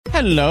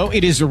Hello,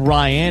 it is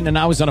Ryan, and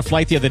I was on a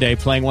flight the other day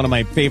playing one of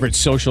my favorite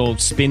social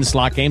spin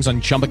slot games on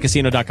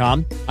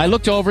ChumbaCasino.com. I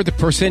looked over the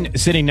person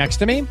sitting next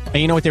to me, and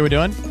you know what they were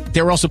doing?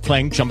 They were also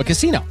playing Chumba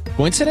Casino.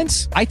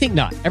 Coincidence? I think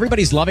not.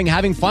 Everybody's loving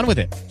having fun with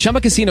it.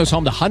 Chumba Casino is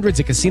home to hundreds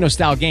of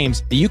casino-style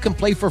games that you can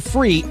play for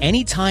free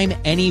anytime,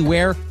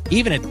 anywhere,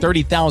 even at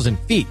 30,000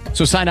 feet.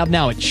 So sign up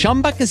now at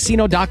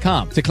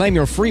ChumbaCasino.com to claim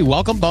your free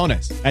welcome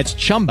bonus. That's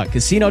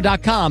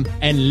ChumbaCasino.com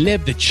and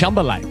live the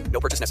Chumba life.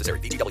 No purchase necessary.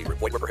 VGW.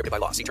 Void were prohibited by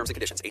law. See terms and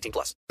conditions. 18+.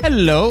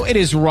 Hello, it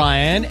is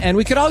Ryan, and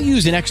we could all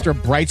use an extra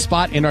bright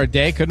spot in our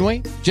day, couldn't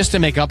we? Just to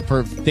make up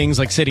for things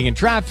like sitting in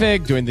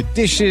traffic, doing the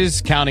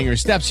dishes, counting your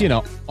steps, you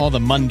know, all the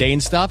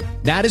mundane stuff.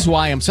 That is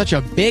why I'm such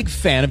a big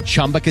fan of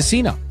Chumba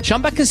Casino.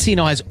 Chumba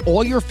Casino has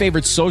all your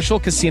favorite social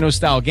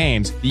casino-style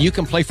games that you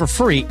can play for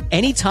free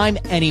anytime,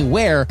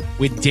 anywhere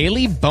with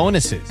daily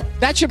bonuses.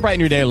 That should brighten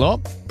your day a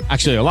little.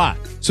 Actually, a lot.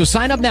 So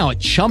sign up now at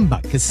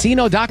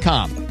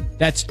ChumbaCasino.com.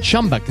 That's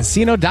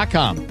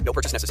ChumbaCasino.com. No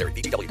purchase necessary.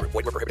 VGW. Void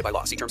were prohibited by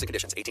law. See terms and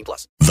conditions.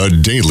 18+. The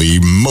Daily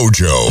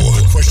Mojo.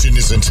 The question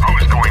isn't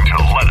who's going to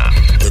let us.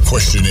 The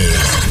question is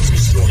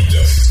who's going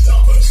to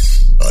stop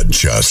us.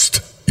 Adjust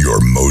your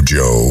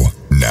mojo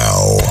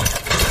now.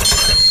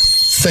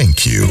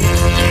 Thank you.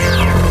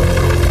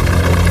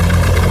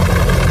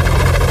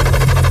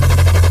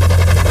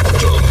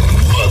 The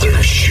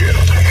mothership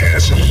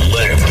has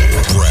landed.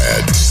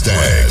 Brad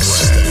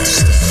Staggs.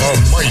 The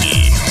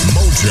mighty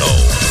Mojo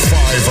 50.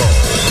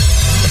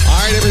 All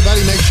right,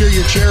 everybody, make sure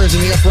your chair is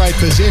in the upright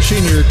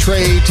position. Your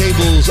tray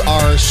tables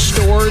are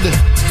stored.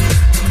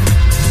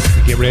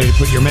 Get ready to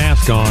put your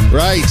mask on.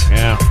 Right.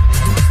 Yeah.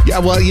 Yeah,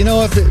 well, you know,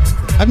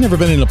 I've never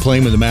been in a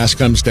plane when the mask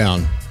comes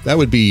down. That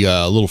would be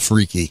a little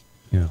freaky.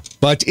 Yeah.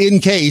 But in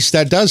case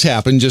that does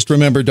happen, just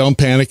remember, don't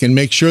panic and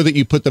make sure that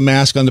you put the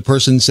mask on the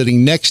person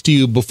sitting next to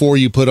you before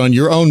you put on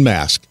your own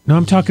mask. No,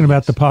 I'm talking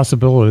about the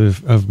possibility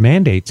of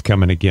mandates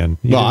coming again.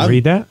 You didn't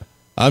read that?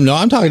 No,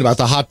 I'm talking about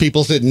the hot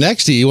people sitting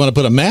next to you. You want to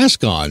put a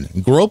mask on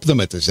and grope them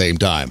at the same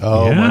time.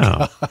 Oh, yeah. My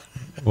God.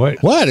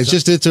 What?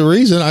 It's a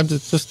reason. I'm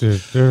just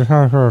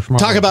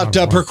talk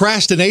about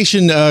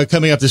procrastination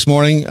coming up this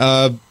morning,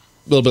 a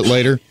little bit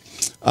later.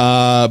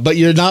 But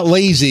you're not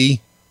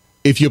lazy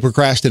if you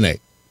procrastinate.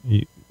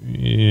 Yeah.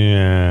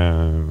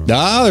 No, there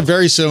are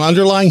very some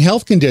underlying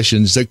health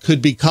conditions that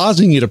could be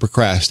causing you to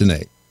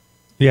procrastinate.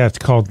 Yeah, it's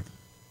called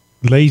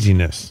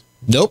laziness.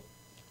 Nope.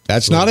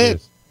 That's not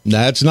it.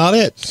 That's not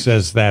it.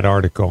 Says that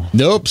article.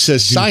 Nope.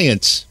 Says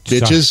science,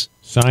 bitches.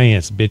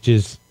 Science,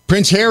 bitches.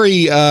 Prince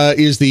Harry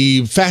is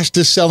the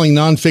fastest selling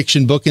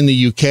nonfiction book in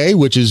the UK,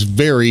 which is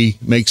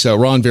makes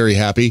Ron very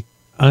happy.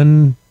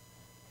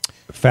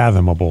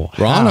 Unfathomable.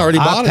 Ron already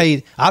bought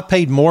it. I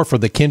paid more for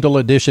the Kindle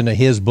edition of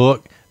his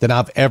book than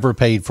I've ever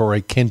paid for a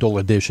Kindle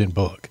edition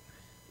book.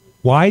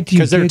 Why do you?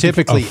 Because they're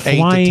typically $8 to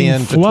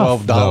 $10 to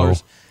 $12. Though.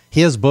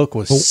 His book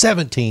was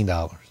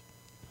 $17.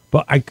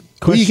 But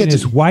question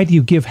is, why do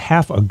you give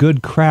half a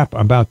good crap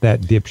about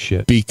that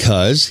dipshit?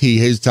 Because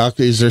there's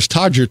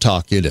Todger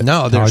talk in it.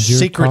 No, there's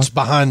secrets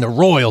behind the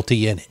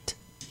royalty in it.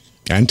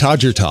 And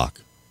Todger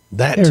talk.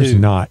 There's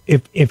not.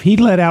 If he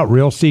let out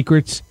real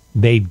secrets,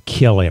 they'd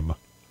kill him.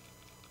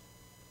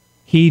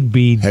 He'd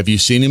be... Have you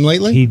seen him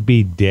lately? He'd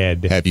be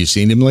dead. Have you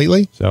seen him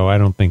lately? So I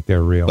don't think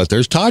they're real. But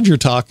there's Todger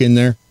talk in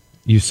there.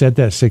 You said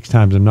that 6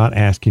 times. I'm not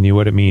asking you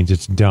what it means.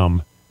 It's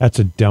dumb. That's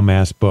a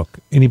dumbass book.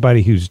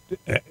 Anybody who's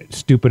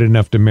stupid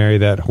enough to marry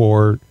that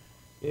whore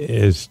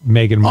is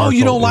Meghan Markle. Oh,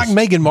 you don't like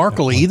Meghan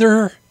Markle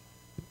either?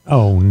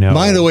 Oh, no.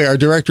 By the way, our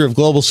director of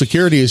global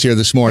security is here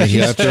this morning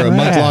after a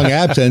month-long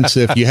absence.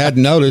 If you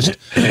hadn't noticed,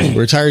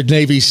 retired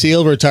Navy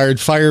SEAL, retired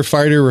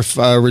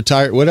firefighter,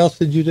 retired. What else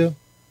did you do?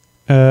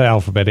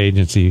 Alphabet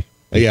agency.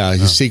 Yeah,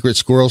 his secret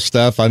squirrel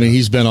stuff. I mean,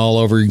 he's been all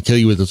over and kill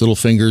you with his little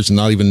fingers and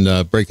not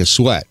even break a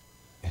sweat.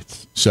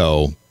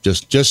 So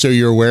just so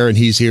you're aware, and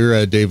he's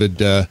here, David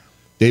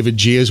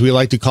G, as we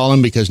like to call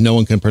him, because no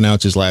one can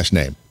pronounce his last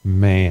name.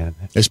 Man,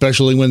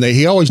 especially when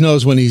he always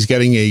knows when he's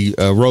getting a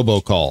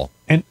robocall.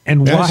 And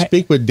why I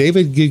speak with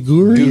David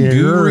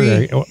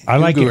Guguri? I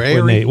like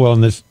it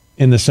when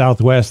in the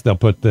Southwest they'll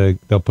put the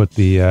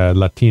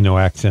Latino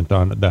accent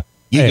on the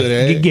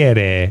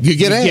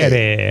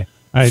Gugere.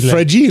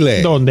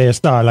 Fragile. Donde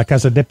está la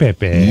casa de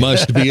Pepe?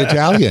 Must be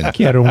Italian.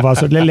 Quiero un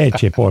vaso de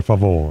leche, por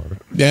favor.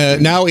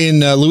 Now in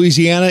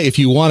Louisiana, if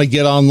you want to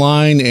get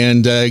online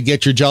and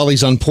get your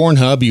jollies on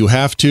Pornhub, you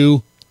have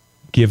to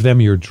give them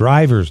your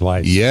driver's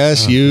license.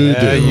 Yes, you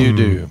do. You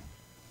do.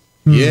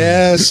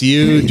 Yes,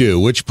 you do.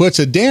 Which puts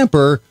a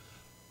damper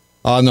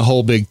on the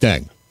whole big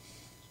thing,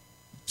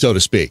 so to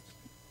speak.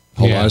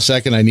 Hold on a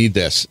second. I need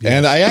this. Yes.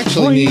 And I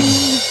actually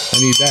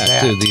need that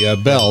too, the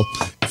bell.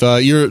 If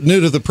you're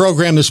new to the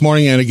program this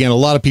morning, and again, a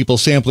lot of people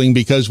sampling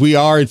because we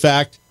are, in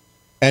fact,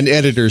 an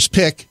editor's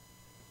pick.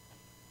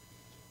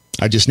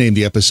 I just named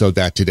the episode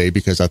that today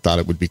because I thought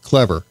it would be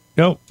clever.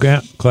 Oh,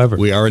 yeah, clever.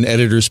 We are an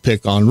editor's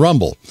pick on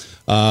Rumble.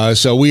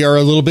 So we are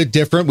a little bit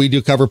different. We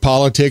do cover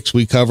politics.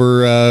 We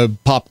cover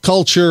pop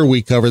culture.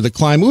 We cover the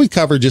climate. We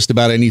cover just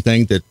about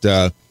anything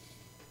that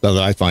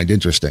I find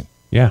interesting.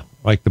 Yeah,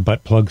 like the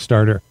butt plug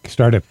startup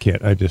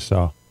kit I just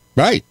saw.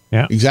 Right.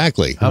 Yeah.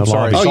 Exactly. I'm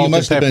sorry. Oh, Salt you and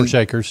must have pepper been.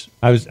 shakers.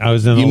 I was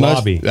in the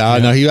lobby. No,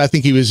 I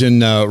think he was in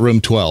room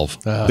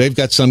 12. They've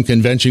got some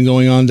convention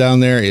going on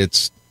down there.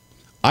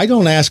 I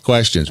don't ask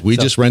questions. We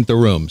just rent the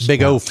rooms.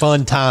 Big old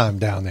fun time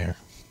down there.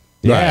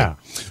 Yeah.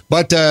 Right.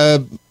 But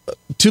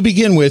to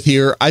begin with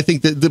here, I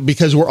think that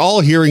because we're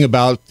all hearing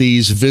about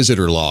these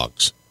visitor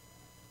logs.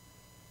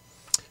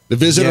 The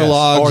visitor Yes,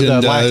 logs. or the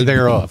and, lack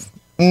thereof.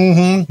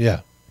 Mm-hmm.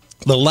 Yeah.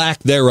 The lack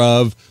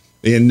thereof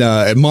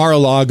at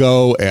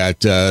Mar-a-Lago,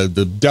 at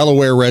the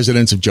Delaware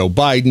residence of Joe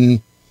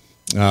Biden,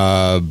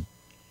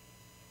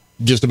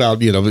 just about,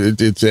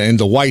 it's in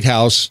the White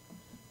House.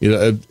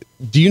 Do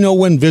you know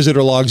when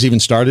visitor logs even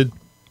started?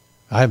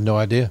 I have no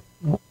idea.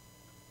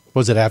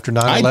 Was it after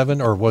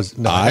 9/11 or was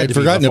no? it had I'd to be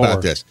forgotten before.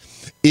 about this.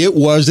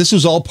 This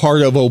was all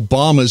part of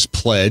Obama's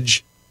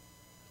pledge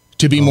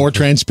to be more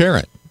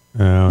transparent.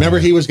 Remember,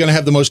 he was going to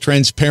have the most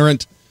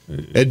transparent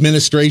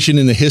administration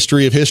in the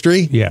history of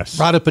history? Yes.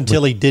 Right up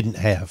until he didn't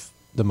have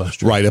the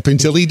most. Right up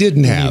until he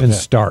didn't Didn't have. even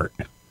start.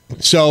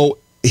 So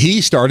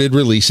he started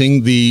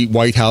releasing the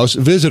White House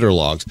visitor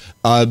logs.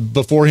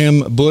 Before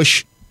him,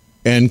 Bush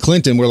and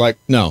Clinton were like,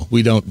 no,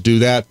 we don't do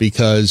that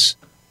because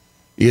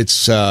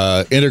it's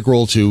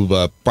integral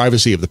to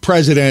privacy of the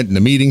president and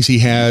the meetings he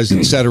has,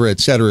 et cetera, et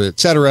cetera, et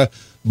cetera.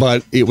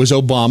 But it was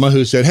Obama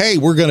who said, hey,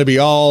 we're going to be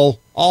all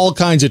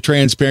kinds of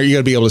transparent. You got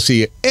to be able to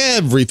see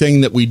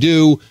everything that we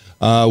do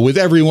with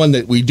everyone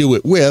that we do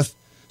it with.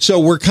 So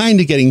we're kind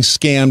of getting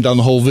scammed on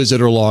the whole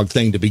visitor log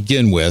thing to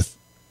begin with.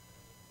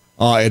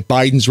 At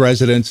Biden's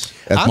residence,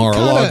 at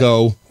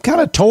Mar-a-Lago.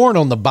 Kind of torn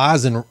on the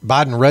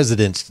Biden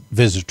residence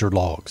visitor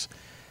logs.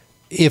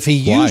 If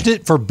he Why? used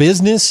it for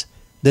business,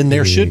 then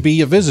there should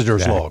be a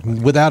visitor's log,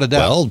 without a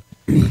doubt. Well,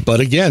 but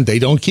again, they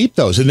don't keep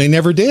those, and they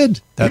never did.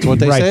 That's what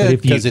they Right, but said,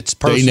 if you- because it's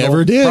personal They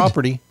never did.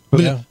 property.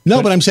 But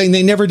I'm saying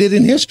they never did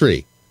in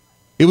history.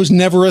 It was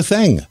never a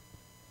thing.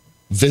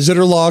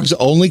 Visitor logs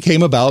only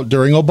came about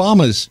during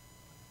Obama's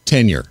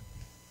tenure.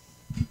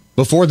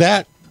 Before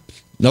that,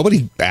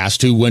 nobody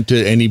asked who went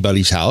to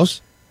anybody's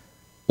house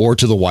or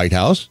to the White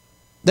House.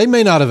 They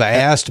may not have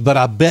asked, but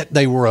I bet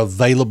they were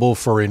available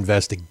for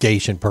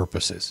investigation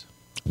purposes.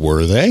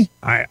 Were they?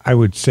 I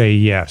would say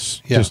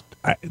yes. Yeah.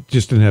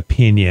 Just an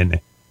opinion.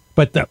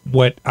 But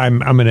what I'm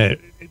going to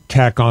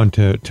tack on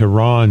to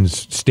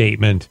Ron's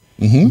statement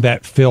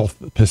that Phil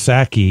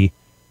Psaki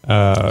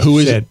Who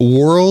is said,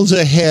 worlds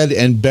ahead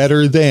and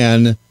better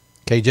than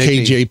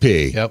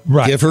KJP. Yep.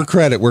 Right. Give her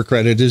credit where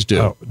credit is due.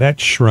 oh, that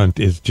shrunt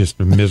is just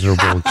a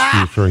miserable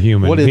excuse for a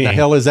human What in being. the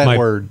hell is that My-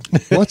 word?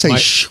 What's a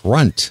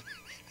shrunt?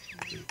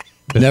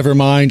 Never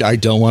mind. I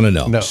don't want to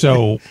know. No.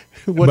 So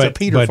What's a but-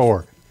 Peter but-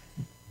 for?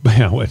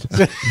 Well,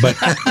 but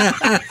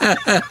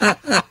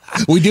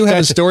We do have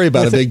a story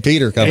about a big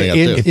Peter coming up,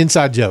 too.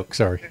 Inside joke,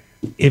 sorry.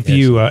 if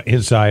you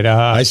inside,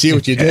 I see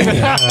what you did.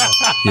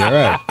 You're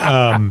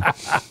right.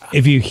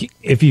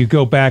 if you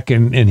go back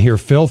and hear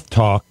Filth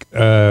talk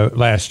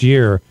last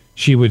year,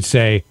 she would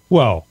say,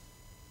 "Well,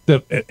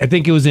 I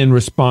think it was in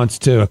response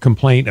to a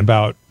complaint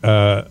about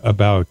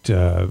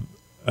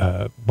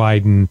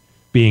Biden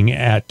being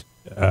at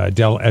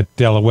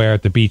Delaware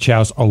at the beach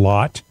house a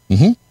lot,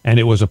 and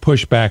it was a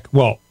pushback.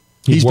 Well,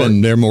 He's worked-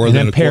 been there more and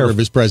than then a quarter of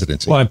his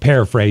presidency. Well, I'm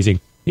paraphrasing.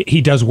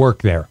 He does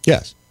work there.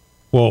 Yes.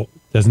 Well,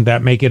 doesn't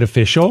that make it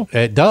official?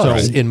 It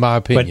does, So- in my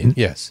opinion,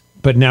 yes.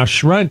 But now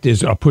Shrunt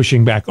is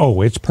pushing back.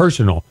 Oh, it's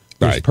personal.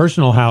 It's Right.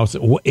 personal house.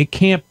 It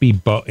can't be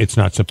both. It's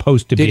not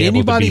supposed to Did be able to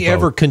anybody be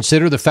ever both.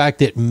 consider the fact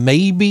that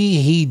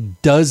maybe he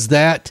does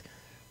that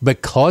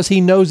because he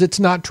knows it's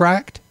not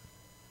tracked?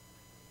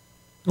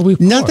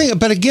 Nothing.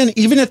 But again,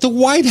 even at the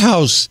White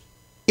House,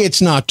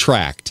 it's not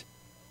tracked.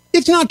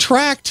 It's not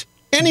tracked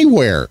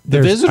anywhere.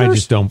 There's- I visitors?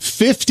 just don't.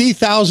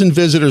 50,000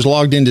 visitors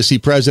logged in to see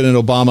President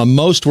Obama.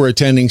 Most were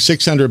attending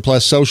 600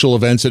 plus social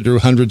events that drew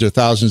hundreds of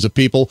thousands of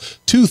people.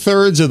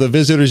 2/3 of the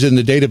visitors in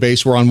the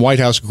database were on White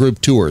House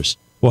group tours.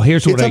 Well,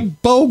 here's what It's a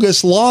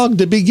bogus log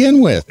to begin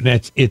with.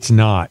 It's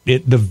not.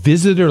 The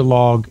visitor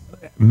log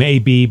may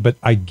be, but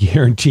I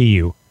guarantee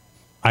you,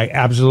 I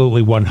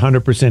absolutely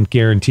 100%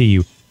 guarantee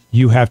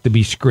you have to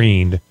be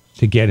screened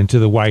to get into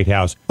the White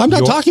House. I'm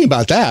not talking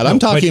about that. I'm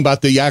talking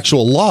about the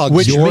actual logs.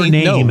 Which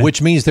name- which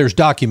means there's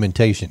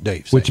documentation,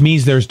 Dave. said. which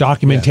means there's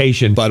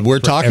documentation. But we're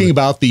for talking every-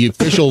 about the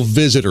official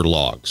visitor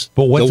logs.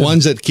 But what's the a-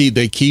 ones that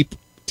keep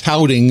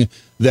touting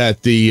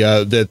that the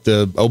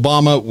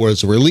Obama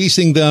was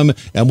releasing them,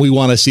 and we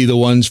want to see the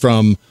ones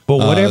from But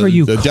whatever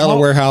you the call-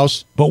 Delaware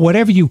House. But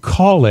whatever you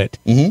call it,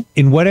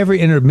 in whatever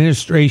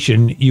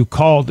administration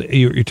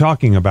you're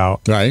talking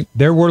about, Right.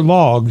 there were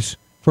logs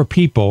for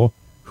people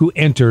who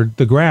entered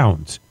the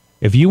grounds.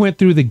 If you went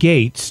through the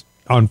gates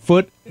on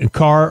foot, in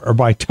car, or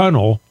by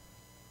tunnel,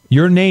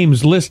 your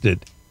name's listed.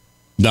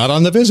 Not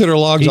on the visitor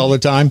logs all the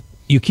time.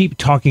 You keep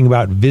talking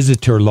about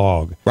visitor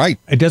log. Right.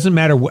 It doesn't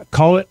matter what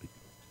call it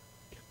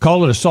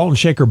a salt and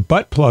shaker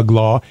butt plug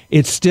law.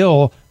 It's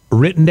still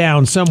written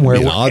down somewhere.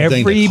 An where odd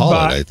thing to call it,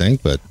 everybody- I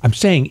think, but I'm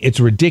saying it's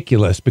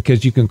ridiculous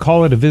because you can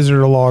call it a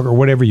visitor log or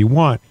whatever you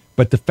want,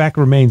 But the fact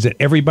remains that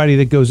everybody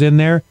that goes in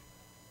there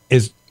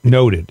is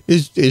noted.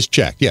 Is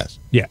checked, yes.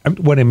 Yeah,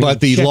 what I mean. But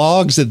the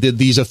logs,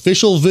 these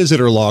official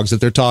visitor logs that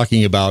they're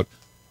talking about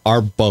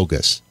are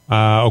bogus.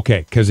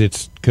 Okay, because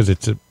it's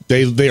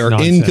They are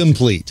nonsense.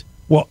 incomplete.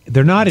 Well,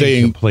 they're not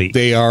incomplete.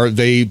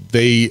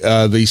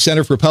 The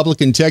Center for Public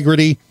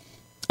Integrity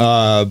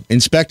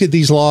inspected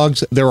these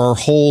logs. There are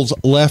holes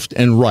left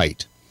and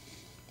right.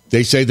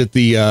 They say that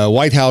the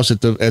White House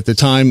at the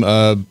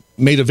time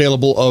made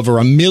available over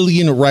 1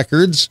 million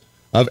records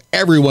of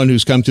everyone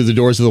who's come through the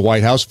doors of the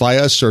White House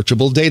via a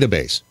searchable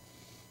database.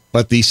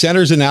 But the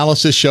center's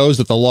analysis shows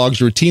that the logs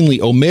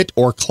routinely omit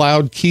or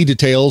cloud key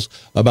details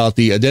about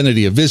the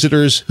identity of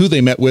visitors, who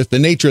they met with, the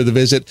nature of the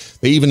visit.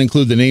 They even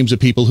include the names of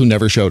people who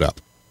never showed up.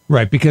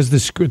 Right, because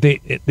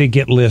they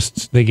get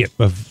lists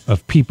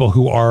of people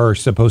who are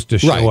supposed to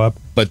show up,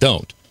 but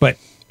don't. But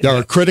there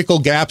are critical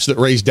gaps that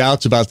raise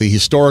doubts about the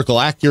historical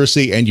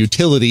accuracy and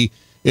utility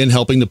in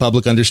helping the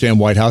public understand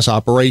White House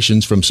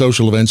operations, from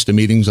social events to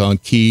meetings on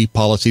key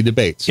policy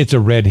debates. It's a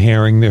red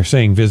herring. They're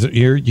saying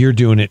you're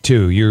doing it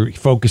too. You're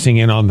focusing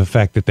in on the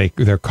fact that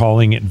they're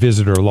calling it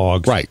visitor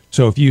logs. Right.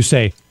 So if you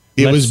say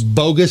it was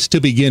bogus to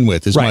begin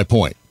with, is my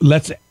point.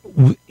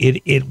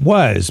 It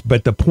was,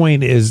 but the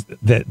point is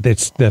that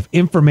the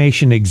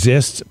information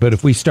exists. But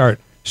if we start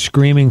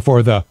screaming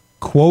for the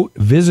quote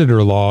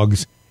visitor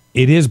logs,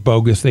 it is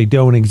bogus. They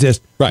don't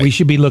exist. Right. We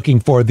should be looking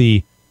for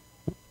the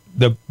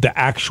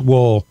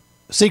actual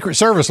Secret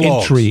Service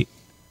entry,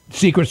 logs.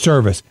 Secret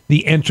Service,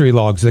 the entry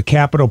logs, the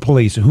Capitol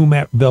Police,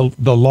 the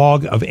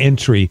log of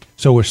entry.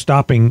 So they're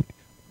stopping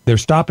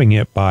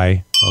it by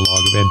a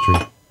log of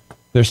entry.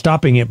 They're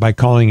stopping it by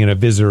calling it a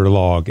visitor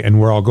log,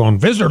 and we're all going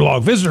visitor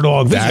log, visitor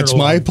log, visitor That's log.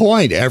 my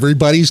point.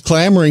 Everybody's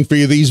clamoring for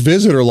these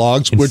visitor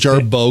logs, which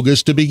are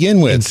bogus to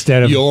begin with.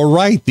 You're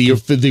right.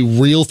 The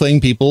real thing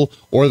people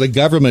or the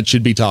government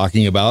should be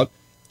talking about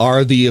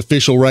are the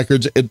official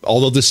records,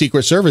 although the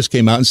Secret Service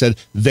came out and said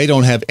they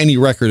don't have any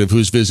record of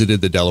who's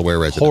visited the Delaware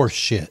residence. Horse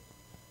shit.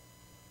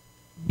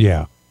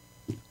 Yeah.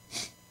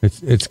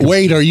 It's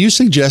Wait, are you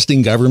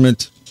suggesting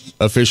government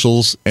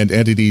officials and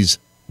entities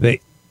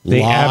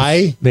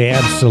lie? They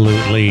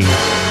absolutely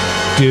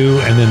do,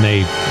 and then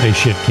they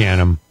shit can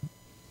them.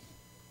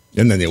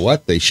 And then they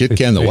what? They shit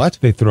can the what?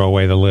 They throw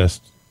away the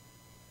list.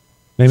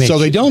 So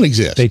they don't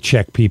exist. They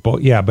check people.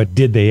 Yeah, but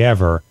did they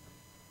ever?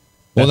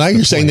 Well, now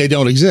you're saying they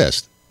don't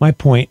exist. My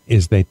point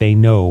is that they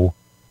know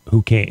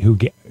who get.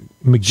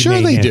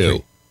 Sure they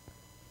do.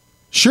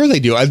 Sure they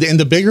do. And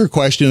the bigger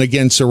question,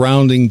 again,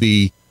 surrounding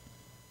the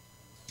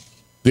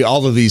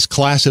all of these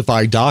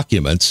classified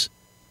documents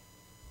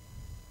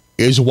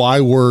is why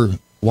were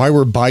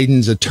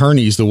Biden's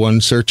attorneys the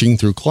ones searching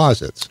through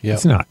closets? Yep.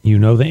 It's not. You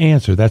know the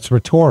answer. That's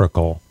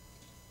rhetorical.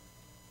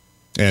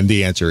 And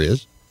the answer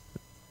is?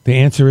 The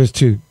answer is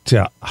to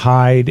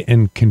hide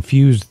and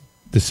confuse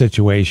the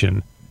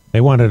situation. They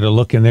wanted to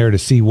look in there to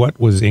see what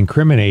was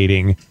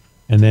incriminating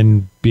and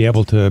then be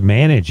able to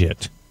manage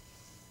it.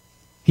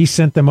 He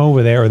sent them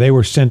over there, or they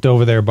were sent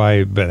over there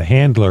by the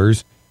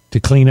handlers to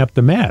clean up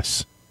the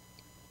mess.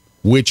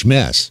 Which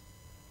mess?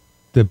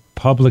 The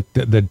public,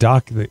 the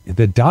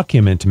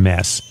document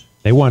mess.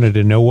 They wanted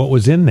to know what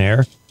was in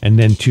there and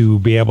then to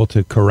be able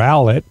to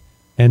corral it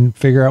and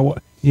figure out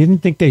what. You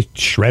didn't think they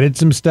shredded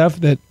some stuff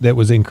that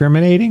was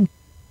incriminating?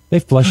 They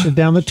flushed it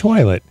down the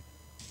toilet.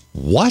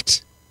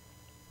 What?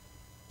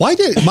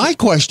 My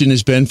question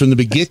has been from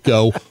the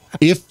get-go,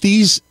 if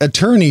these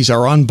attorneys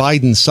are on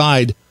Biden's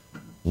side,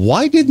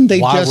 why didn't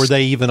they Why were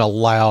they even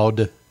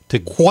allowed to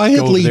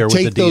quietly go there with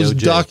take the those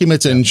DOJ?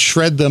 Documents and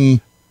shred them?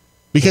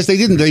 Because they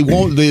didn't. They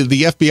won't. The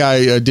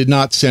FBI did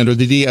not send, or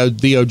the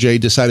DOJ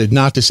decided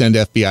not to send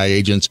FBI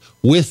agents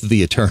with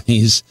the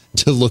attorneys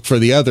to look for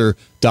the other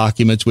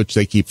documents, which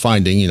they keep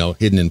finding,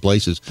 hidden in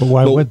places. But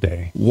why would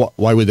they?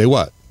 Why would they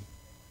what?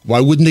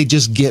 Why wouldn't they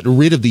just get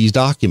rid of these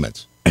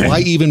documents? Why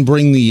even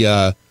bring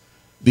the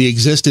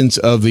existence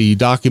of the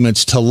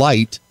documents to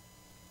light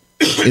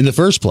in the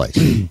first place?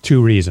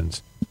 Two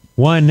reasons.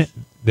 One,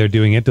 they're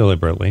doing it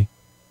deliberately,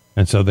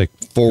 and so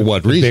for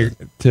what reason?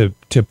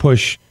 To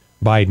push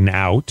Biden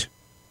out.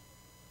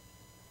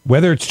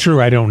 Whether it's true,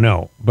 I don't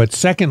know. But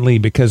secondly,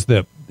 because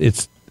the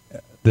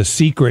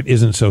secret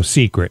isn't so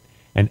secret,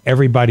 and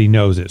everybody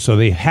knows it, so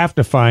they have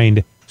to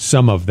find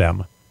some of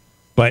them.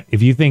 But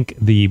if you think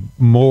the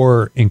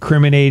more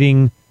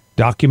incriminating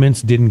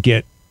documents didn't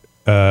get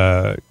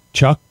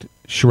chucked,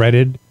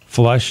 shredded,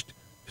 flushed,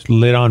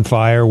 lit on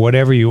fire,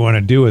 whatever you want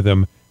to do with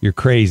them, you're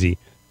crazy.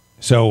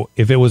 So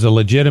if it was a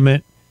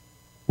legitimate,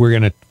 we're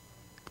going to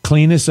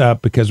clean this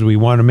up because we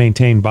want to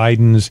maintain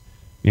Biden's,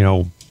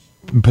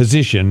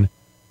 position.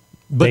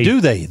 But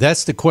do they?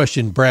 That's the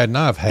question Brad and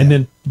I've had. And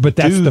then, but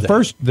that's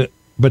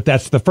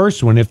that's the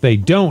first one. If they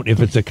don't,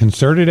 if it's a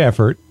concerted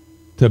effort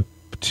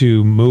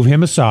to move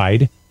him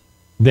aside,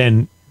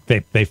 then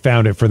they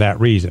found it for that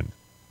reason.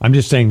 I'm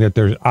just saying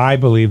that I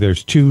believe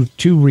there's two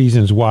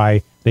reasons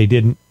why they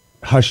didn't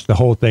hush the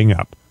whole thing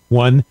up.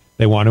 One,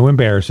 they want to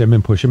embarrass him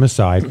and push him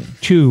aside.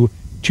 Two,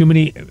 too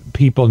many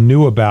people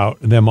knew about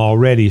them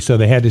already, so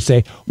they had to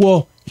say,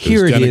 well,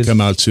 here it gonna is.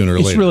 come out sooner or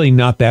it's later. really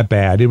not that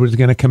bad. It was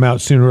going to come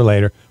out sooner or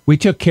later. We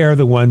took care of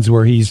the ones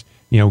where he's,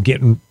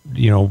 getting,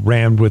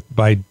 rammed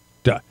by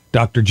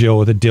Dr. Jill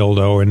with a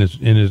dildo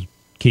in his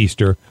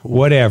keister,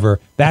 whatever.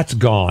 That's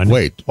gone.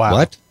 Wait,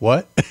 Wow.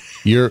 what?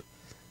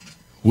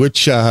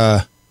 Which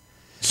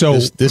So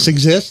this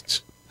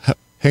exists?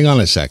 Hang on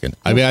a second.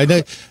 I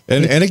mean,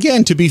 and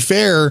again, to be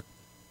fair,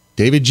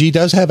 David G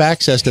does have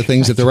access to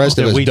things that the rest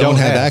of us we don't don't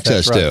have have.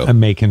 access That's to. right. I'm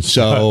making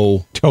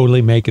So-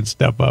 totally making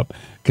stuff up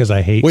because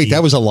I hate. Wait,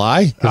 that was a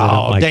lie? I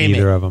don't like damn it.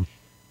 either of them.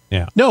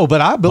 Yeah. No, but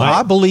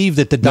I believe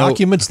that the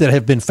documents that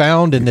have been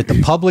found and that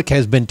the public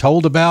has been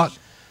told about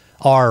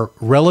are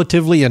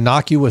relatively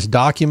innocuous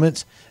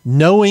documents,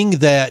 knowing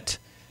that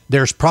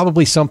there's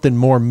probably something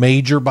more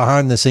major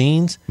behind the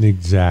scenes.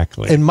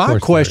 Exactly. And Of my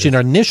course question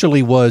there is.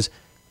 initially was,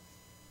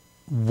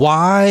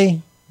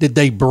 why did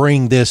they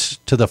bring this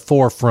to the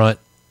forefront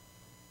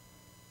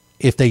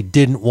if they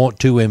didn't want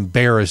to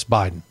embarrass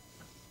Biden?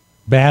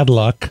 Bad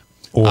luck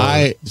or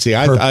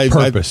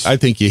purpose. I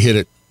think you hit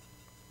it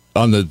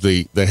on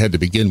the head to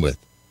begin with.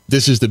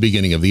 This is the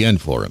beginning of the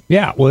end for him.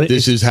 Yeah. Well,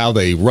 This is how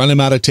they run him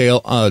out of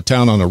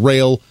town on a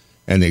rail,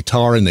 and they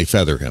tar and they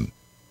feather him.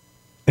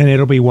 and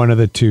it'll be one of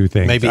the two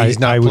things. Maybe he's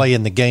not I would-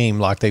 playing the game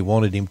like they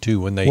wanted him to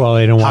when they Well,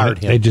 they don't want hired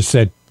it. him. They just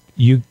said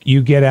you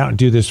get out and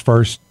do this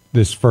first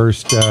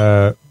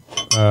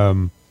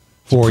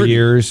 4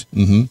 years,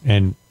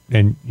 and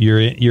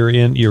you're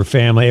in your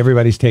family.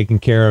 Everybody's taken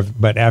care of,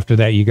 but after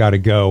that, you got to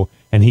go.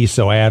 And he's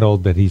so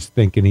addled that he's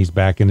thinking he's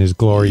back in his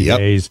glory Yep.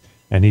 days,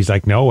 and he's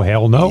like, "No,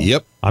 hell no.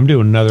 Yep. I'm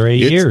doing another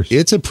 8 years."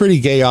 It's a pretty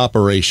gay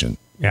operation.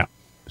 Yeah.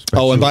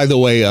 Oh, and by the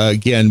way,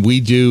 again, we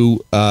do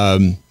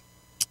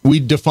we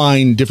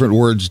define different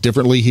words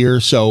differently here.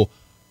 So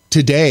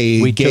today,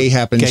 We gay took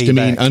happens gay to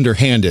mean back.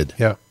 underhanded.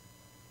 Yeah.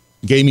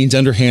 Gay means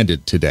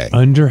underhanded today.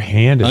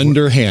 Underhanded.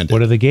 Underhanded.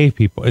 What are the gay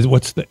people?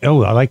 What's the?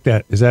 Oh, I like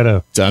that. Is that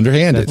a? It's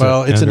underhanded.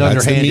 Well, it's an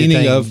That's the underhanded meaning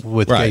thing of-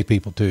 with right. gay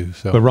people too.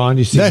 So But Ron,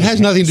 you see That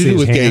has nothing to see do his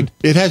with gay. hand?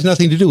 It has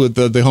nothing to do with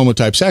the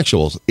homotype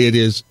sexuals. It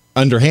is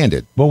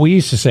underhanded. Well, we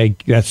used to say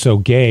that's so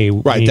gay.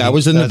 Right. meaning- That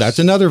was that's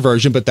another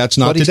version, but that's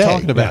not what he's today.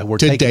 talking about. We're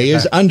taking Today it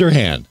is back.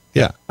 underhand.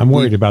 Yeah. I'm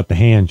worried about the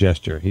hand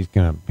gesture. He's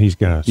gonna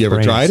You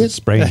ever tried it?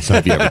 Sprain Have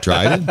something. you ever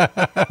tried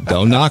it?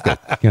 Don't knock it.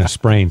 Gonna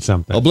sprain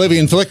something.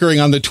 Oblivion Flickering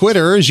on the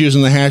Twitter is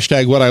using the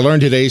hashtag What I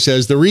Learned Today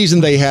says the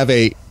reason they have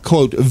a,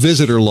 quote,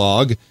 visitor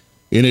log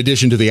in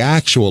addition to the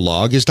actual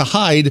log is to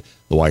hide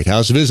the White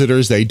House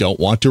visitors they don't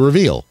want to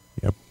reveal.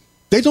 Yep.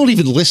 They don't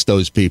even list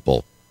those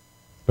people.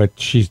 But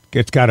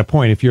it's got a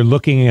point. If you're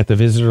looking at the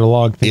visitor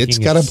log, thinking It's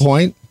got a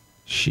point.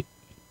 She,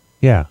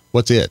 yeah.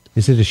 What's it?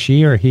 Is it a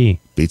she or a he?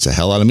 Beats the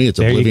hell out of me. It's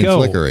There you Oblivion go.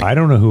 Flickering. I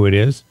don't know who it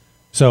is.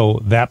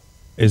 So that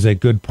is a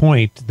good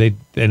point.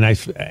 And I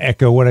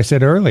echo what I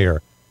said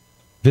earlier.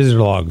 Visitor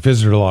log,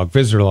 visitor log,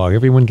 visitor log.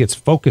 Everyone gets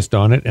focused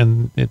on it,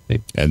 and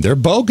And they're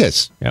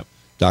bogus. yep.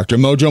 Dr.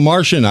 Mojo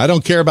Martian, I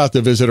don't care about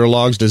the visitor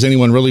logs. Does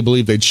anyone really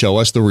believe they'd show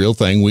us the real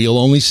thing? We'll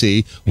only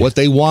see what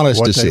they want us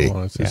what to they see.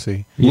 want us to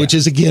see. Which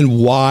is, again,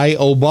 why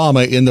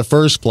Obama, in the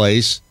first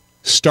place,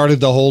 started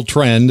the whole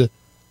trend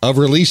of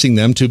releasing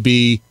them to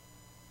be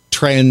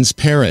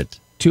transparent.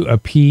 To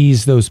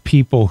appease those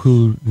people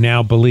who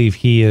now believe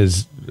he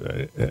is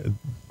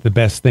the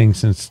best thing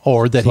since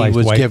Or that he sliced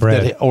was white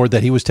bread. or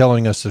that he was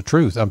telling us the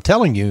truth. I'm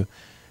telling you,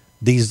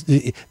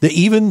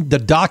 even the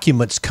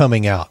documents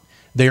coming out,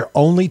 they're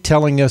only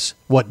telling us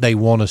what they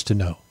want us to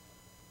know.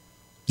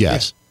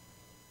 Yes.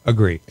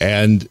 Agree.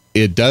 And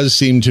it does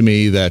seem to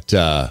me that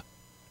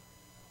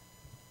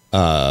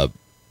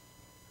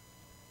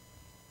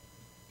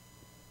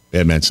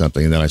it meant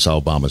something. And then I saw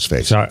Obama's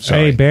face. Sorry.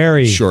 Hey,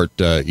 Barry.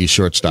 You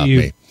short-stopped You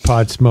me.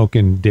 pot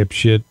smoking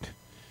dipshit.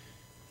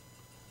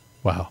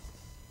 Wow.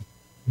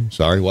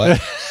 Sorry,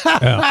 what?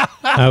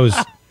 I was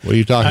What are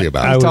you talking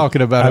about? I was-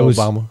 Talking about I was-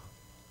 Obama.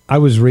 I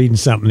was reading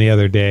something the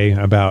other day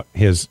about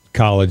his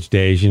college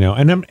days,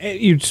 and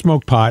you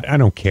smoke pot. I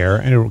don't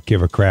care. I don't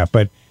give a crap.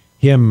 But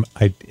him,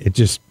 it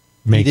just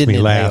He makes didn't me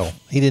inhale. laugh.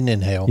 He didn't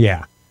inhale.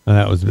 Yeah, and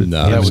that was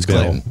No, that was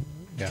Bill. Clinton.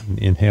 Yeah.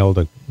 Inhaled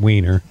a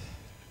wiener.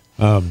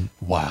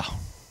 Wow.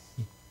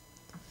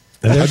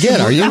 Again,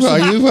 are you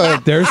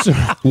There's some,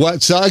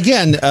 what? So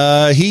again,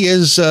 he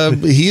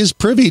is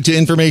privy to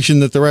information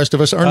that the rest of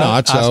us are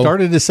not. So I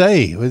started to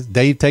say,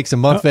 Dave takes a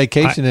month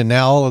vacation and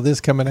now all of this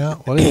coming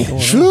out. What is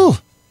going on? Phew.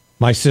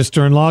 my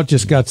sister-in-law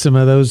just got some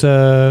of those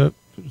the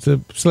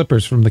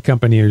slippers from the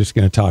company you're just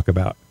going to talk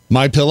about.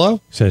 My pillow?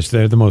 Says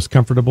they're the most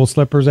comfortable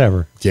slippers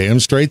ever. Damn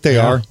straight they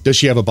Yeah. are. Does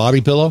she have a body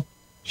pillow?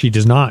 She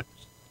does not.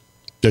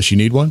 Does she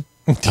need one?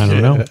 I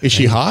don't know. Is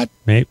she hot?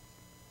 Maybe.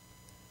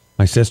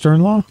 My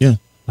sister-in-law? Yeah.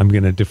 I'm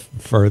going to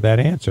defer that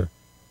answer.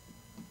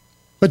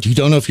 But you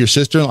don't know if your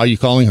sister, are you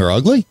calling her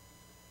ugly?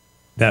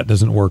 That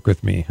doesn't work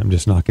with me. I'm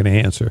just not going to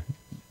answer.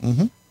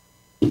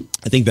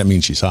 I think that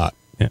means she's hot.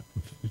 Yeah.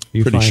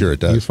 You Pretty sure it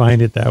does. You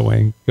find it that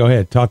way. Go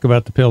ahead. Talk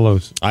about the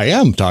pillows. I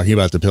am talking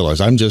about the pillows.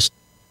 I'm just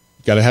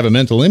got to have a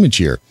mental image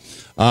here.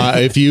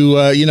 If you,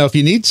 if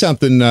you need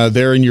something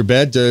there in your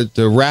bed to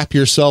wrap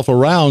yourself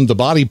around the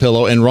body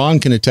pillow, and Ron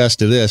can attest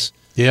to this,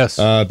 Yes.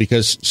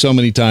 Because so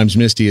many times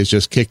Misty has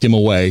just kicked him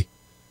away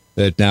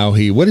that now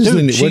he. What is Dude,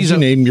 what did you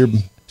name your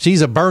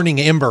She's a burning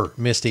ember,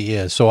 Misty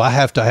is. So I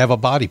have to have a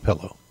body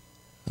pillow.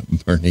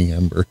 burning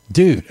ember?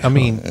 Dude, I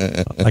mean,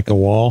 Like a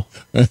wall.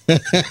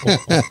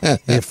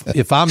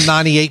 if I'm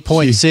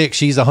 98.6,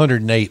 she's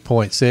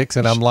 108.6,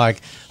 and I'm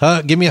like,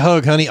 give me a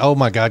hug, honey. Oh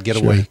my God, get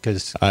away!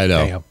 Because I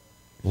know. Damn.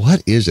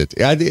 What is it?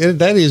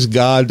 That is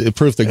God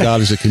proof that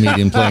God is a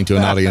comedian playing to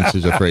an audience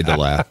who's afraid to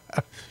laugh.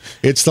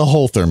 It's the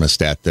whole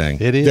thermostat thing.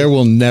 It is. There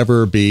will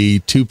never be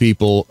two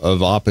people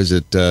of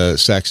opposite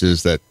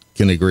sexes that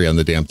can agree on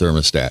the damn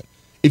thermostat.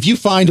 If you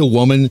find a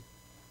woman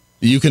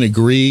you can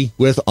agree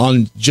with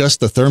on just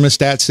the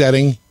thermostat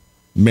setting,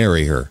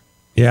 marry her.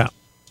 Yeah.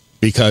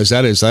 Because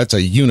that's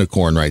a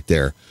unicorn right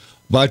there.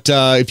 But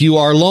if you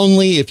are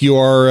lonely, if you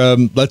are,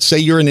 let's say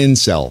you're an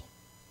incel,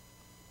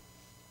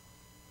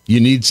 you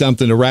need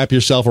something to wrap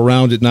yourself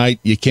around at night.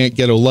 You can't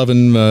get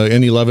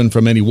any lovin'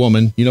 from any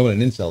woman. You know what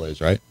an incel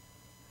is, right?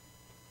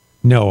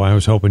 No, I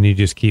was hoping you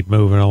just keep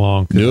moving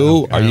along.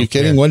 No, are you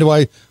kidding?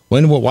 Care.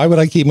 Why would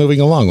I keep moving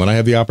along when I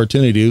have the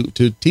opportunity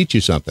to teach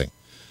you something?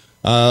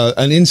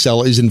 An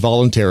incel is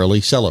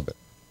involuntarily celibate.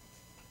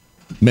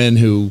 Men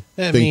who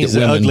That think means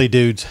that women ugly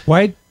dudes.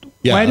 Why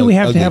do we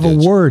have to have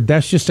dudes. a word?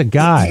 That's just a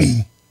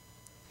guy.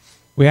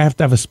 We have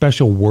to have a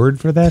special word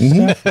for that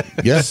stuff?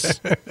 Yes.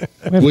 We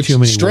have Which, too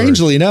many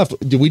strangely enough,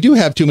 we do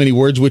have too many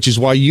words, which is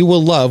why you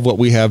will love what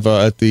we have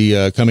at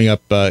the coming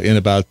up in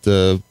about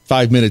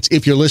 5 minutes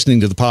if you're listening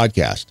to the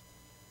podcast.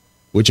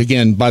 Which,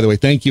 again, by the way,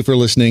 thank you for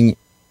listening.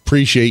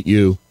 Appreciate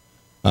you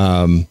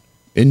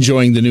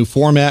enjoying the new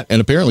format, and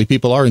apparently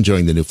people are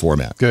enjoying the new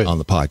format on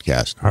the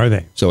podcast. Are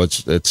they? So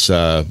it's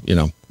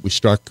we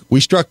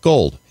struck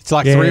gold. It's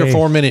like 3 or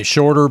 4 minutes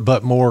shorter,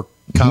 but more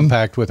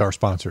compact with our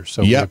sponsors.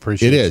 So we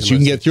appreciate it is. You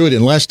can get through it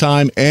in less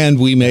time, and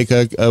we make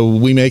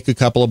a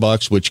couple of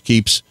bucks, which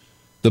keeps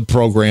the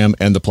program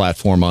and the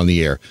platform on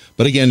the air.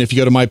 But again, if you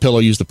go to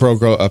MyPillow, use the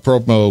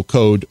promo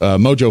code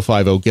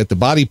Mojo50, get the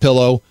body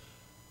pillow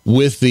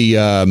with the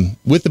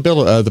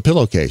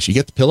pillowcase. You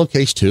get the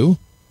pillowcase too.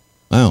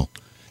 Wow.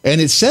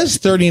 And it says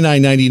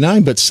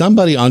 $39.99, but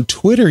somebody on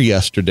Twitter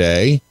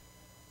yesterday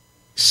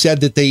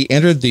said that they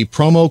entered the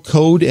promo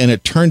code and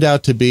it turned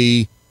out to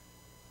be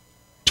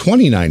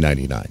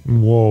 $29.99.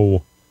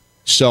 Whoa.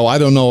 So I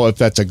don't know if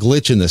that's a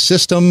glitch in the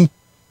system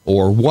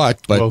or what,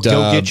 but well,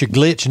 go get your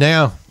glitch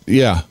now.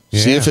 Yeah.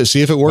 See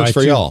if it works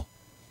for y'all.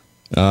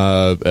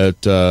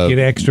 Get an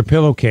extra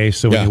pillowcase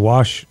so when you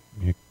wash,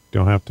 you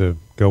don't have to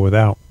go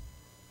without.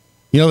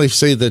 You know, they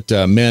say that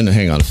men,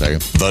 hang on a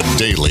second. The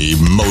Daily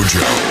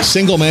Mojo.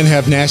 Single men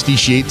have nasty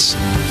sheets.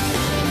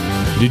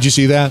 Did you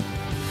see that?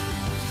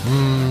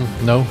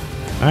 No.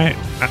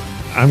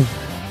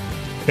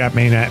 That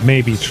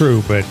may be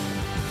true, but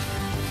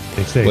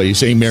they say. Well, you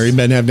saying married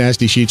men have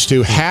nasty sheets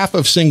too? Half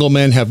of single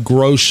men have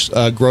gross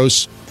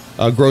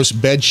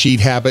bed sheet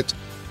habit.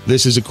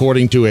 This is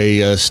according to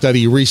a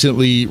study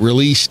recently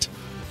released.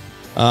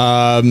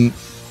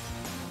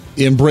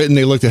 In Britain,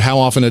 they looked at how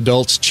often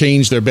adults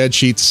change their bed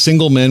sheets.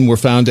 Single men were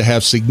found to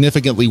have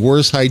significantly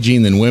worse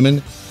hygiene than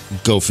women.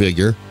 Go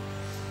figure.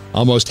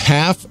 Almost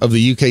half of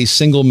the UK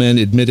single men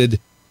admitted.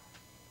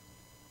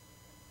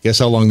 Guess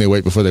how long they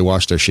wait before they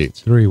wash their sheets?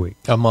 3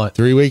 weeks. A month.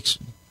 3 weeks?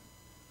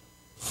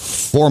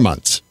 4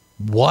 months.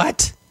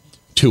 What?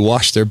 To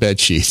wash their bed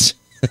sheets.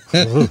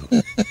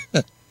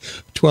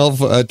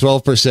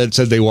 12%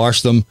 said they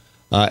wash them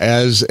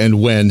as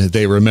and when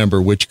they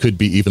remember, which could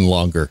be even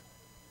longer.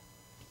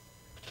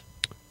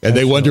 And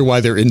they wonder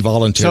why they're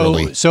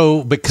involuntarily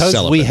So because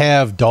celibate. we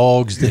have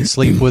dogs that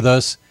sleep with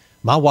us,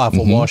 my wife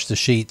will wash the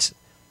sheets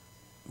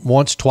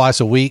once, twice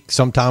a week,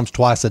 sometimes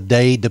twice a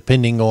day,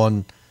 depending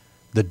on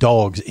the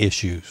dog's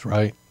issues,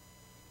 right?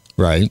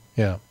 Right.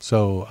 Yeah.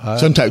 So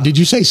Sometimes, did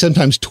you say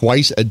sometimes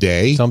twice a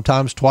day?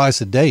 sometimes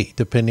twice a day,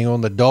 depending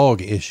on the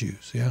dog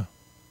issues. Yeah.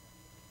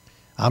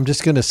 I'm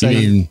just going to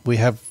say we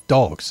have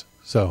dogs.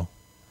 So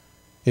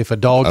if a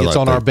dog gets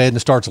on our bed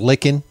and starts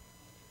licking,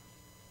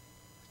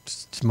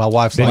 my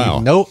wife's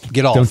like, nope,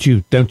 get off. Don't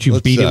you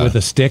beat it with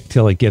a stick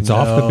till it gets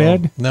off the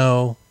bed?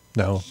 No.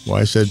 Well,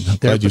 I'm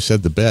glad you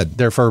said the bed.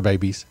 They're fur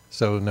babies,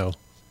 so no.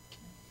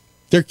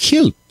 They're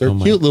cute. They're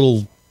cute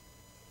little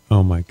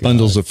my God.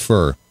 bundles of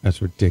fur.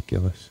 That's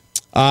ridiculous.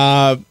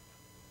 Again,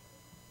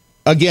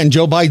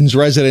 Joe Biden's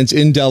residence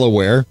in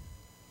Delaware,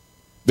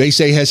 they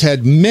say, has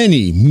had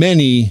many,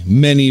 many,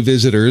 many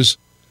visitors.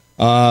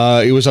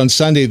 It was on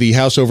Sunday, the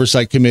House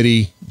Oversight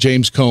Committee,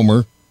 James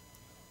Comer,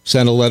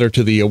 sent a letter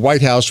to the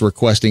White House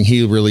requesting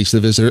he release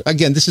the visitor.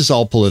 Again, this is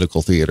all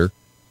political theater.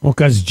 Well,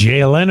 because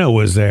Jay Leno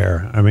was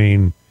there. I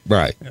mean,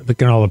 right. Look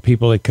at all the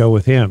people that go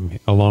with him,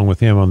 along with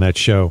him on that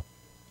show.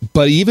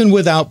 But even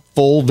without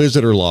full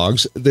visitor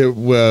logs,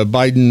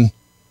 Biden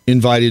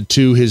invited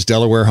to his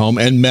Delaware home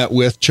and met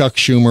with Chuck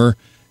Schumer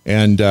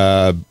and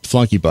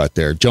Flunky Butt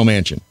there, Joe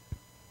Manchin.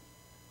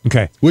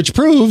 Okay. Which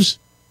proves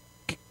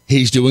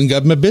he's doing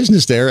government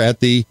business there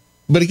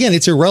but again,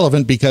 it's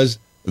irrelevant because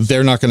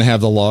they're not going to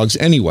have the logs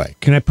anyway.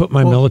 Can I put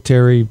my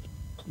military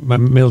my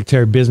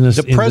military business.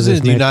 The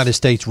president of the United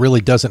States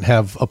really doesn't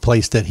have a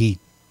place that he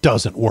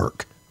doesn't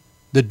work.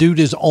 The dude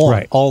is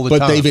on all the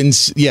time.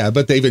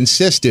 But they've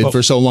insisted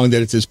for so long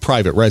that it's his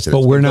private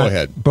residence. But we're Go not.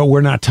 ahead. But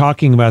we're not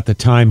talking about the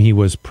time he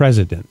was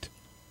president.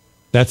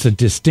 That's a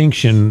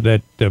distinction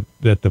that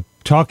the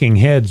talking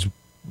heads,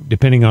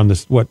 depending on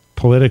what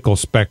political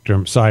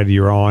spectrum side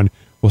you're on,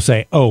 will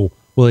say, "Oh,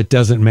 well, it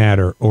doesn't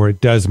matter," or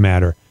 "It does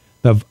matter."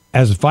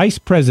 As vice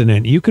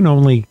president, you can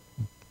only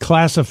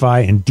classify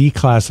and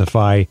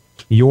declassify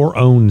your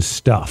own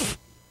stuff.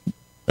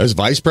 As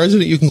vice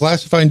president, you can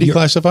classify and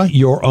declassify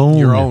your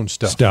own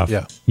stuff.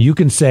 Yeah. You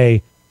can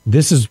say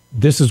this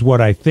is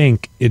what I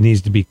think it needs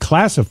to be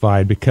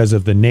classified because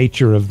of the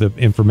nature of the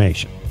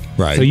information.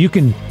 Right. So you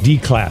can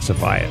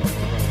declassify it.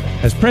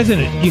 As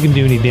president, you can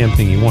do any damn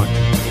thing you want.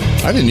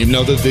 I didn't even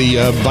know that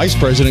the vice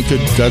president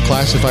could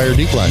classify or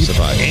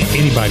declassify.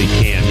 Anybody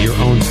can. Your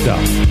own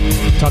stuff.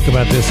 Talk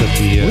about this at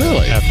the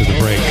after the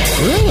break.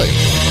 Really?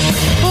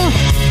 Huh.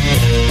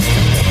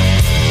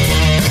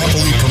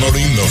 Happily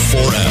promoting the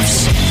 4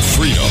 F's: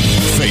 freedom,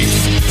 faith,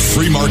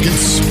 free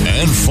markets,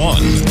 and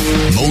fun.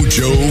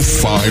 Mojo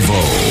 50.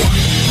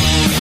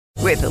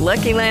 With the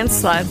Lucky Land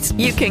Slots,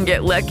 you can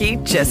get lucky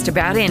just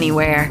about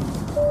anywhere.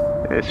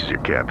 This is your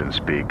captain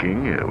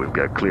speaking. We've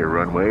got clear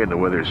runway and the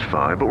weather's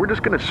fine, but we're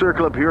just going to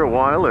circle up here a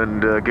while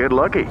and get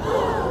lucky.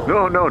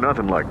 No,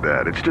 nothing like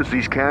that. It's just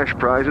these cash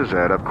prizes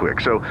add up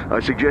quick. So I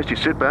suggest you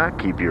sit back,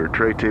 keep your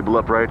tray table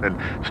upright, and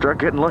start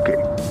getting lucky.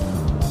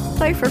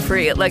 Play for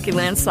free at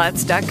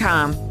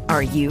LuckyLandSlots.com.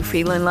 Are you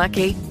feeling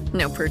lucky?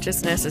 No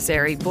purchase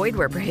necessary. Void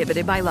where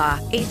prohibited by law.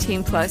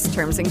 18+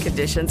 terms and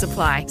conditions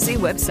apply. See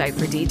website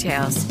for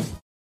details.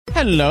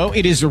 Hello,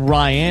 it is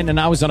Ryan, and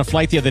I was on a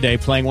flight the other day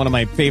playing one of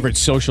my favorite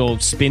social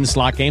spin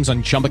slot games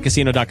on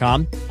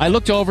ChumbaCasino.com. I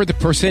looked over at the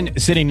person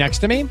sitting next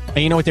to me, and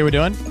you know what they were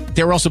doing?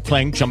 They were also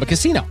playing Chumba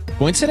Casino.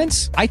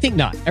 Coincidence? I think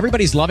not.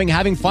 Everybody's loving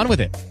having fun with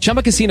it.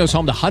 Chumba Casino is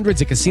home to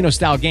hundreds of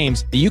casino-style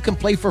games that you can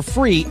play for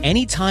free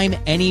anytime,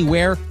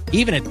 anywhere,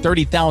 even at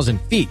 30,000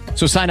 feet.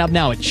 So sign up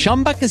now at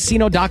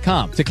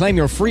ChumbaCasino.com to claim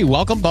your free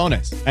welcome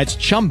bonus. That's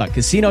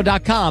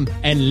ChumbaCasino.com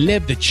and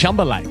live the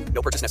Chumba life.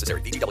 No purchase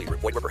necessary. VGW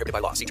Group. Void where prohibited by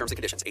law. See terms and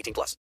conditions.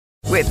 18+.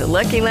 With the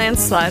Lucky Land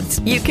Slots,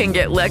 you can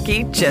get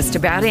lucky just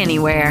about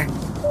anywhere.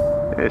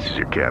 This is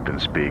your captain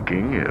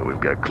speaking. We've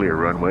got clear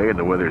runway and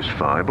the weather's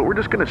fine, but we're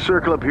just going to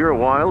circle up here a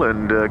while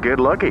and get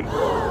lucky.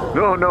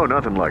 No,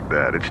 nothing like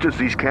that. It's just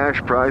these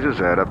cash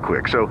prizes add up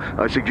quick. So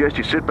I suggest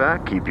you sit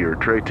back, keep your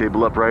tray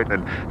table upright,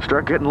 and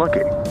start getting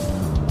lucky.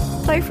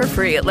 Play for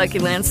free at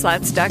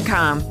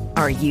LuckyLandSlots.com.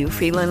 Are you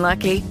feeling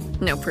lucky?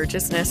 No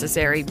purchase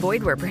necessary.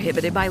 Void where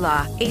prohibited by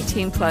law.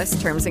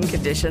 18+ terms and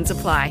conditions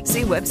apply.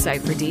 See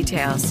website for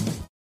details.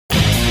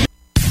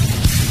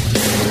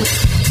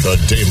 The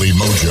Daily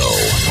Mojo.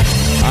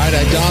 All right,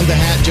 I donned the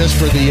hat just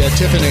for the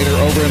Tiffinator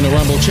over in the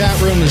Rumble chat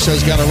room that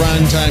says, got to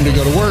run, time to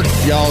go to work.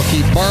 Y'all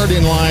keep Bart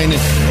in line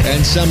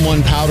and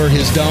someone powder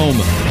his dome.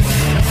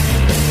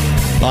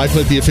 I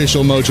put the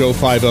official Mojo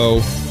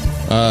 50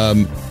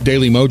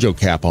 Daily Mojo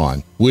cap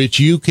on, which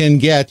you can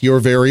get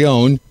your very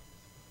own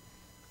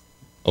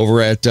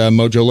over at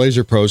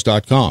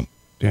mojolaserpros.com.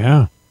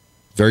 Yeah.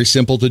 Very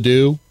simple to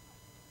do.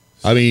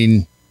 I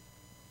mean,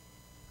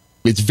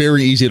 it's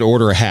very easy to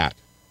order a hat.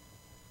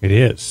 It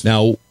is.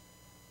 Now,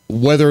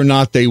 whether or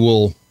not they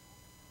will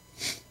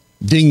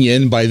ding you,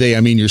 and by they,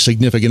 I mean your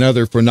significant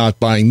other, for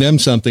not buying them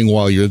something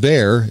while you're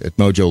there at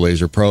Mojo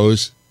Laser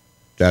Pros,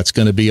 that's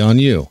going to be on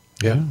you.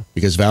 Yeah.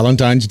 Because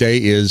Valentine's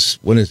Day is,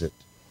 when is it?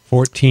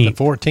 14th.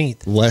 The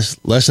 14th.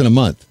 Less than a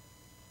month.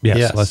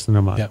 Yes, less than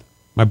a month. Yep.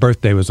 My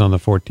birthday was on the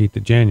 14th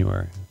of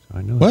January. So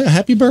I know. Well,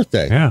 happy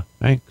birthday. Yeah,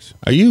 thanks.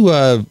 Are you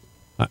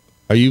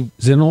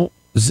Zinnel?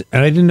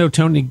 And I didn't know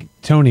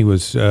Tony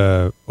was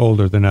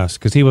older than us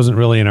because he wasn't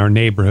really in our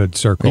neighborhood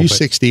circle. Are you but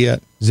 60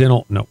 yet?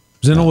 Zinnel, no.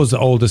 Zinnel was the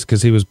oldest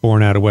because he was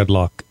born out of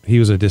wedlock. He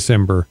was a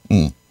December.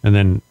 And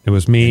then it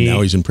was me. And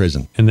now he's in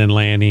prison. And then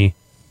Lanny.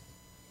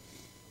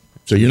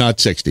 So you're not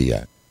 60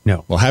 yet?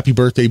 No. Well, happy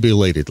birthday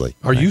belatedly.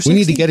 Are you 60? We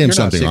need to get him You're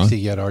something not 60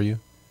 on. yet, are you?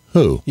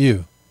 Who?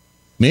 You.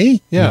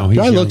 Me? Yeah. No, Do he's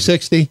I look younger.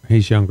 60?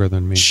 He's younger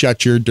than me.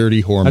 Shut your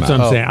dirty whore That's mouth.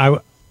 what I'm saying.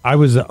 I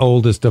was the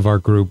oldest of our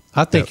group.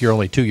 I think you're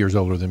only 2 years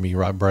older than me,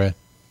 right, Brad?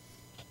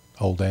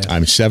 Old ass.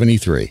 I'm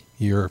 73.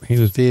 You're He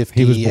was 58.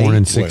 He was born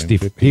in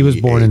 60. He was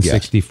born in 58,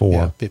 yes. 64.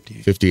 Yeah,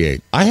 58.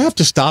 58. I have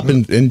to stop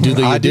and do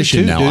the I do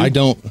addition too, now.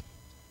 dude.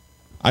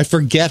 I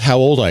forget how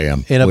old I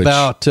am. In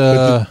about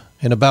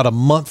a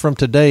month from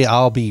today,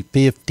 I'll be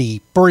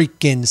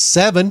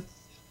 57.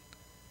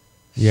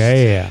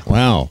 Yeah.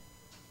 Wow.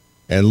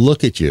 And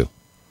look at you.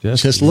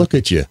 Just look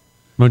at you.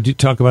 Want to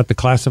talk about the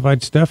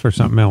classified stuff or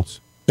something else?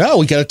 No,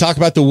 we got to talk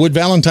about the Wood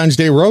Valentine's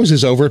Day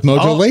roses over at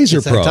Mojo Laser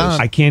it's that Pros. time.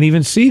 I can't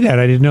even see that.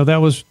 I didn't know that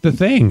was the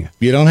thing.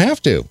 You don't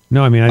have to.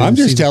 No, I mean, I'm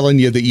just telling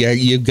you that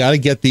you've got to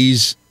get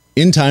these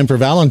in time for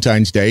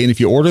Valentine's Day. And if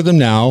you order them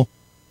now,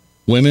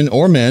 women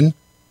or men,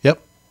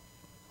 Yep.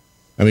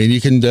 I mean,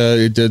 you can.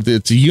 It's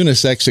a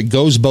unisex. It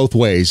goes both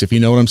ways, if you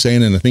know what I'm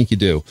saying, and I think you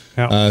do.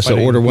 Yeah, So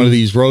but order one of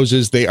these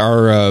roses. They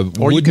are Or you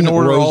wooden can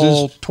order roses.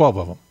 all 12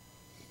 of them.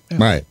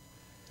 Right.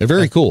 They're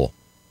very cool.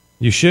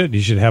 You should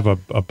have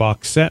a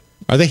box set.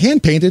 Are they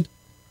hand painted?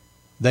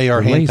 They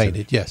are Laser. hand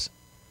painted. Yes.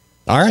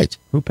 All right.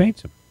 Who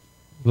paints them?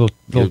 Little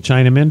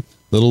Chinamen.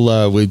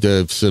 Little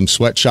with some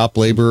sweatshop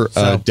labor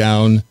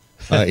down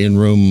in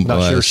room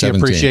Not sure she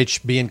 17. appreciates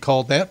being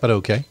called that, but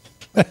okay.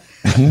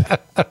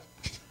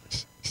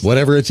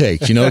 Whatever it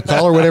takes.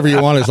 Call her whatever you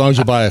want as long as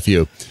you buy a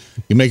few.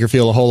 You make her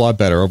feel a whole lot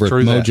better over True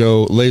at that.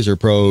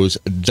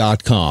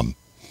 MojoLaserPros.com.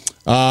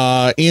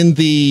 In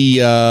the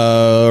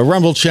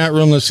Rumble chat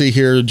room, let's see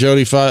here.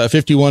 Jody,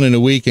 51 in a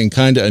week and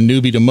kind of a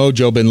newbie to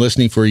Mojo, been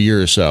listening for a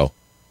year or so.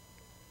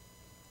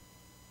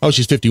 Oh,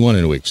 she's 51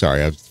 in a week.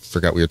 Sorry, I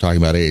forgot we were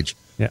talking about age.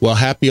 Yeah. Well,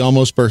 happy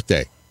almost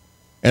birthday.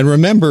 And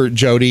remember,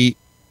 Jody,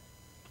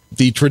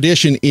 the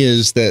tradition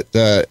is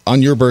that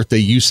on your birthday,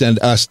 you send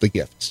us the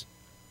gifts.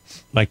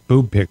 Like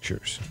boob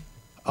pictures.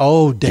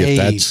 Oh, Dave.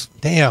 that's-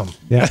 Damn.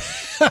 Yeah.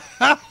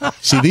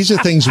 See, these are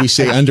things we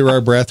say under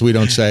our breath. We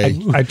don't say.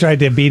 I tried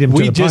to beat him to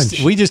the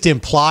punch. We just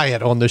imply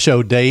it on the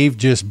show. Dave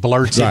just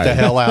blurts it Right. the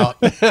hell out.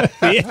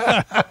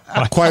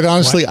 Quite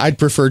honestly, I'd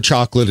prefer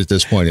chocolate at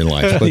this point in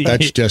life, but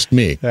that's just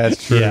me.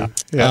 That's true.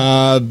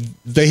 Yeah.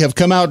 They have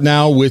come out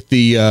now with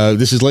the,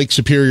 this is Lake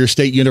Superior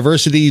State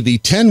University, the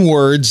 10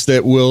 words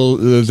that will,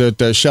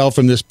 that shall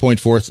from this point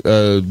forth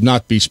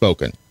not be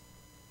spoken.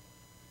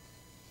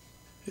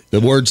 The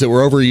words that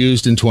were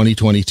overused in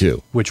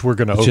 2022. Which we're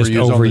going to Just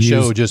overuse on the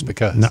show overused. just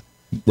because. No,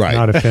 Right.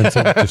 not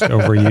offensive, just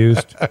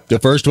overused. The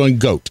first one,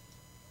 goat.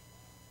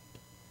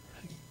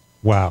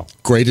 Wow.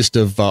 Greatest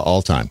of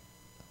all time.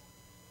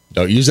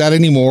 Don't use that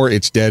anymore.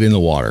 It's dead in the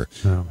water.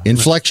 Oh.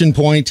 Inflection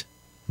point,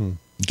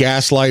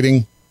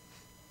 gaslighting,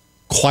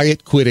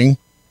 quiet quitting.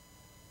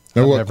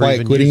 Remember what Never quiet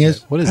even quitting used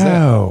is? it. What is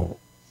that? Oh.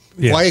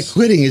 Yes. Quiet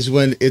quitting is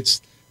when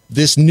it's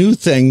this new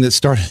thing that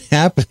started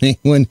happening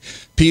when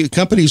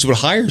companies would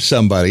hire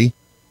somebody,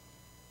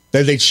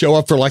 that they'd show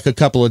up for like a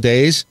couple of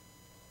days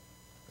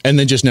and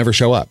then just never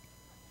show up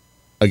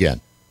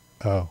again.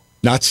 Oh.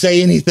 Not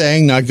say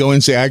anything, not go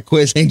and say I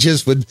quit. They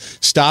just would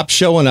stop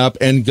showing up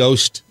and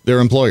ghost their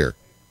employer.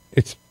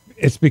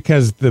 It's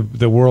because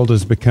the world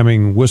is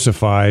becoming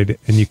wussified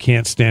and you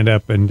can't stand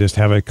up and just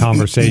have a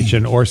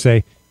conversation or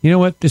say, you know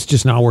what, this is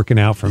just not working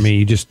out for me.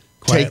 You just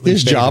Take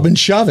this job and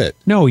shove it.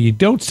 No, you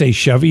don't say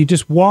shove it. You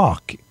just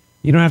walk.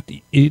 You don't have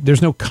to.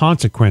 There's no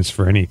consequence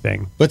for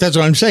anything. But that's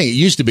what I'm saying. It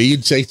used to be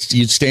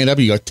you'd stand up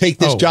and you go, take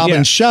this job yeah.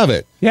 and shove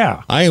it.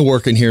 Yeah. I ain't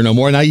working here no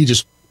more. Now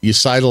you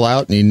sidle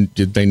out and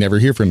they never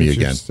hear from you It's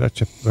again. just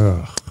such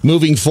a.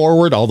 Moving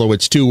forward, although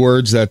it's 2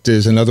 words, that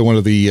is another one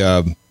of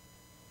the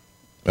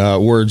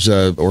words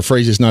or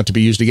phrases not to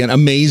be used again.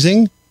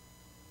 Amazing.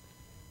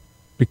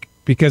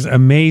 Because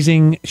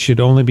amazing should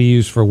only be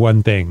used for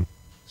one thing.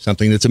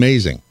 Something that's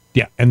amazing.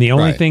 Yeah, and the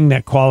only Right. thing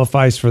that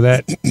qualifies for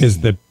that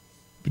is the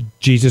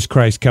Jesus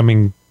Christ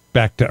coming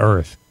back to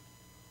earth.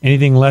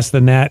 Anything less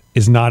than that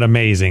is not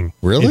amazing.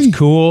 Really? It's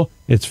cool.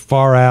 It's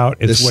far out.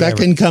 It's The whatever.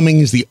 second coming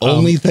is the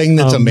only thing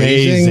that's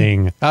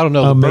amazing. I don't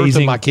know. The birth of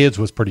Amazing. my kids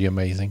was pretty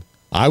amazing.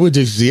 I would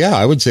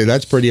say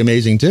that's pretty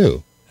amazing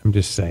too. I'm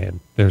just saying.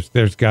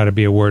 There's got to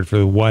be a word for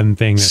the one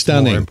thing that's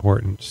Stunning. more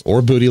important.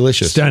 Or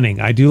bootylicious. Stunning.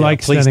 I do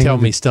like Please stunning. tell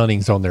me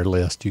stunning's on their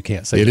list. You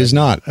can't say It that. is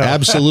not.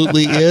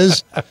 Absolutely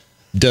is.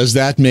 Does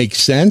that make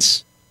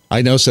sense?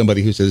 I know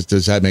somebody who says,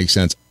 does that make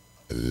sense?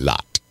 A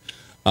lot.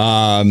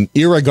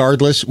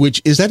 Irregardless,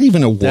 which is that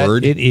even a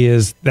word? It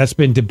is. That's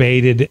been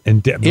debated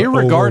and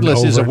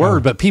Irregardless is a over and word, over.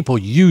 but people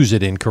use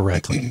it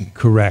incorrectly.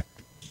 Correct.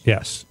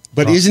 Yes.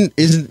 But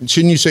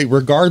shouldn't you say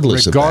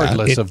regardless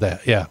Regardless of that? of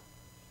that, yeah.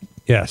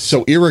 Yes.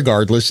 So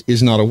irregardless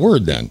is not a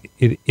word then.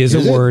 It is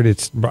Is a it? word.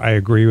 I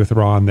agree with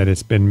Ron that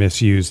it's been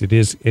misused. It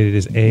is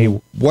a.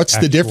 What's the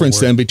actual difference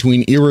word. then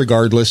between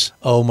irregardless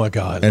Oh my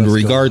God. and let's go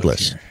look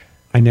regardless? here.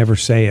 I never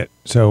say it,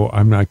 so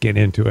I'm not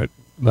getting into it.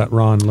 Let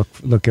Ron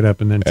look it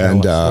up and then tell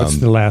And, us what's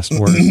the last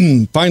word.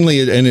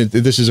 Finally,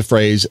 this is a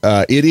phrase,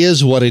 it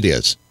is what it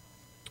is.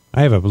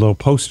 I have a little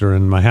poster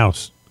in my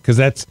house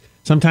because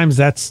sometimes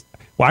that's.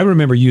 Well, I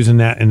remember using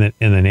that in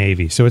the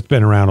Navy, so it's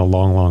been around a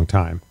long, long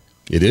time.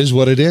 It is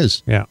what it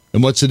is. Yeah.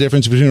 And what's the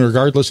difference between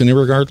regardless and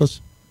irregardless?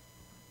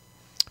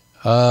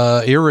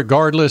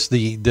 Irregardless,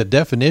 the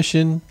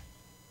definition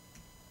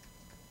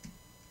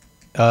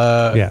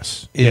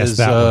Yes. Yes, is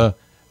that one.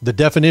 the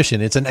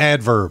definition. It's an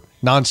adverb,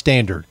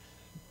 non-standard.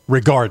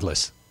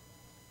 Regardless.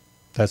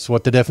 That's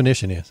what the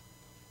definition is.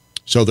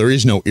 So there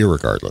is no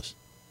irregardless.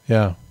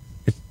 Yeah.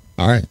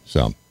 All right.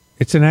 So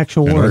It's an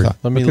actual I know word. that.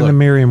 Let me look in the look.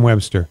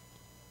 Merriam-Webster.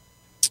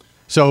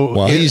 So,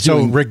 Well, he's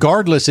doing-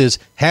 regardless is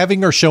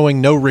having or showing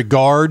no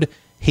regard,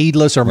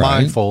 heedless or Right.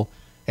 mindful,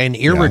 and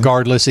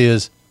irregardless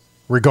is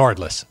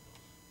regardless.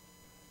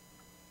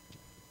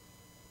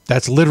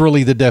 That's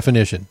literally the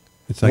definition.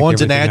 It's like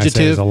one's an everything I say is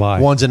adjective, a lie.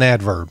 one's an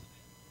adverb.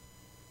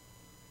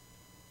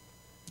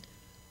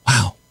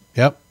 wow.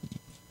 Yep.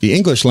 The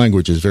English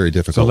language is very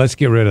difficult. So let's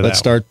get rid of Let's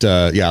that.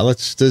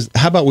 start.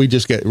 How about we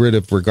just get rid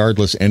of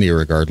regardless and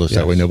irregardless?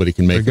 That way nobody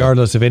can make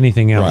regardless of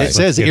anything else. Right. It Let's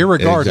says get-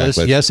 irregardless.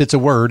 Exactly. Yes, it's a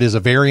word, is a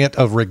variant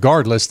of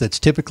regardless that's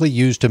typically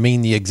used to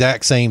mean the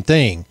exact same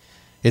thing.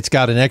 It's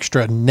got an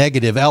extra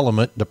negative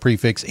element, the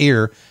prefix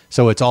ear,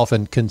 so it's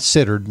often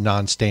considered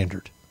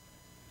non-standard.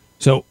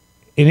 So,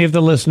 any of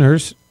the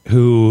listeners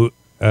who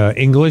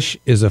English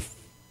is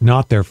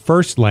not their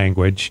first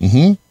language,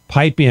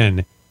 pipe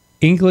in.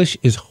 English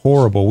is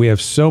horrible. We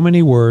have so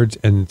many words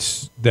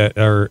that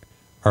are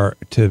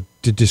to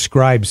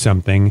describe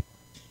something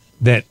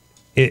that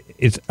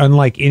it's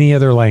unlike any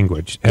other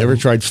language. Ever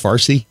tried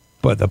Farsi?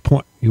 But the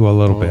point, a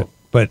little bit.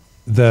 But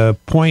the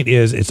point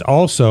is, it's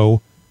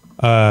also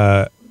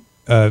the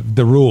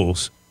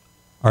rules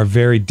are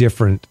very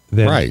different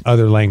than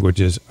other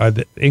languages.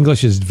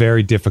 English is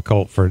very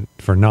difficult for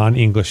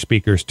non-English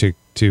speakers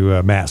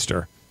to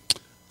master.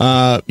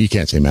 You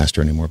can't say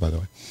master anymore, by the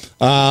way.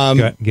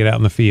 Get out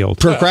in the field.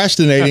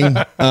 Procrastinating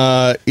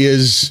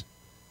is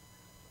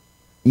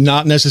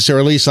not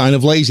necessarily a sign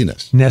of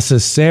laziness.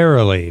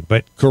 Necessarily,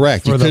 but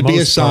correct. It could be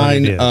a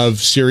sign of of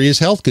serious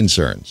health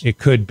concerns. It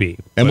could be.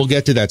 And we'll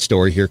get to that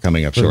story here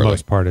coming up shortly. For the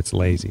most part, it's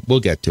lazy.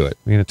 We'll get to it.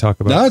 We're going to talk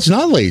about... No, it's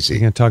not lazy.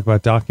 We're going to talk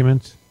about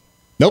documents?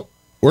 Nope.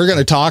 We're going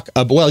to talk...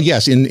 well,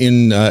 yes,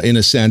 in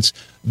a sense,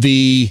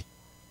 the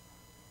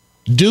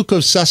Duke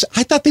of Sussex...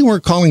 I thought they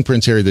weren't calling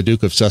Prince Harry the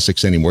Duke of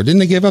Sussex anymore. Didn't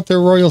they give up their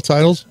royal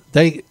titles?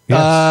 They...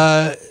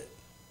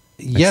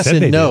 Yes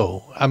and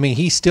no. Did. I mean,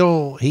 he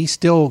still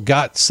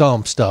got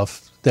some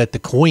stuff that the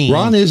Queen.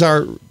 Ron is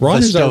our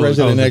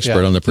resident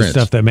expert on the Prince.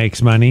 The stuff that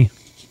makes money.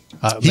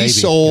 He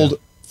sold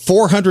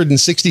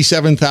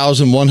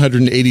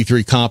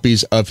 467,183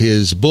 copies of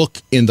his book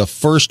in the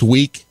first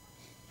week.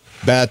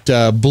 That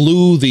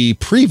blew the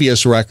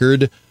previous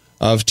record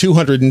of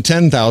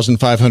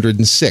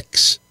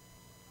 210,506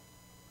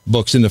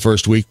 books in the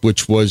first week,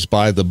 which was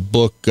by the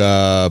book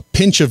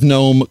Pinch of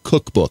Gnome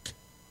Cookbook.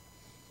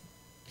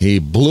 He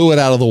blew it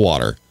out of the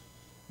water.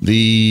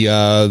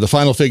 The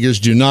final figures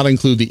do not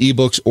include the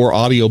ebooks or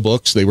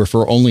audiobooks. They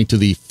refer only to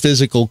the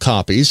physical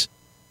copies.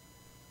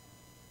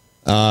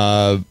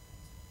 Blew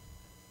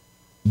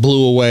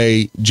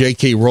away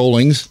J.K.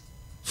 Rowling's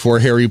for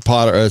Harry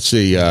Potter. Let's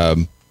see.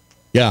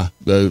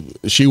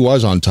 She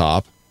was on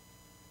top.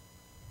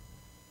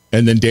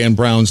 And then Dan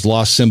Brown's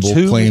Lost Symbol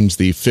claims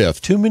the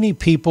fifth. Too many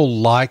people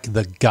like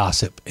the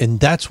gossip, and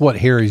that's what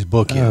Harry's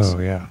book is. Oh,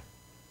 yeah.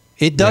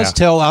 It does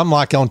tell, I'm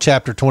like on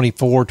chapter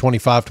 24,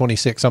 25,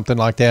 26, something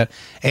like that.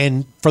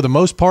 And for the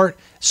most part,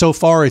 so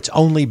far, it's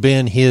only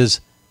been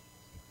his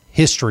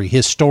history,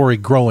 his story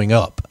growing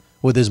up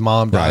with his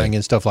mom dying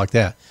and stuff like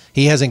that.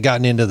 He hasn't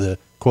gotten into the,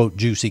 quote,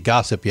 juicy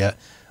gossip yet.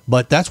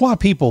 But that's why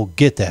people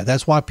get that.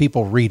 That's why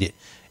people read it.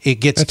 It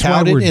gets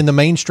touted in the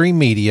mainstream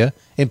media,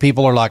 and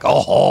people are like,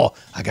 oh,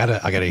 I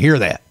gotta hear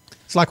that.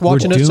 It's like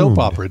watching a soap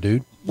opera,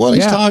 dude. Well,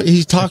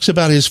 he talks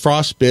about his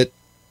frostbit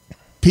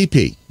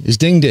pee-pee, his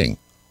ding-ding.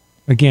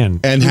 Again,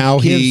 and how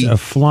he a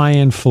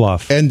flying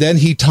fluff. And then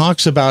he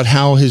talks about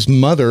how his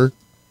mother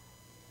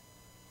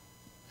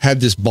had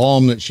this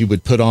balm that she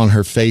would put on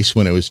her face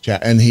when it was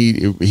and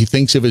he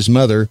thinks of his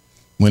mother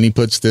when he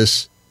puts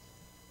this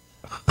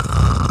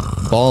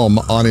balm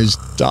on his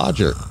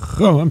Dodger.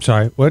 Oh, I'm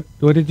sorry. What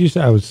did you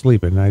say? I was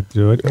sleeping. I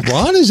do it.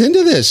 Ron is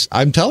into this.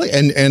 I'm telling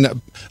you.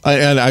 And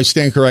I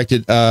stand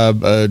corrected.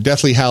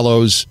 Deathly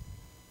Hallows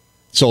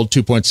sold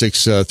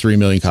 2.63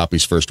 million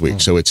copies first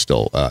week, so it's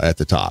still at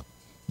the top.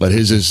 But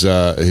his is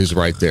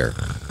right there.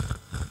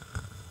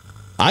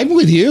 I'm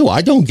with you.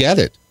 I don't get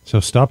it. So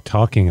stop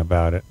talking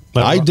about it.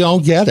 I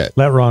don't get it.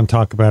 Let Ron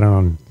talk about it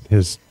on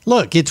his.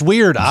 Look, it's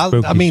weird.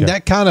 I mean,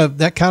 that kind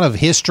of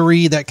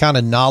history, that kind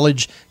of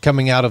knowledge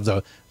coming out of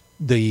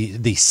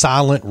the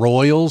silent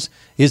royals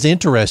is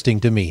interesting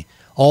to me.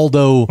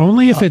 Although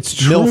only if it's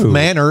true. MILF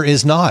Manor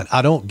is not.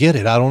 I don't get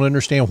it. I don't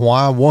understand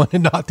why one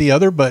and not the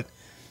other. But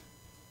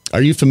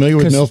are you familiar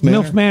with MILF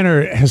Manor? MILF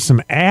Manor has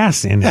some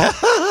ass in it.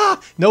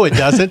 No, it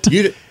doesn't.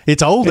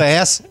 It's old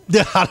ass.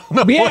 I don't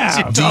know.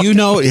 Yeah. Do you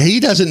know? He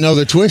doesn't know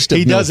the twist of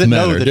MILF Manor. He doesn't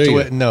know the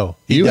twist. No.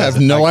 You have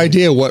no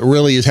idea what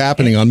really is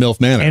happening on MILF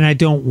Manor. And I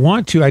don't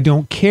want to. I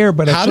don't care.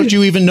 But how did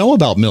you even know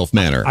about MILF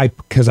Manor?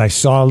 Because I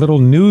saw a little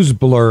news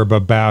blurb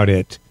about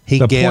it.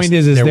 The point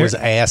is there was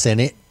ass in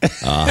it.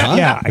 Uh-huh.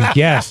 Yeah, I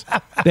guess.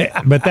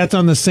 But that's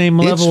on the same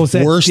level as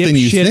that worse than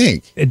you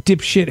think.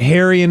 Dipshit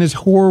Harry and his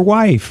whore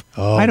wife.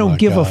 Oh, I don't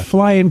give a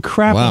flying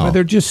crap about it.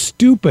 They're just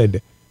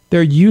stupid.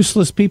 They're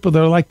useless people.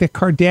 They're like the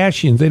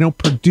Kardashians. They don't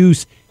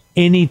produce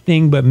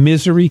anything but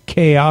misery,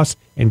 chaos,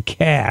 and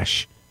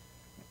cash.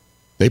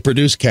 They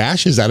produce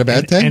cash? Is that a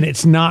bad thing? And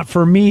it's not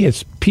for me.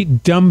 It's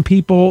dumb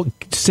people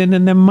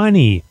sending them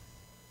money.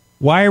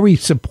 Why are we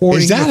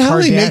supporting the Kardashians? Is that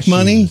how they make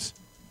money?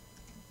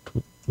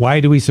 Why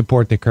do we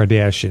support the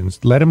Kardashians?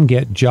 Let them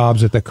get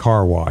jobs at the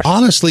car wash.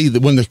 Honestly,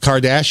 when the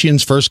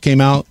Kardashians first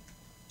came out,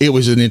 it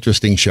was an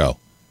interesting show.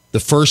 The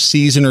first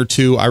season or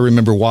two, I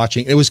remember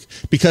watching. It was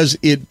because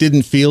it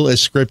didn't feel as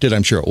scripted.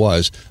 I'm sure it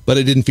was, but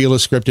it didn't feel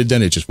as scripted.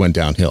 Then it just went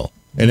downhill.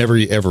 And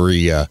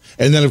and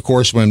then of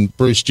course when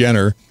Bruce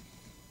Jenner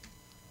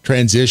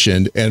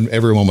transitioned, and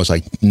everyone was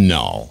like,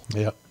 "No,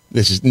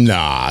 that's."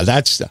 And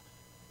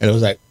it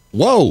was like,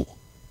 "Whoa,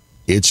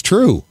 it's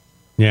true."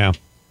 Yeah,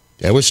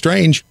 it was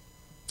strange.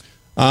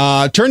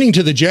 Turning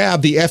to the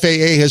jab, the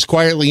FAA has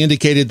quietly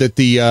indicated that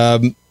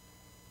the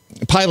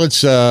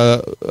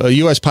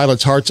U.S.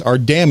 pilots' hearts are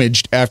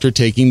damaged after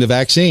taking the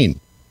vaccine.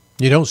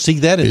 You don't see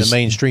that in the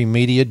mainstream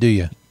media, do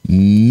you?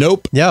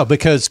 Nope. Yeah,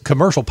 because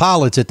commercial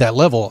pilots at that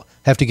level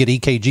have to get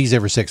EKGs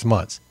every 6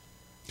 months.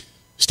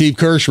 Steve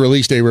Kirsch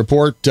released a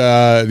report.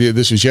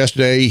 This was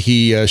yesterday.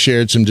 He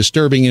shared some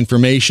disturbing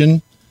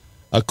information.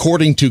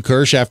 According to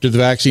Kirsch, after the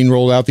vaccine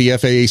rolled out, the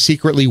FAA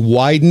secretly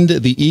widened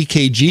the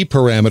EKG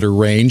parameter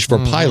range for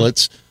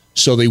pilots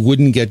so they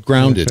wouldn't get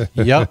grounded.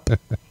 Yep.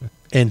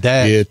 And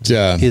that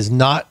is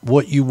not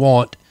what you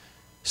want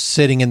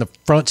sitting in the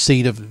front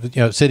seat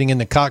of, sitting in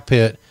the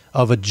cockpit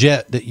of a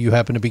jet that you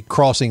happen to be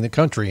crossing the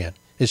country in.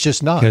 It's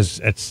just not. Because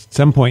at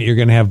some point you're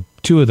going to have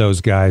two of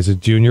those guys, a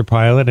junior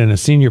pilot and a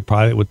senior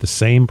pilot, with the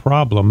same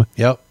problem.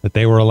 Yep. That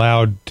they were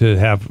allowed to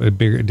have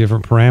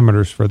different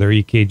parameters for their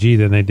EKG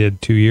than they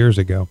did 2 years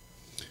ago.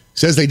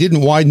 Says they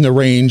didn't widen the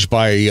range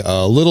by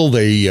a little.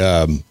 They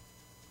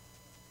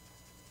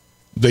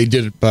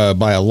did it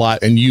by a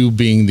lot. And you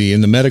being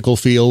in the medical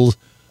field,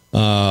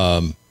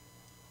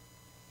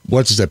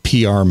 what's a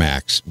PR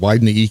max?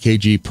 Widen the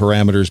EKG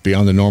parameters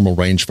beyond the normal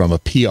range from a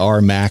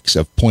PR max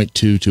of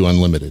 0.2 to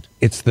unlimited.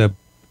 It's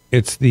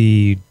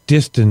the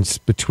distance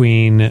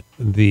between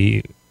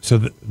the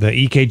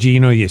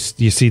EKG.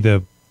 You see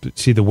the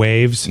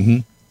waves. Mm-hmm.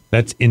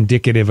 That's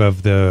indicative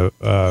of the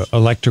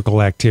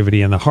electrical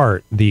activity in the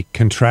heart. The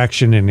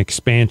contraction and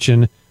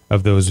expansion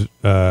of those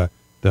the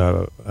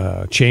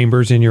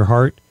chambers in your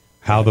heart,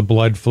 how the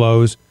blood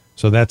flows.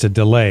 So that's a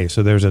delay.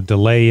 So there's a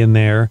delay in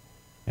there,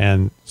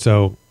 and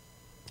so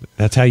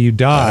that's how you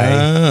die.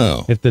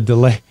 Oh. If the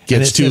delay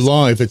gets too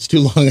long. If it's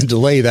too long a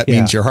delay, that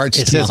means your heart's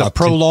stopped. It says a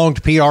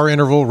prolonged PR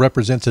interval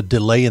represents a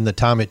delay in the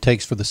time it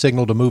takes for the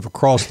signal to move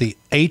across the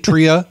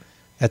atria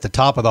at the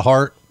top of the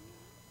heart.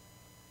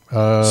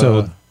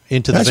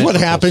 Into the that's what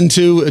happened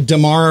to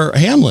Damar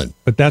Hamlin.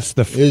 But that's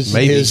his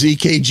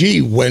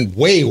EKG went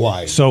way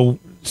wide. So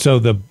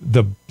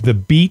the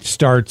beat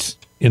starts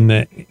in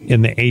the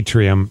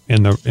atrium,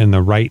 in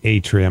the right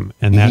atrium,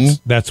 and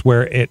that's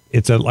where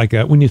it's like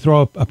when you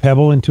throw a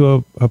pebble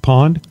into a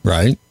pond.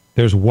 Right.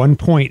 There's one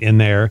point in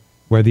there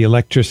where the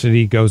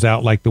electricity goes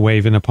out like the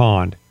wave in a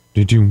pond.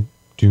 Doom,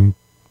 doom,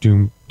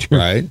 doom, doom.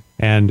 Right.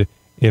 And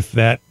if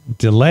that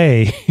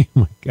delay,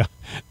 oh my God,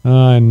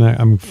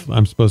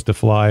 I'm supposed to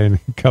fly in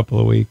a couple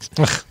of weeks.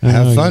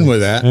 Have fun with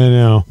that. I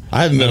know.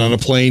 I haven't been on a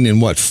plane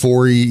in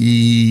 4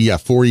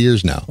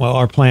 years now. Well,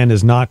 our plan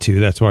is not to.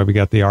 That's why we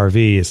got the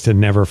RV, is to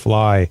never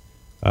fly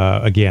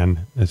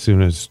again as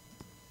soon as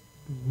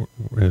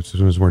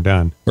we're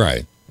done.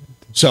 Right.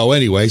 So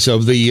anyway, so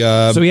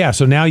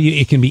now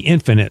it can be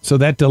infinite. So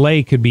that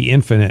delay could be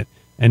infinite,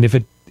 and if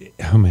it,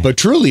 but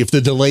truly, if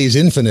the delay is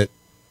infinite,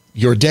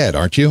 you're dead,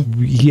 aren't you?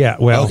 Yeah.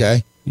 Well.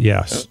 Okay.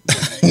 Yes.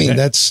 I mean,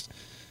 that's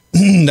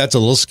a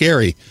little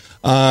scary.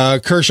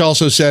 Kirsch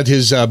also said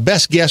his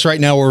best guess right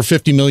now, over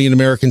 50 million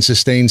Americans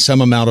sustained some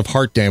amount of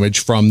heart damage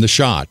from the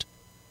shot.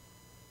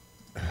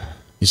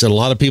 He said a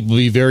lot of people will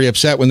be very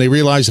upset when they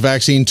realize the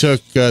vaccine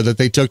that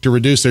they took to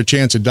reduce their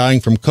chance of dying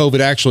from COVID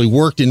actually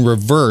worked in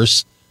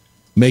reverse,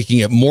 making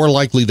it more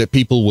likely that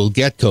people will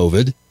get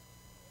COVID,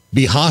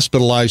 be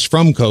hospitalized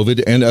from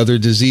COVID and other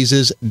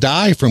diseases,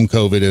 die from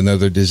COVID and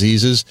other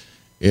diseases.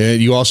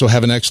 You also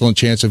have an excellent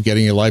chance of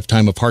getting a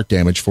lifetime of heart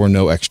damage for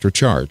no extra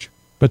charge.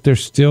 But they're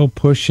still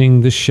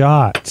pushing the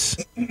shots.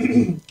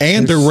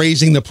 And they're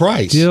raising the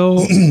price.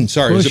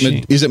 Sorry,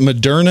 is it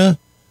Moderna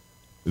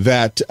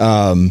that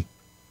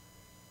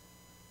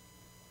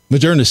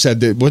Moderna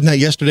said that, wasn't that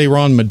yesterday,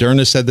 Ron?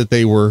 Moderna said that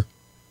they were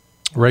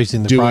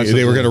raising the price.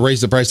 They were going to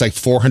raise the price like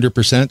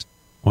 400%.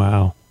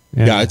 Wow.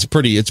 Yeah, it's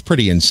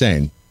pretty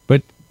insane.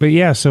 But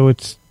yeah, so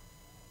it's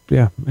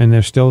and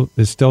they're still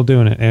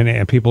doing it,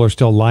 and people are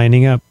still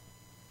lining up.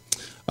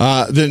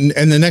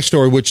 The next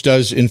story, which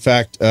does in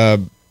fact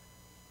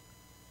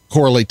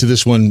correlate to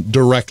this one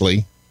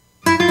directly.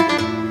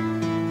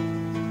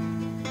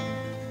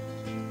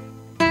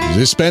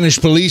 The Spanish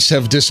police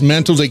have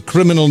dismantled a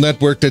criminal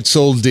network that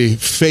sold the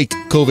fake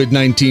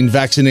COVID-19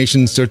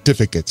 vaccination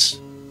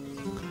certificates.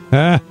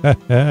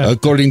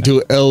 According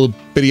to El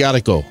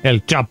Periódico.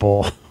 El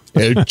Chapo.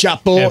 El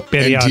Chapo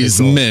and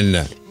his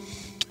men.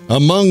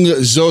 Among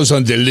those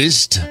on the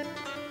list,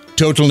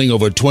 totaling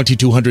over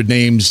 2,200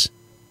 names,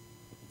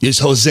 is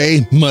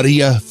Jose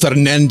Maria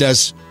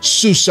Fernandez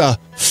Sousa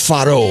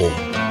Faro.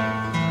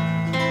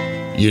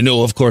 You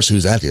know, of course, who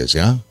that is,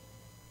 yeah?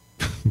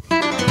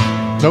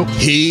 Nope.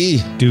 He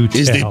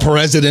is the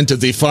president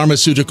of the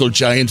pharmaceutical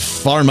giant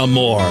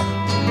PharmaMore.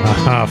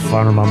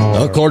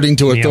 PharmaMore. According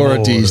to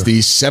authorities, the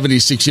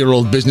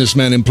 76-year-old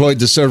businessman employed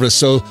the service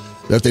so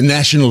that the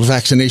National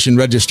Vaccination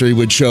Registry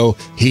would show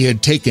he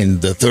had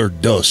taken the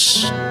third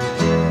dose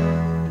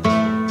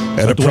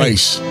at a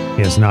price.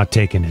 He has not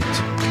taken it.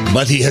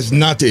 But he has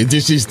not.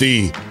 This is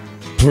the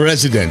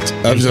president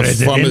of the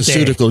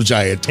pharmaceutical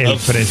giant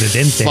of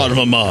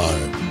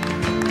PharmaMore.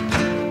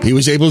 He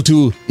was able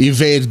to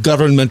evade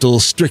governmental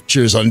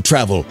strictures on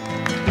travel.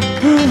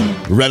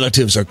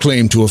 Relatives are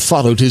claimed to have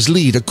followed his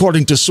lead.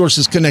 According to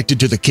sources connected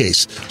to the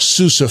case,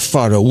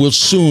 Susafaro will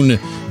soon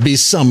be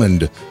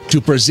summoned to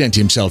present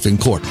himself in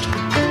court.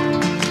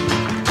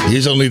 He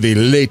is only the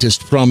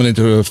latest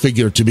prominent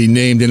figure to be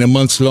named in a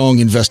months-long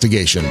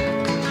investigation.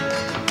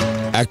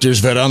 Actors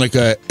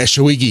Veronica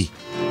Eshwigi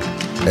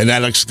and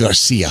Alex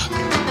Garcia,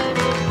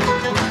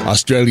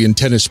 Australian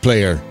tennis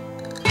player,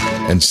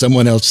 and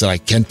someone else that I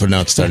can't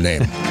pronounce their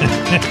name.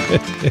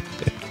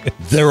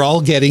 They're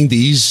all getting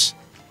these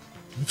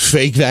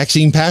fake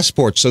vaccine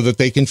passports so that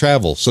they can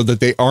travel, so that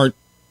they aren't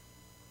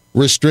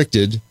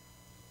restricted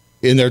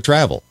in their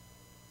travel.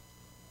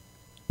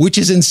 Which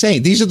is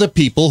insane. These are the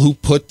people who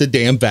put the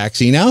damn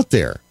vaccine out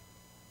there.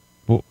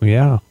 Well,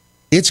 yeah.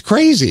 It's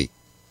crazy.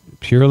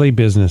 Purely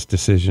business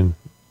decision.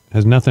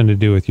 Has nothing to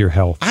do with your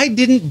health. I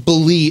didn't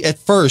believe at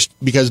first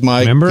because my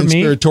Remember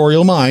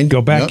conspiratorial mind.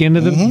 Go back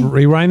into the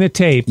rewind the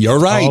tape. You're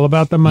right. It's all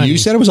about the money. You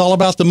said it was all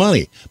about the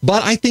money,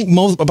 but I think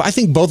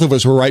both of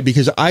us were right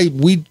because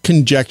we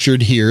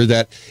conjectured here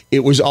that it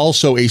was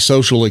also a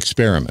social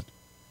experiment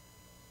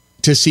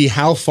to see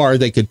how far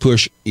they could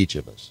push each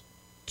of us.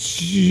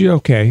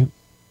 Okay.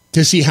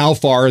 To see how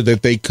far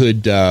that they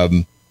could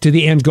to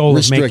the end goal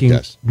of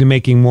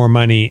making more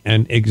money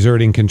and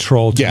exerting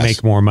control to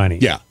make more money.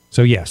 Yeah.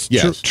 So yes.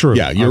 True.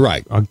 Yeah, you're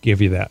right. I'll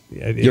give you that.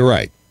 You're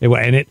right.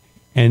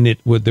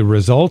 The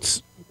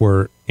results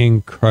were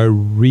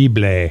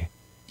incredible.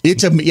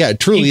 It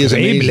truly is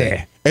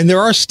amazing. And there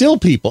are still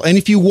people. And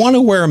if you want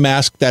to wear a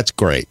mask, that's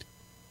great.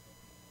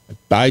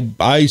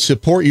 I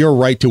support your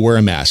right to wear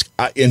a mask.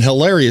 And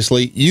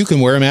hilariously, you can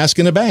wear a mask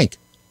in a bank.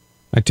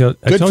 I told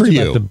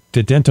you about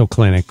the dental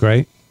clinic,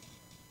 right?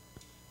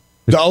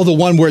 The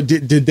one where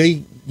did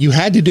they? You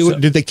had to do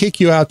it. Did they kick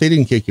you out? They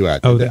didn't kick you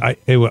out.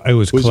 It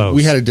was close.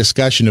 We had a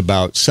discussion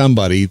about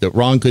somebody that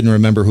Ron couldn't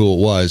remember who it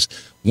was.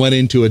 Went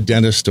into a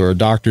dentist or a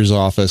doctor's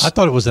office. I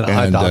thought it was an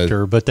eye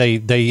doctor, but they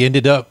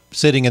ended up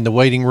sitting in the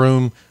waiting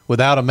room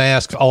without a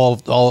mask all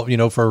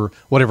for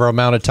whatever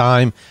amount of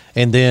time,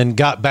 and then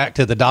got back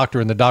to the doctor,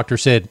 and the doctor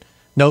said,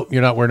 "Nope,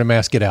 you're not wearing a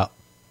mask. Get out."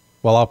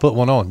 Well, I'll put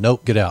one on.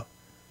 Nope, get out.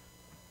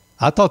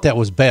 I thought that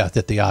was Beth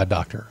at the eye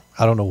doctor.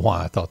 I don't know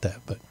why I thought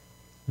that, but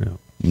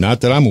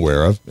not that I'm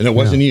aware of, and it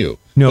wasn't you.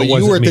 No, but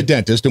you were at the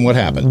dentist, and what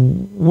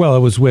happened? Well, it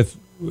was with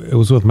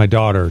my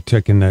daughter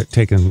taking my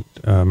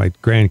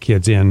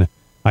grandkids in.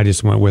 I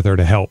just went with her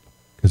to help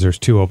because there's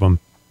two of them,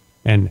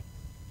 and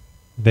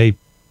they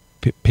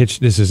pitched.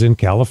 This is in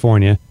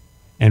California,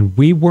 and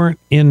we weren't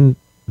in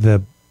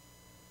the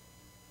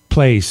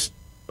place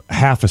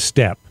half a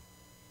step,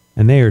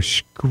 and they are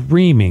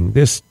screaming.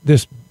 This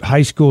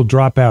high school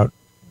dropout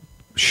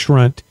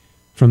shrunt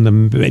from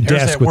the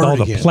desk with all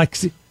the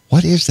plexi.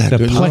 What is that?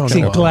 The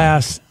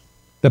plexiglass.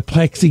 The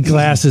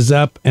plexiglass is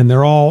up, and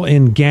they're all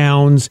in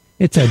gowns.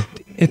 It's a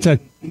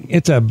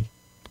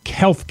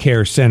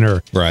healthcare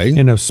center, right,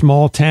 in a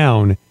small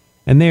town,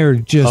 and they're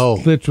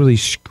just literally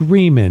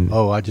screaming.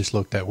 Oh, I just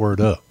looked that word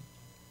up.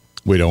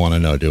 We don't want to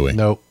know, do we?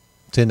 Nope.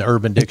 It's in the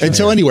Urban Dictionary. And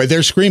so anyway,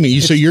 they're screaming.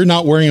 So you're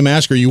not wearing a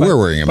mask, or you were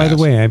wearing a mask? By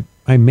the way,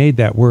 I made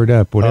that word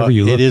up. Whatever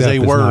you looked up, a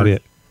word. Not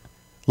it.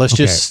 Let's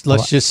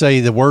just say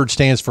the word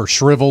stands for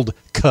shriveled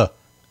c.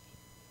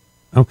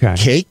 Okay.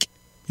 Cake?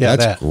 Yeah,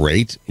 that's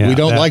great. Yeah, we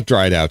don't like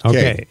dried out cake.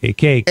 Okay, a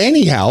cake.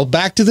 Anyhow,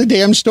 back to the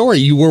damn story.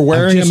 You were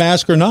wearing a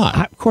mask or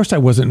not? Of course I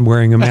wasn't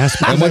wearing a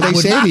mask. And what they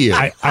say to you?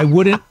 I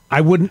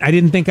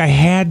didn't think I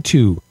had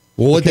to.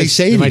 Well, what they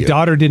say to my you? My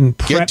daughter didn't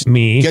prep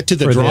me. Get to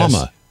the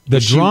drama.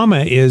 This. The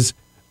drama is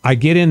I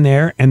get in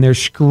there and they're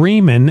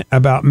screaming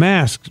about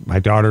masks. My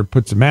daughter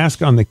puts a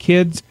mask on the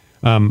kids.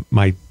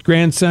 My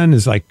grandson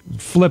is like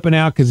flipping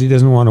out because he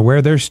doesn't want to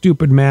wear their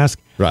stupid mask.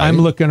 Right. I'm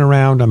looking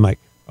around. I'm like,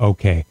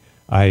 okay,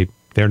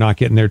 they're not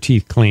getting their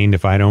teeth cleaned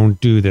if I don't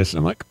do this.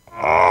 I'm like,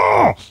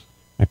 oh!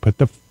 I put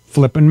the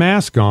flipping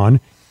mask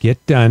on,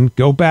 get done,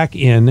 go back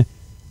in.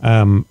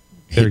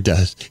 It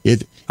does.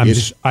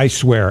 I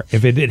swear,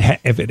 if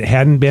it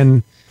hadn't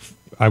been,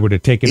 I would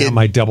have taken out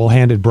my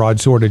double-handed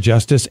broadsword of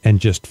justice and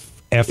just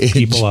F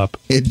people up.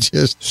 It's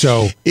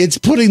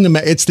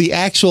the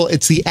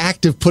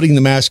act of putting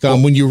the mask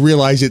on when you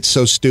realize it's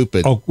so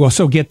stupid. Oh, well,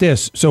 so get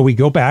this. So we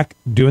go back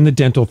doing the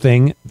dental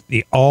thing.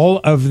 All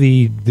of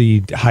the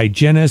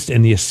hygienists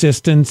and the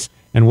assistants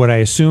and what I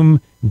assume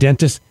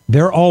dentists,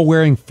 they're all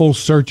wearing full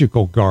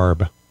surgical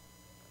garb.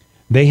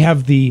 They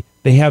have the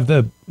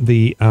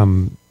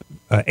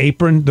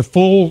apron, the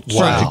full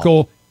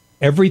surgical.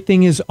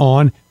 Everything is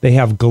on. They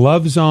have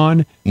gloves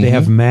on. They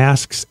have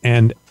masks,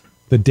 and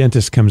the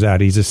dentist comes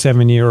out. He's a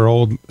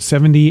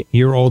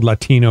 70-year-old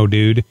Latino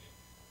dude,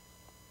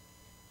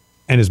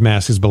 and his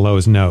mask is below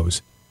his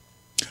nose.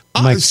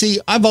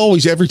 I've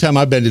always, every time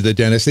I've been to the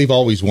dentist, they've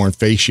always worn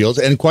face shields.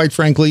 And quite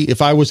frankly,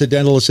 if I was a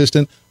dental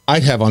assistant,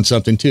 I'd have on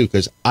something too,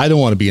 because I don't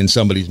want to be in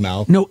somebody's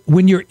mouth. No,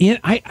 when you're in,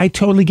 I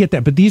totally get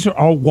that. But these are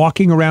all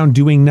walking around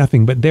doing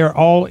nothing, but they're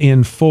all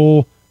in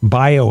full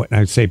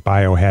I'd say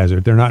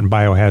biohazard. They're not in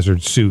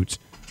biohazard suits,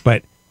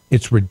 but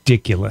it's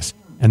ridiculous.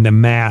 And the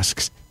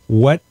masks,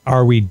 what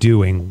are we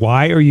doing?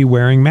 Why are you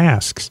wearing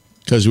masks?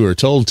 Because we were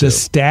told to. The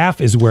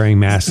staff is wearing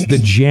masks. The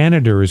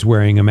janitor is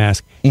wearing a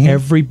mask.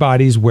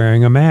 Everybody's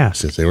wearing a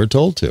mask. Because they were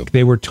told to.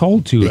 They were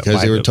told to.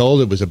 Because they were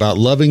told it was about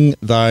loving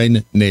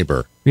thine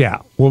neighbor.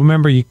 Yeah. Well,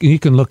 remember, you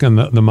can look on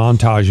the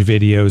montage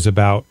videos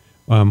about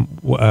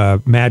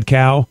Mad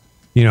Cow,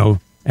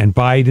 and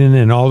Biden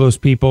and all those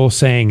people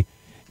saying,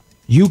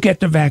 you get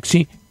the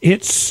vaccine.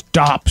 It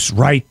stops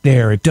right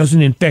there. It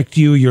doesn't infect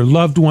you. Your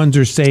loved ones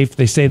are safe.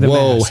 They say the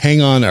mask.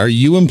 Hang on. Are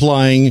you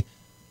implying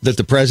that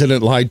the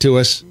president lied to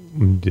us?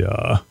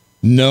 Duh.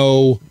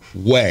 No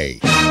way.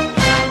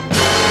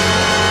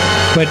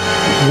 But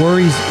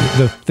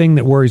the thing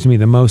that worries me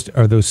the most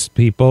are those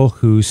people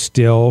who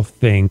still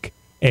think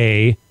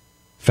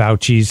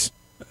Fauci's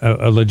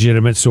a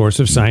legitimate source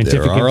of scientific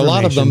information. There are a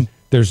lot of them.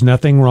 There's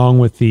nothing wrong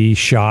with the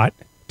shot,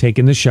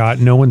 taking the shot.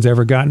 No one's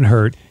ever gotten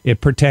hurt.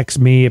 It protects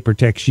me. It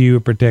protects you.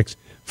 It protects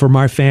for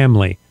my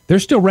family. They're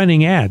still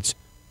running ads.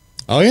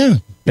 Oh, yeah.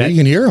 You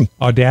can hear them.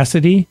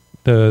 Audacity.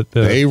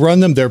 They run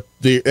them.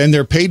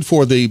 They're paid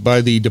for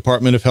by the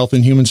Department of Health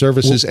and Human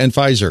Services and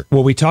Pfizer.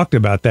 Well, we talked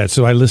about that.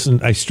 So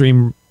I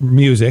stream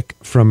music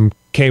from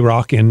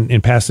K-Rock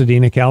in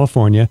Pasadena,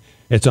 California.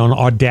 It's on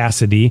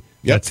Audacity.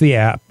 Yep. That's the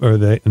app, or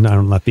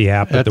not the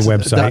app, but the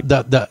website.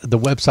 The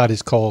website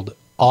is called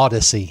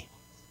Odyssey.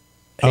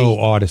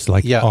 Odyssey,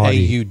 like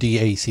Audi.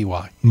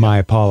 Audacy. My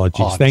apologies.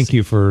 Odyssey. Thank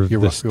you for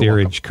the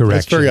steerage correction.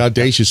 That's very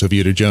audacious of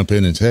you to jump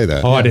in and say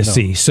that.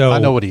 Odyssey. Yeah, no. So I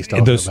know what he's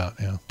talking about.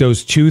 Yeah.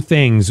 Those two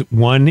things.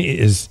 One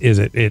is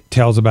it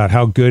tells about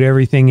how good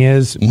everything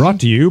is.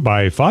 Brought to you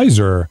by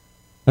Pfizer.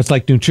 That's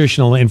like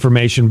nutritional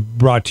information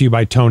brought to you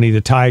by Tony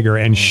the Tiger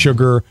and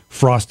Sugar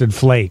Frosted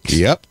Flakes.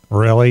 Yep.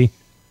 Really?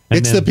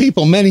 The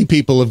people. Many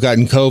people have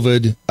gotten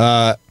COVID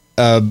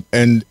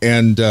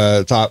and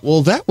thought,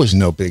 well, that was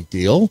no big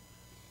deal.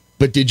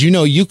 But did you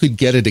know you could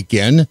get it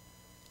again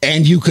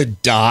and you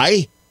could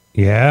die?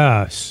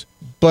 Yes.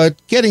 But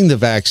getting the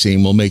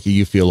vaccine will make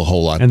you feel a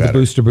whole lot better. And the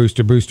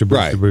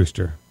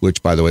booster.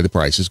 Which, by the way, the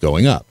price is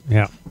going up.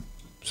 Yeah.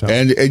 So.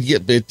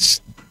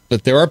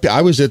 But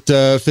I was at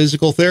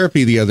physical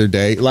therapy the other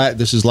day.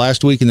 This is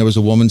last week, and there was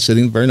a woman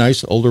sitting, very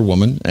nice older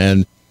woman,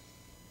 and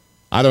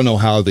I don't know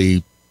how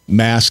the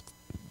mask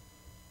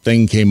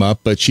thing came up,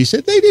 but she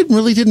said, they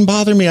really didn't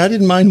bother me. I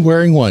didn't mind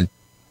wearing one.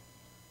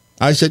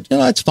 I said,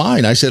 that's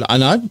fine. I said,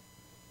 and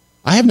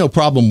I have no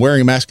problem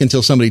wearing a mask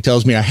until somebody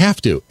tells me I have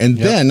to. And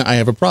then I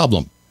have a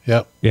problem.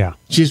 Yep. Yeah.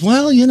 She's,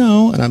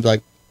 and I'm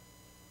like,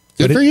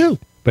 good for you.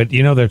 But,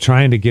 they're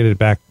trying to get it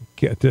back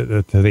to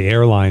the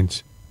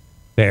airlines.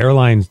 The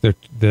airlines, the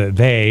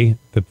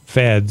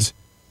feds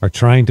are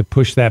trying to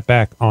push that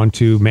back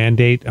onto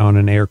mandate on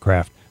an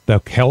aircraft.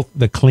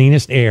 The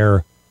cleanest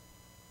air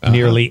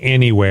nearly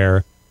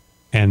anywhere.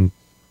 And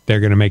they're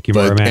going to make you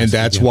wear a mask. And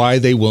that's why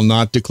they will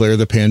not declare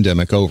the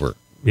pandemic over.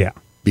 Yeah.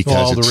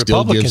 Because it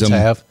still gives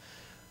them...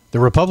 The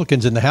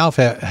Republicans in the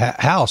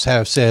House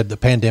have said the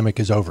pandemic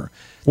is over.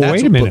 Well,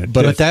 wait a minute.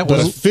 But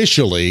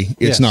officially,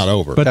 it's not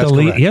over. But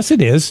yes,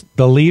 it is.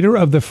 The leader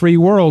of the free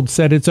world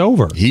said it's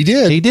over. He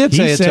did. He did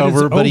say it's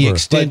over, but he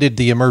extended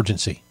the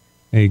emergency.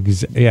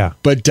 Yeah.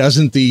 But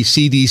doesn't the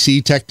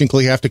CDC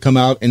technically have to come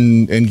out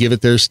and give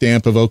it their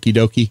stamp of okie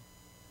dokie?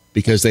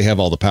 Because they have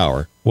all the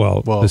power.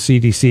 Well, the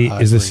CDC,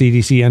 is the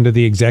CDC under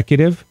the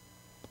executive?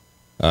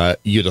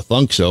 You'd have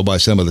thunk so by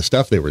some of the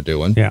stuff they were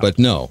doing, but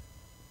no.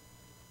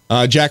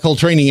 Jack Hole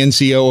Training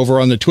NCO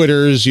over on the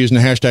Twitters using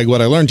the hashtag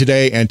What I Learned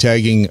Today and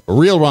tagging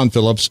Real Ron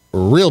Phillips,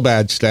 Real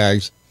Bad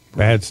Stags.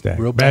 Bad Stag.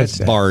 Real bad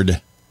stag.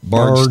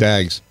 Bard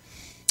Stags.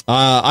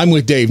 I'm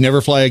with Dave.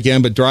 Never fly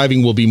again, but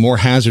driving will be more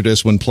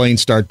hazardous when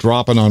planes start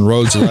dropping on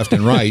roads left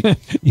and right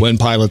when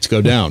pilots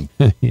go down.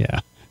 Yeah,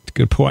 it's a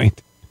good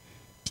point.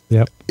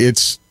 Yep.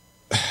 It's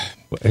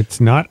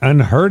not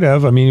unheard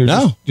of. I mean,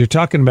 you're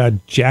talking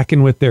about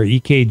jacking with their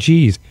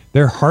EKGs.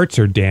 Their hearts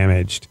are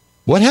damaged.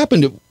 What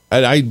happened?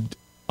 I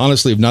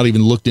honestly have not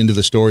even looked into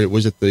the story. It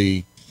was at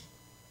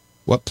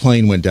what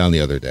plane went down the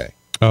other day?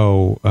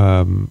 Oh,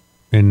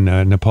 in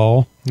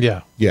Nepal?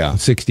 Yeah.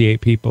 68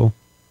 people.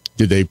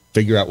 Did they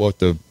figure out what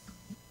the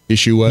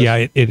issue was?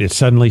 Yeah, it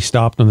suddenly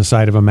stopped on the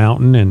side of a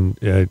mountain, and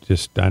I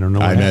don't know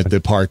what happened. At the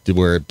part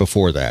where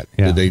before that.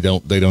 Yeah. They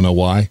don't know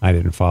why? I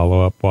didn't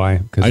follow up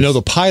why. I know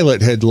the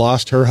pilot had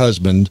lost her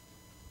husband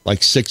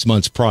like 6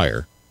 months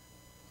prior.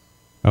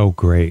 Oh,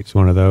 great. It's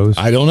one of those.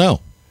 I don't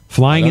know.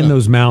 Flying in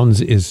those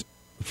mountains is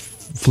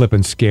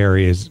flipping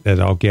scary as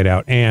I'll get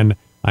out. And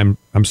I'm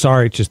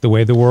sorry, it's just the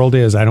way the world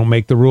is. I don't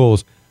make the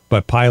rules,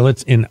 but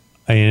pilots in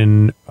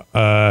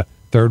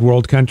third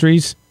world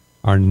countries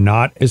are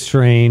not as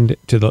trained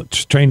to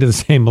the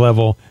same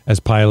level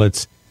as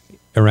pilots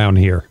around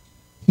here.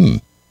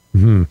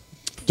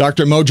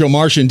 Dr. Mojo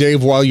Martian,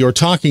 Dave, while you're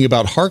talking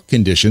about heart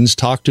conditions,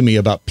 talk to me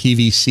about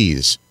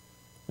PVCs.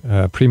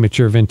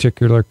 Premature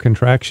ventricular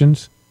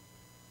contractions.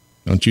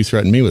 Don't you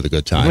threaten me with a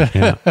good time.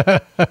 Yeah.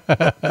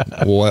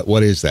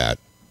 What is that?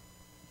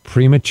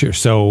 Premature.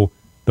 So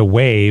the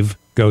wave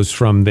goes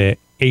from the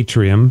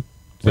atrium,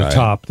 the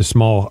top, the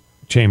small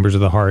chambers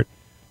of the heart,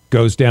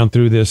 goes down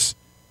through this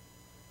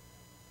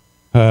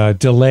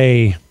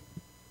delay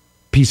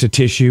piece of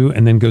tissue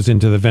and then goes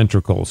into the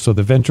ventricles. So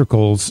the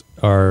ventricles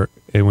are,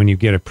 and when you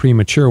get a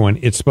premature one,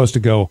 it's supposed to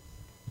go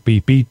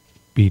beat, beat,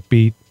 beat,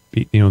 beat,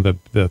 beat,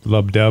 the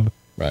lub dub.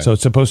 Right. So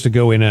it's supposed to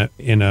go in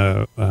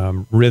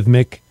a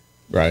rhythmic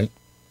Right.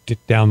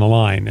 down the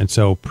line. And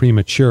so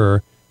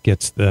premature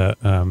gets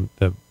the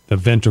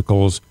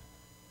ventricles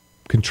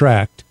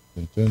contract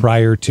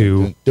prior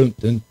to, Dun,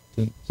 dun,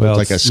 dun. So well,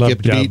 it's like a lub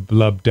skip dub, beat.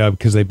 lub dub,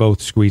 because they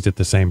both squeeze at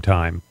the same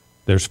time.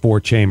 There's 4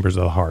 chambers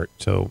of the heart.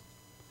 So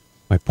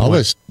my point. All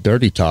this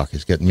dirty talk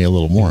is getting me a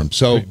little warm.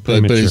 So, but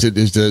Premature.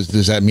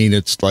 does that mean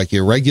it's like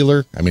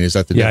irregular? I mean, is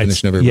that the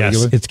definition of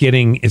irregular? Yes,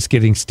 it's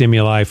getting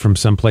stimuli from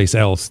someplace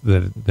else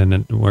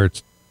than where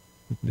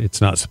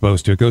it's not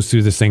supposed to. It goes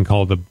through this thing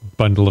called the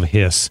bundle of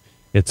His.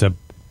 It's a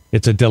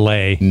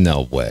delay.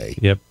 No way.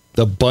 Yep.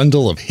 The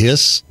bundle of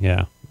His?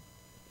 Yeah.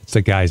 It's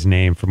a guy's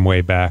name from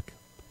way back.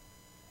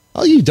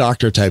 All you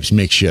doctor types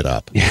make shit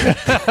up.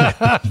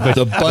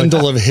 The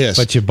bundle of His.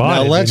 But you bought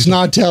now, it, let's didn't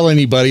you? not tell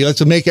anybody.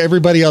 Let's make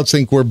everybody else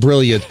think we're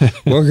brilliant.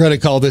 We're going to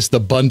call this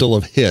the bundle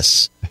of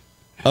His.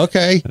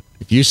 Okay,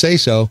 if you say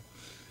so.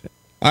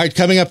 All right,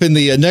 coming up in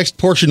the next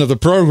portion of the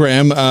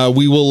program,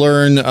 we will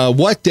learn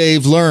what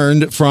Dave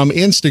learned from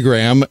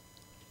Instagram,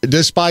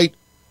 despite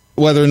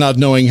whether or not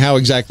knowing how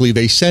exactly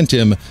they sent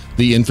him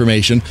the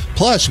information.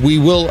 Plus, we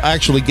will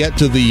actually get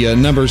to the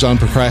numbers on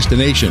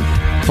procrastination.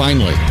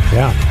 Finally.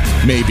 Yeah.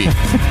 Maybe.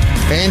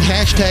 And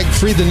hashtag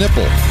free the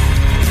nipple.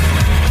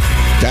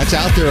 That's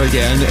out there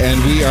again,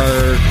 and we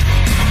are,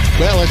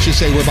 well, let's just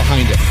say we're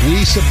behind it.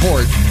 We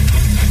support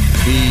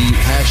the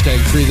hashtag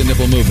free the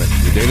nipple movement.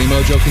 The Daily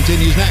Mojo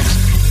continues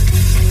next.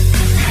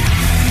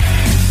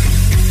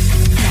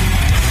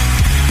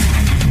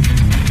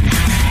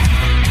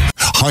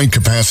 High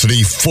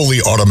capacity, fully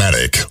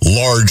automatic,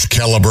 large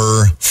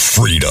caliber,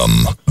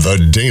 freedom. The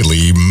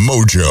Daily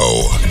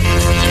Mojo.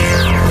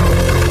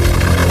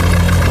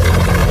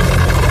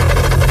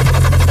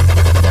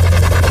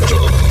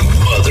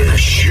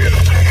 Mothership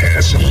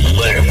has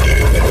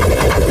landed.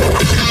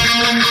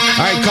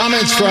 All right,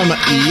 comments from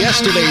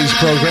yesterday's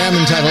program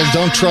entitled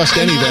Don't Trust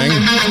Anything.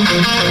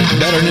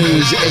 Better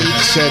News 8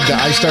 said,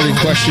 I started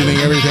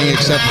questioning everything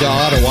except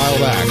God a while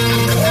back.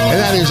 And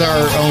that is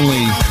our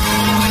only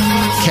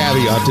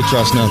caveat to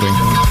trust nothing.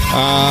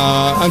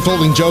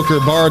 Unfolding Joker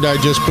Bard, I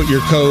just put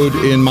your code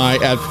in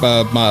at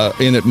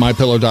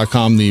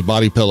mypillow.com, the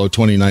body pillow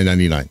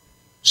 $29.99.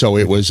 So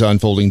it was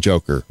Unfolding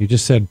Joker. You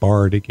just said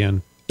Bard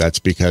again. That's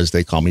because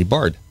they call me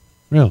Bard.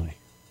 Really?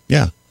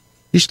 Yeah.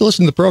 You should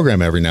listen to the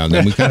program every now and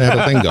then. We kind of have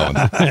a thing going.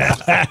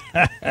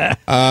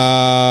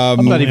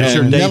 I'm not even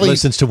sure Dave Nelly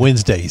listens to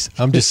Wednesdays.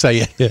 I'm just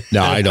saying.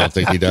 No, I don't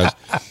think he does.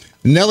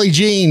 Nellie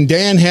Jean,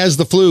 Dan has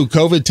the flu.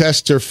 COVID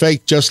tests are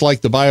fake, just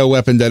like the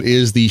bioweapon that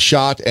is the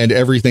shot and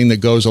everything that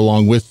goes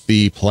along with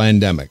the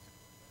pandemic.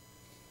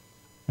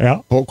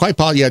 Yeah. Well, quite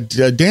possibly.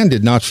 Yeah, Dan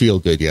did not feel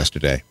good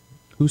yesterday.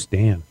 Who's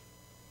Dan?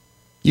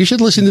 You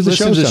should listen to the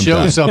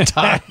show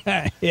sometime.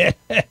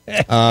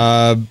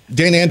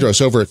 Dan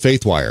Andros over at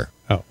Faithwire.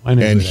 Oh, I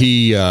know. And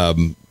he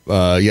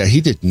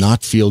did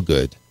not feel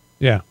good.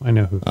 Yeah, I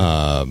know who.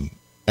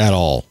 At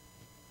all.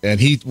 And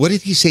what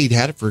did he say? He'd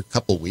had it for a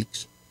couple of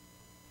weeks.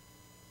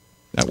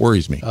 That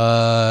worries me.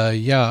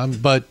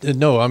 But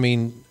no, I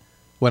mean,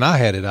 when I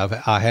had it,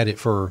 I had it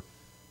for,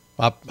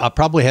 I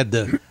probably had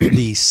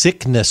the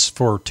sickness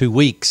for 2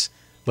 weeks,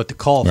 but the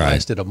cough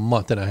lasted a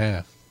month and a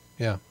half.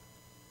 Yeah.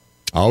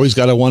 Always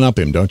got to one-up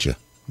him, don't you?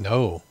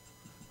 No,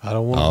 I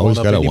don't want to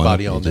one-up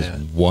anybody on that.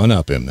 Just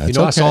one-up him. That's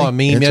I saw a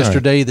meme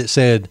yesterday that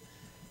said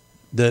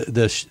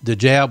the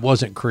jab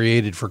wasn't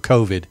created for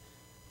COVID.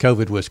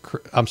 COVID was,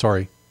 I'm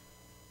sorry.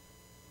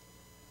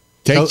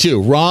 Take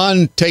two.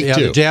 Ron, take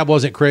two. The jab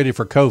wasn't created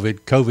for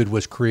COVID. COVID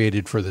was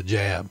created for the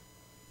jab.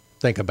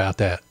 Think about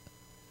that.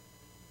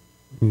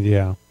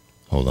 Yeah.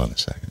 Hold on a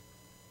second.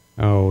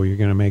 Oh, you're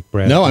going to make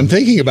Brad. No, I'm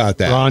thinking about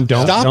that. Ron,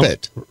 don't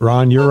it.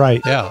 Ron, you're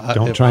right. Yeah.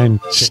 Don't try and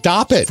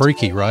stop it.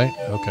 Freaky, right?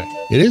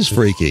 Okay. It is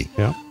freaky.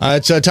 Yeah.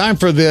 It's time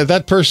for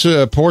that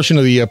portion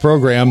of the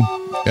program,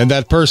 and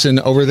that person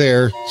over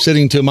there,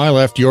 sitting to my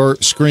left, your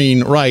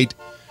screen right,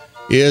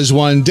 is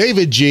one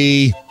David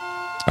G.,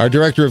 our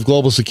Director of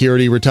Global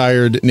Security,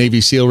 retired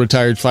Navy SEAL,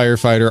 retired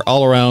firefighter,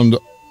 all-around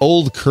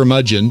old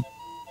curmudgeon.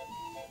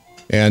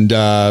 And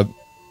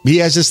he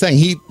has this thing.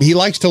 He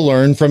likes to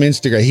learn from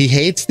Instagram. He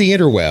hates the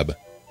interweb,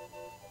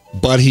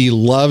 but he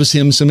loves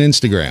him some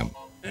Instagram.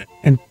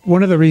 And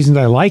one of the reasons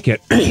I like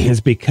it is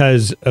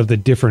because of the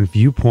different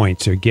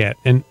viewpoints you get.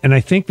 And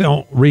I think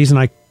the reason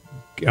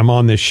I'm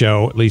on this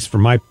show, at least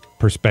from my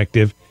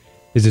perspective,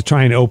 is to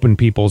try and open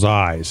people's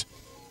eyes.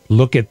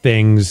 Look at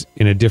things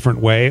in a different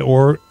way,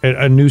 or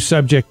a new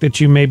subject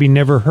that you maybe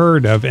never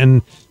heard of,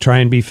 and try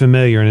and be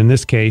familiar. And in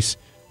this case,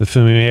 the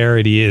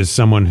familiarity is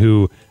someone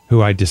who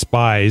I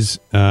despise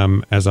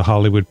as a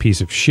Hollywood piece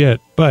of shit,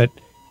 but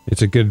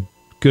it's a good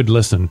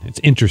listen.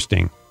 It's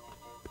interesting.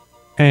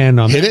 And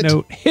on that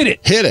note, hit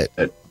it.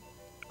 That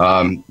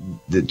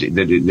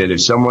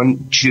if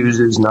someone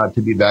chooses not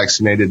to be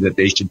vaccinated, that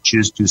they should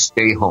choose to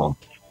stay home,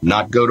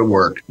 not go to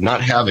work,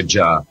 not have a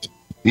job.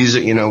 These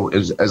are,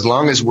 as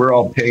long as we're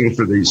all paying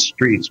for these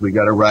streets, we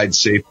got to ride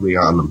safely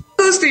on them.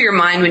 What goes through your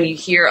mind when you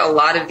hear a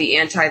lot of the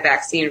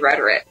anti-vaccine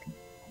rhetoric?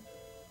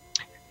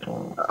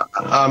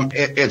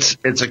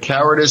 It's a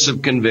cowardice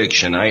of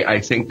conviction. I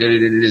think that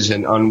it is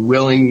an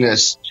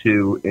unwillingness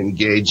to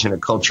engage in a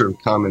culture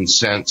of common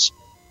sense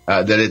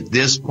that at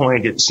this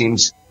point it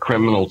seems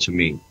criminal to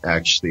me.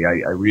 Actually,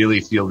 I really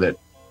feel that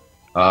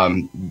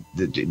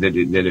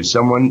that if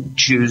someone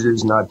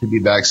chooses not to be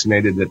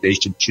vaccinated, that they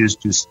should choose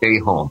to stay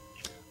home.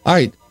 All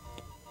right.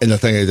 And the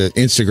thing is that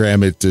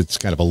Instagram, it's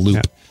kind of a loop.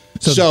 Yeah.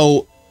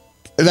 So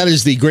that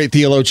is the great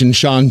theologian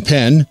Sean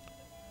Penn.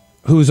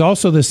 Who's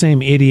also the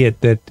same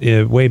idiot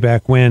that way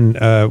back when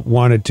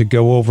wanted to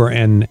go over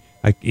and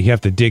you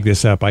have to dig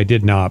this up. I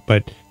did not,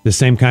 but the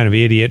same kind of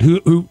idiot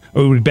who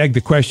would beg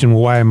the question,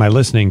 well, why am I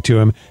listening to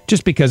him?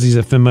 Just because he's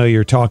a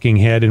familiar talking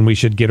head and we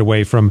should get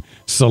away from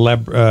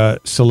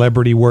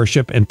celebrity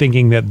worship and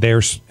thinking that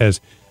they're as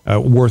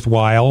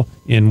worthwhile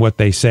in what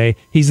they say.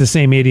 He's the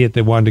same idiot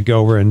that wanted to go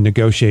over and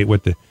negotiate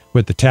with the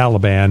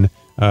Taliban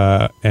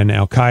and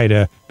Al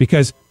Qaeda,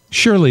 because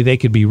surely they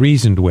could be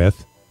reasoned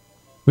with.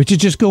 We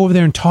should just go over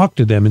there and talk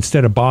to them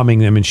instead of bombing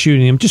them and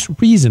shooting them. Just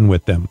reason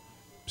with them.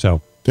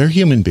 So they're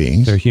human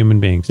beings. They're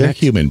human beings. They're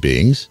human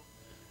beings.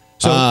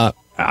 So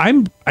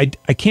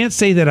I can't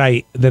say that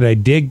I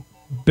dig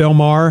Bill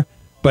Maher,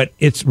 but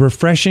it's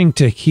refreshing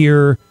to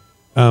hear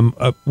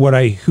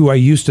who I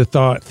used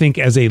to think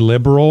as a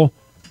liberal.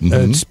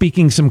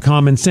 Speaking some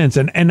common sense.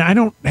 And I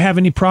don't have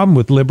any problem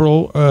with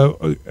liberal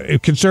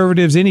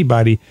conservatives,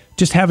 anybody.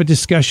 Just have a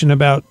discussion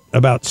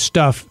about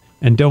stuff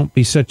and don't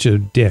be such a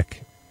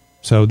dick.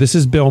 So this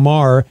is Bill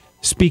Maher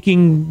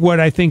speaking what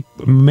I think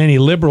many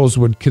liberals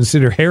would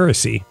consider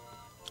heresy.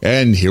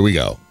 And here we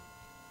go.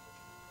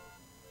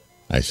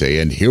 I say,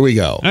 and here we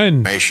go.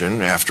 And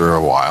after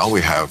a while,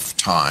 we have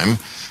time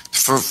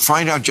to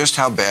find out just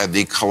how bad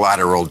the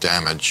collateral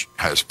damage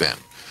has been.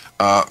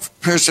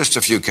 Here's just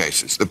a few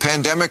cases. The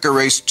pandemic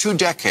erased 2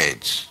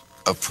 decades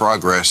of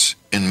progress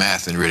in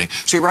math and reading.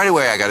 See, right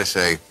away, I got to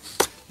say,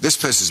 this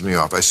pisses me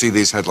off. I see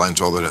these headlines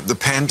all the time. The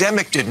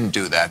pandemic didn't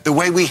do that. The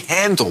way we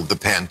handled the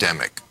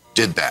pandemic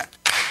did that.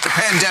 The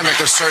pandemic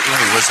certainly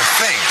was a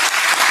thing.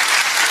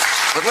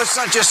 But let's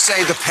not just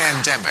say the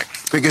pandemic,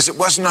 because it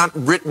was not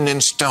written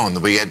in stone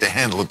that we had to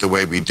handle it the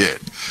way we did.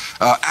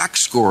 ACT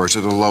scores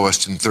are the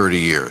lowest in 30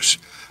 years.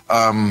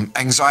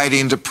 Anxiety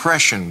and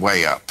depression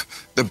way up.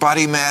 The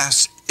body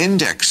mass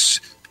index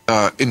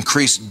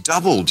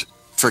doubled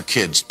for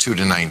kids 2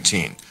 to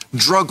 19.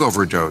 Drug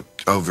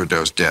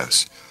overdose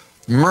deaths.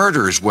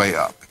 Murders way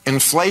up.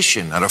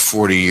 Inflation at a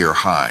 40-year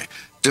high.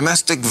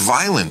 Domestic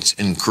violence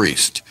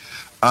increased.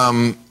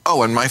 And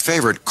my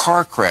favorite,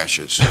 car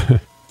crashes.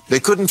 They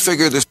couldn't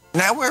figure this.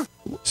 Now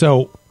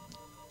So,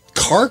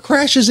 car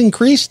crashes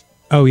increased?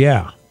 Oh,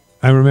 yeah.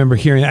 I remember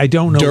hearing. I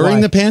don't know during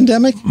why. The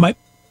pandemic?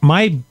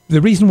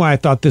 The reason why I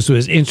thought this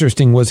was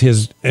interesting was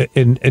his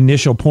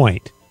initial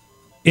point.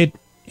 It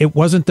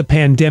wasn't the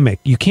pandemic.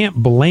 You can't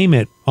blame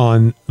it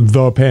on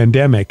the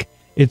pandemic.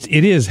 It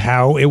is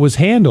how it was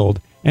handled,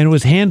 and it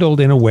was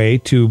handled in a way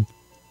to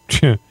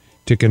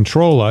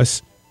control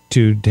us,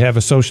 to have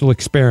a social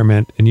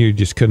experiment, and you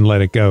just couldn't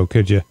let it go,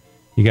 could you?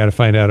 You got to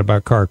find out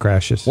about car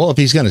crashes. Well, if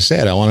he's going to say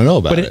it, I want to know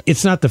about it. But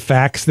it's not the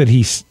facts that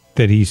he's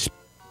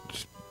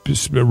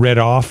read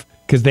off.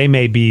 Because they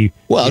may be...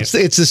 Well, it's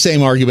the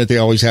same argument they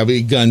always have.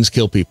 Guns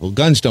kill people.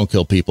 Guns don't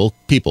kill people.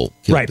 People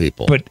kill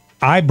people. But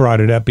I brought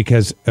it up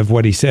because of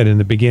what he said in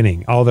the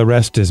beginning. All the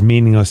rest is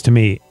meaningless to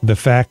me. The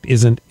fact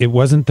it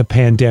wasn't the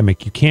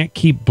pandemic. You can't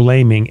keep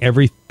blaming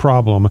every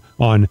problem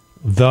on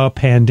the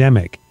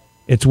pandemic.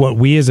 It's what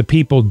we as a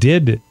people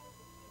did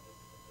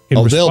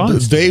in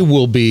response. They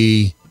will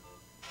be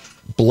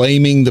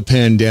blaming the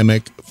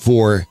pandemic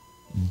for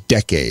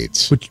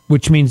decades.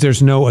 Which means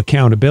there's no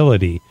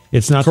accountability.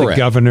 It's not Correct. The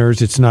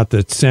governors, it's not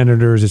the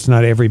senators, it's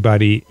not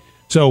everybody.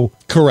 So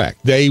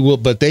correct. They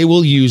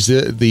will use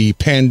the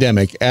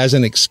pandemic as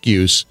an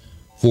excuse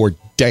for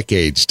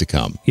decades to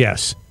come.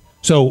 Yes.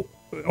 So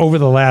over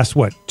the last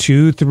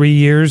 2-3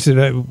 years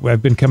that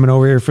I've been coming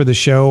over here for the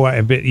show,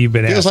 you've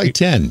been feels asking, like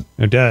 10.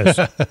 It does.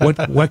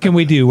 What can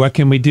we do? What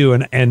can we do?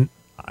 And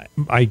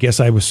I guess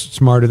I was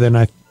smarter than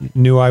I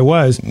knew I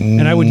was,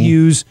 and I would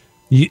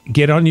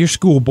get to your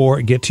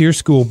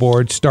school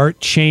board, start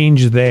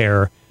change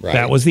there. Right.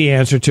 That was the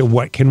answer to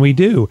what can we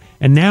do.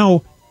 And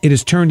now it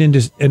has turned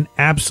into an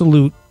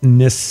absolute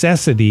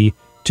necessity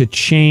to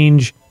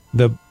change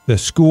the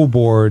school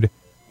board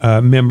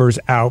members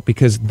out,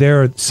 because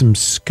there are some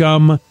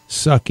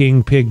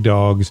scum-sucking pig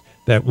dogs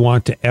that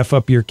want to F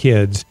up your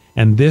kids.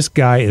 And this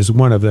guy is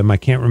one of them. I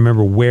can't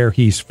remember where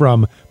he's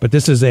from, but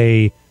this is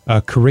a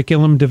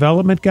curriculum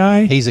development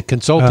guy. He's a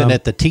consultant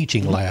at the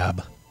teaching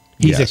lab.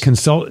 He's a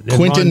consultant.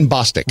 Quentin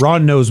Bostic.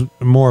 Ron knows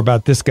more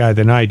about this guy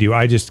than I do.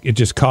 It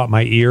just caught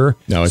my ear.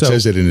 No, it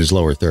says it in his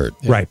lower third.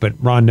 Right, but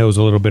Ron knows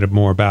a little bit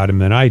more about him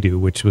than I do,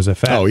 which was a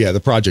fact. Oh yeah, the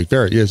Project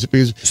Veritas.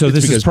 So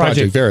this is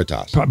Project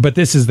Veritas. But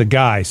this is the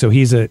guy. So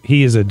he is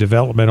a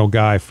developmental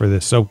guy for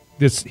this. So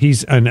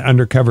he's an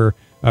undercover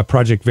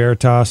Project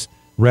Veritas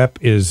rep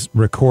is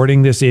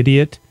recording this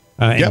idiot,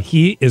 and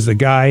he is the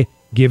guy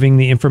giving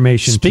the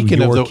information to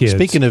your kids.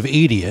 Speaking of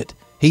idiot,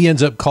 he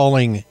ends up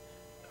calling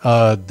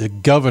the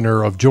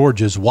governor of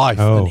Georgia's wife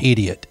an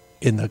idiot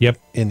in the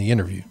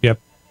interview. Yep.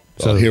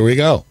 So here we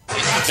go.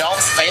 Don't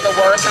say the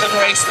words in the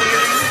grace period.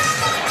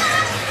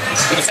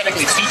 You can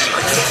technically teach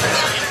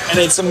it. And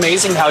it's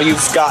amazing how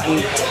you've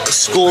gotten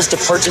schools to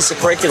purchase a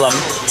curriculum.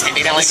 And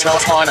they don't even know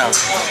what's going on.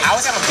 I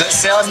was a good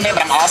salesman,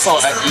 but I'm also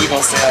an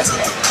evil salesman.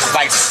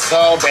 Like,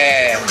 so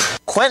bad.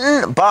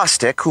 Quentin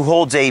Bostic, who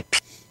holds a...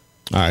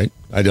 All right.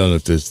 I don't know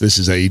if this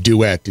is a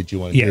duet. Did you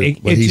want to hear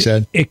what he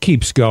said? It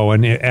keeps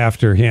going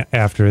after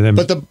them.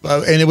 But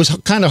and it was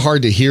kind of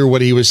hard to hear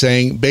what he was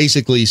saying.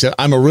 Basically, he said,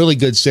 I'm a really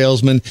good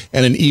salesman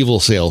and an evil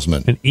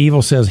salesman. An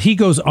evil salesman. He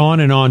goes on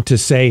and on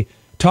to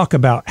talk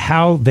about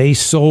how they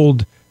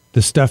sold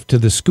the stuff to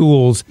the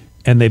schools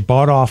and they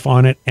bought off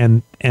on it.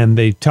 And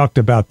they talked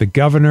about the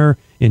governor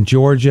in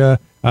Georgia.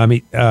 I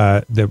mean,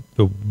 the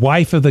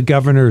wife of the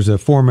governor is a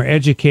former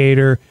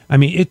educator. I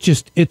mean,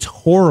 it's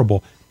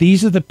horrible.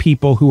 These are the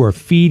people who are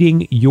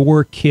feeding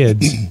your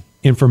kids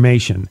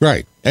information.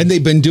 Right. And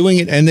they've been doing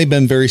it, and they've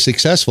been very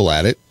successful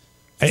at it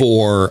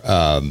for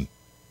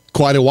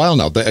quite a while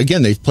now.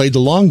 Again, they've played the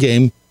long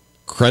game.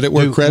 Credit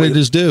where credit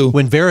is due.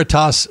 When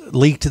Veritas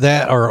leaked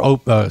that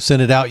or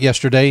sent it out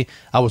yesterday,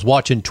 I was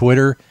watching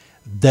Twitter.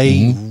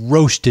 They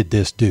roasted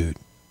this dude.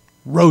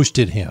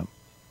 Roasted him.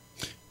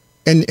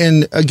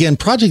 And again,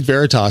 Project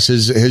Veritas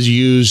has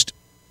used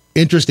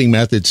interesting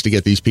methods to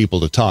get these people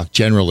to talk.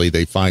 Generally,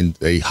 they find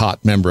a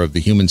hot member of the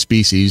human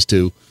species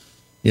to,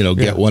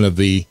 get one of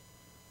the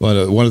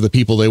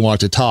people they want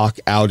to talk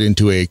out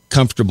into a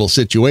comfortable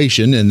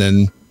situation, and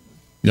then,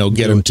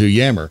 get them to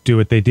yammer. Do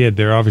what they did.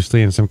 They're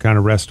obviously in some kind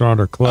of restaurant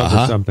or club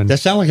or something. That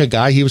sound like a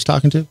guy he was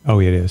talking to? Oh,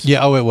 it is.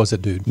 Yeah. Oh, it was a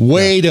dude.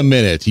 Wait a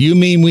minute. You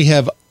mean we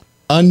have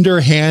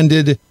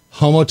underhanded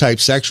homotype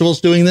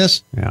sexuals doing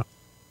this? Yeah.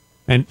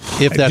 And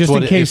if that's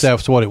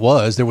what it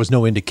was, there was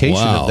no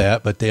indication of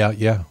that. But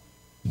yeah.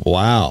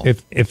 Wow.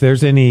 If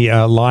there's any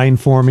line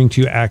forming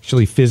to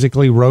actually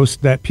physically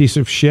roast that piece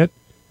of shit,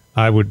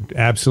 I would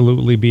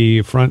absolutely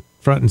be front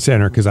and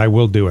center because I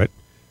will do it.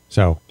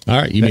 So, all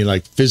right, you mean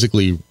like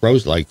physically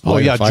roast, like? Oh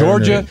yeah,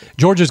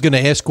 Georgia's going to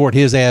escort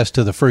his ass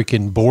to the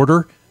freaking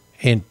border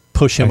and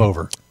push him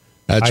over.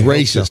 That's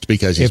racist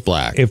because he's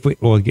black. If we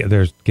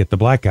get the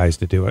black guys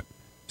to do it.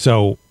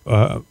 So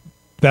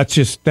that's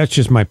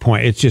just my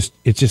point. It's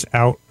just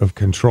out of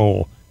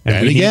control.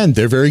 And again,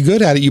 they're very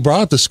good at it. You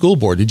brought up the school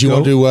board. Did you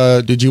want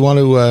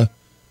to?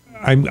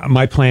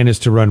 My plan is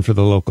to run for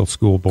the local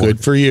school board.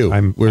 Good for you.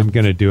 I'm going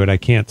to do it. I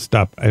can't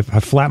stop. If I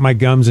flap my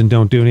gums and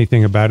don't do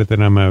anything about it,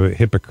 then I'm a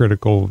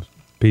hypocritical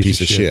piece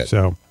of shit.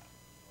 So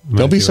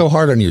don't be so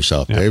hard on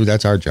yourself, Dave.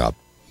 That's our job.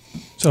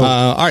 So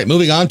all right,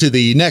 moving on to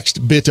the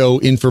next bito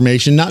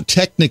information. Not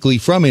technically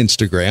from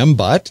Instagram,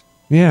 but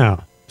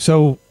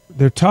So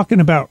they're talking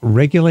about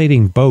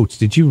regulating boats.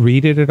 Did you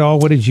read it at all?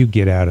 What did you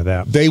get out of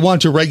that? They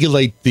want to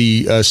regulate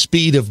the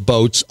speed of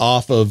boats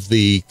off of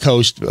the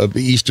coast of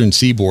the eastern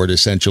seaboard,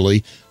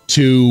 essentially,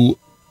 to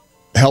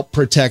help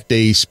protect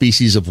a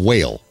species of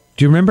whale.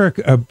 Do you remember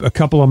a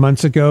couple of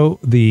months ago,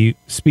 the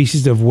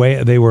species of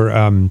whale, they were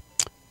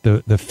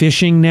the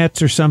fishing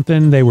nets or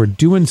something? They were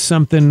doing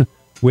something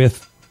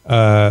with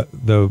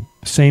the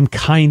same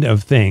kind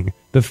of thing.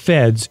 The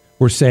feds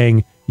were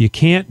saying, you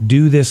can't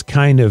do this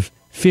kind of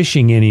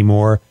fishing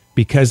anymore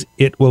because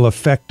it will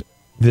affect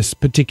this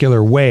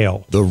particular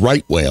whale. The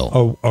right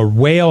whale. A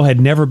whale had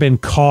never been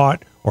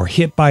caught or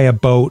hit by a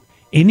boat.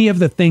 Any of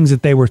the things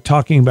that they were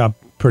talking about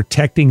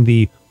protecting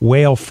the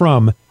whale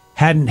from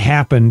hadn't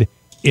happened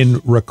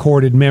in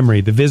recorded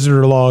memory. The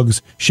visitor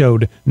logs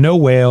showed no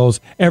whales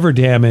ever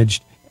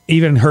damaged,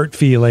 even hurt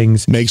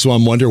feelings. Makes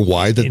one wonder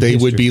why they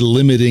would be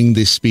limiting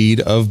the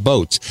speed of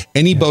boats.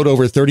 Any boat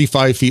over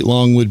 35 feet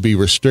long would be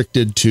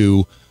restricted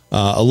to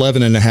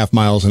 11.5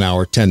 miles an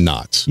hour, 10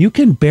 knots. You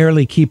can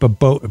barely keep a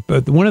boat.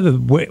 But one of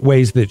the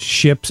ways that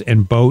ships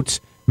and boats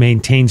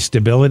maintain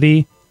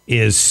stability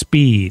is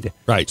speed.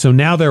 Right. So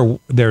now they're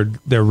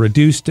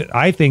reduced.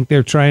 I think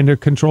they're trying to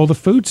control the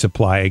food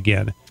supply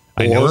again.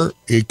 Or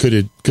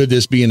could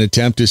this be an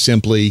attempt to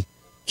simply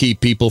keep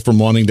people from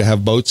wanting to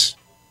have boats,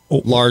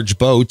 large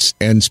boats,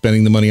 and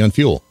spending the money on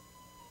fuel?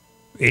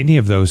 Any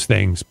of those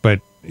things,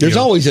 but there's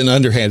always an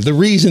underhand. The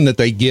reason that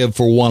they give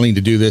for wanting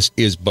to do this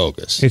is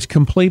bogus. It's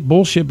complete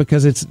bullshit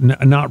because it's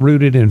not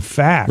rooted in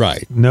fact.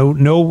 Right. No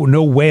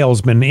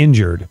whale's been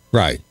injured.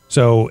 Right.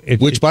 So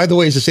which, by the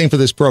way, is the same for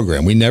this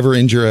program. We never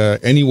injure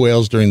any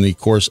whales during the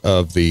course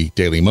of the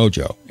Daily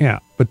Mojo. Yeah,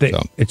 but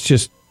it's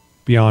just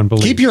beyond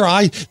belief. Keep your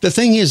eye. The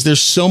thing is,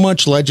 there's so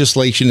much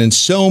legislation and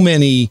so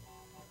many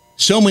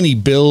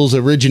bills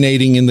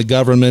originating in the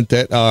government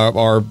that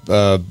are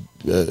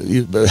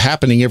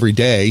happening every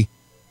day.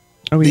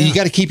 Oh, yeah. You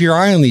got to keep your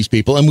eye on these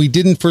people, and we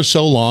didn't for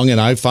so long, and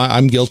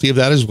I'm guilty of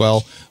that as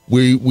well.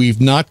 We've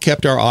not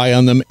kept our eye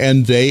on them,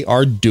 and they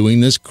are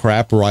doing this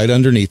crap right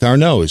underneath our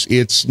nose.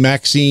 It's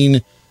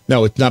Maxine.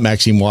 No, it's not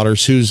Maxine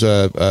Waters. Who's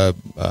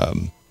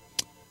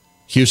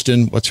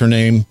Houston? What's her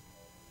name?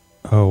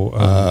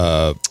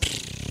 Oh,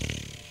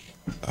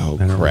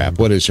 crap!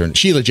 What is her name?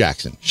 Sheila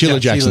Jackson. Sheila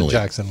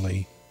Jackson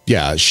Lee.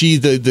 Yeah, she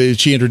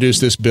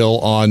introduced this bill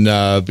on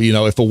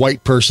if a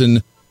white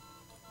person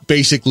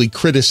basically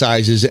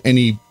criticizes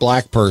any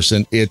black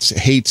person, it's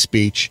hate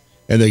speech,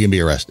 and they can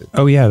be arrested.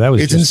 Oh yeah,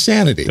 it's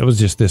insanity. That was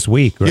just this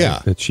week, right?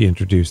 Yeah, that she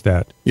introduced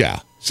that. Yeah.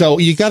 So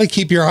you got to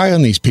keep your eye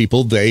on these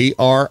people. They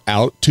are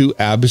out to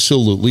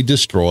absolutely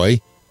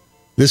destroy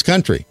this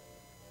country.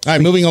 All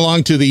right, moving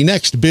along to the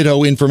next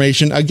Biddo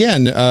information.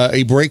 Again,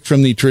 a break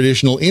from the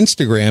traditional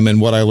Instagram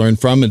and what I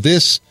learned from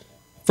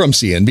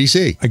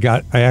CNBC.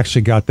 I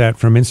actually got that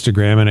from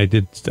Instagram,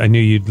 and I knew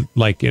you'd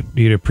like it.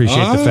 You'd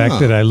appreciate the fact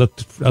that I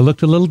looked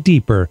a little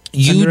deeper.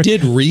 You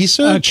did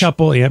research? A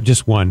couple,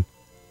 just one.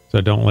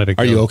 So don't let it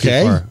go. Are you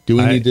okay? Too far. Do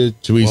we need to?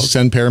 Do we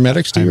send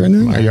paramedics to you right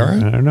now? Are you all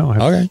right? I don't know.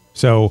 Okay.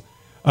 So,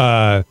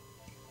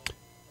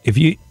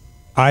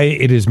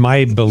 it is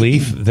my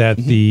belief that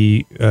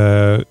the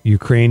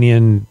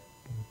Ukrainian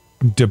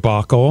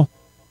debacle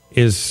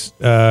is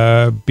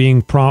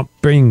being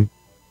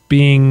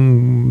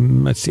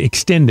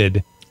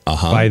extended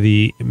by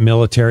the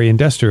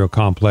military-industrial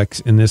complex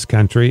in this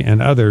country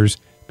and others,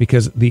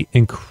 because the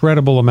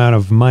incredible amount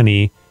of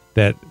money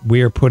that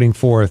we are putting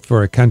forth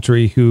for a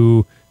country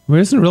who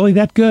isn't really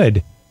that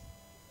good.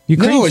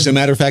 No, as a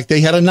matter of fact,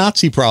 they had a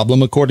Nazi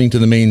problem, according to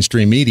the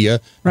mainstream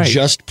media,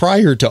 just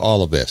prior to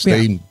all of this.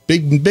 Yeah.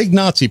 Big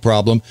Nazi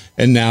problem,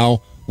 and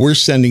now we're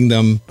sending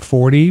them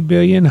 $40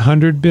 billion,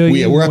 $100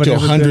 billion. We're up to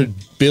 $100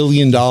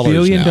 billion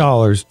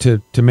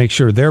to make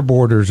sure their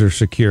borders are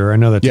secure. I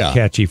know that's a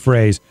catchy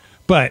phrase,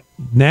 but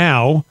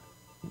now,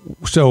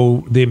 we're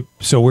selling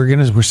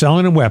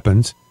them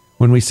weapons.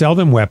 When we sell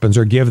them weapons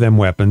or give them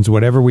weapons,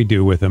 whatever we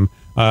do with them,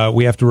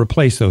 we have to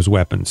replace those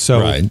weapons.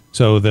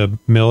 So the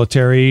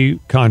military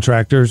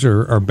contractors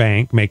are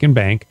making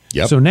bank.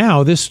 Yep. So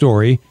now this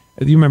story,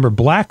 you remember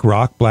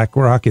BlackRock.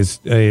 BlackRock is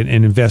an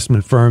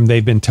investment firm.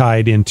 They've been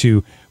tied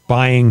into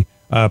buying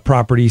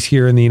properties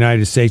here in the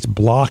United States,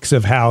 blocks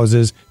of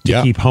houses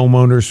to keep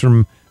homeowners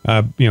from,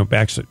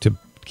 to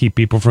keep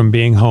people from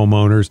being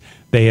homeowners.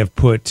 They have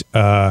put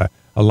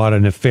a lot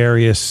of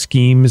nefarious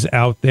schemes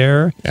out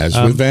there. As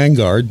with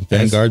Vanguard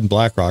and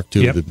BlackRock,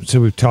 two of the so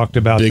we've talked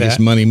about biggest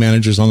money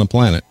managers on the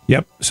planet.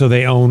 Yep. So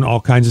they own all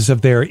kinds of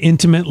stuff. They're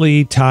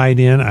intimately tied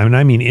in.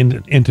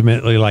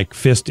 Intimately, like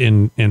fist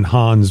in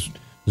Hans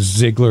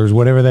Ziegler's,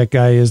 whatever that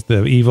guy is,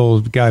 the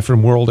evil guy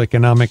from World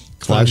Economic.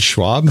 Klaus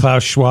Schwab's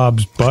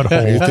butthole.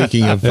 Are you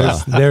thinking of?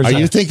 Are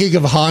you thinking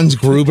of Hans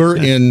Gruber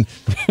in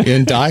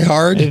Die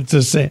Hard?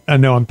 It's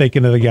no, I'm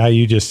thinking of the guy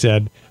you just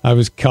said. I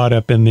was caught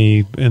up in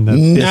the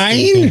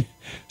 9.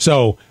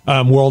 So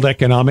World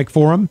Economic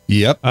Forum.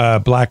 Yep.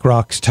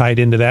 BlackRock's tied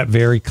into that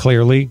very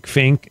clearly.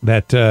 Fink,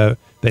 that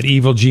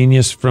evil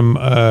genius from.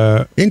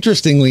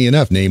 Interestingly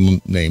enough,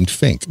 named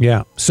Fink.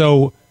 Yeah.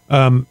 So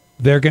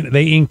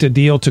they inked a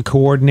deal to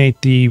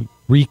coordinate the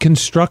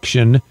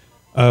reconstruction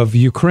of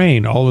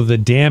Ukraine, all of the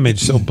damage.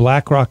 So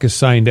BlackRock has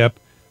signed up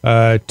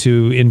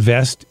to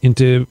invest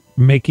into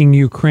making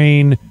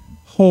Ukraine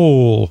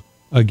whole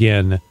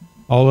again.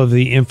 All of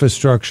the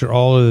infrastructure,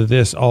 all of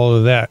this, all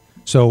of that.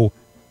 So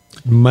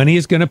money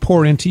is going to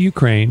pour into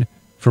Ukraine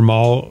from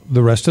all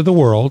the rest of the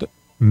world,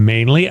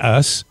 mainly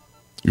us.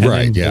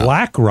 And then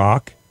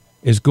BlackRock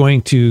is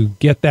going to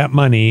get that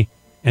money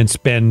and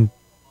spend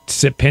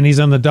pennies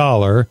on the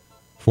dollar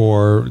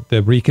for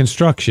the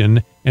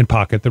reconstruction and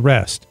pocket the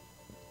rest.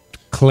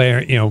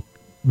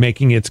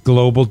 Making its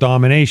global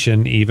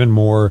domination even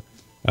more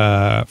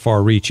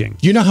far-reaching.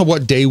 Do you know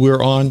what day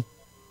we're on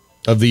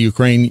of the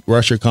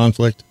Ukraine-Russia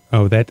conflict?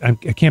 Oh, I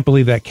can't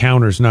believe that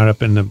counter's not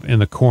up in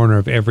the corner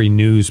of every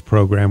news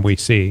program we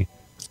see.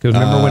 Because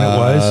remember when it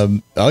was?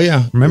 Oh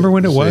yeah, remember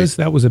when it was?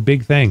 That was a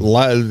big thing.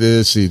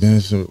 Let's see.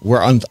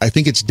 We're on. I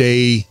think it's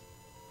day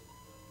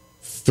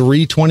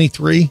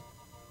 323.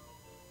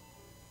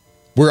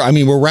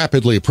 We're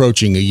rapidly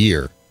approaching a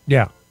year.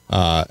 Yeah.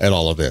 At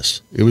all of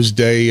this, it was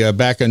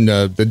back on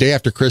the day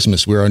after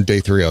Christmas. We were on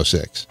day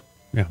 306.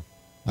 Yeah.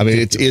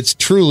 It's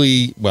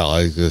truly, well,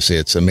 I was going to say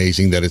it's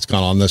amazing that it's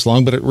gone on this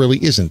long, but it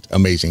really isn't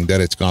amazing that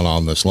it's gone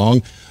on this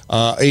long.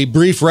 A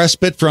brief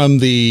respite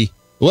from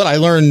what I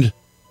learned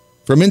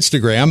from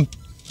Instagram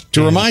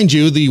to remind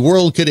you the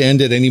world could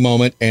end at any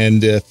moment,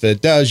 and if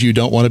it does, you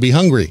don't want to be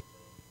hungry.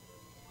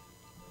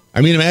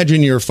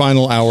 Imagine your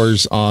final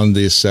hours on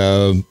this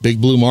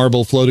big blue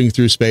marble floating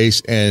through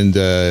space, and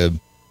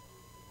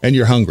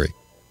you're hungry.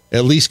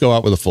 At least go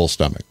out with a full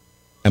stomach.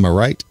 Am I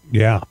right?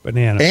 Yeah,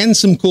 banana. And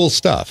some cool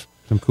stuff.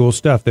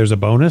 There's a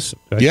bonus.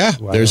 Yeah,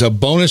 there's a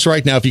bonus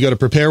right now. If you go to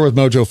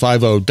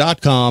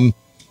preparewithmojo50.com,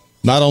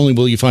 not only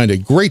will you find a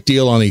great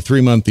deal on a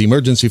 3-month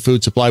emergency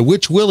food supply,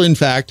 which will, in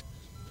fact,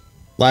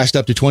 last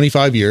up to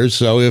 25 years.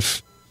 So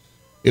if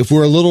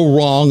we're a little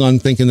wrong on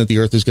thinking that the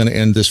earth is going to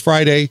end this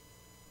Friday,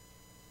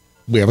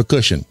 we have a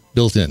cushion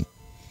built in.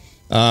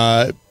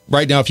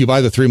 Right now, if you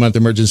buy the 3-month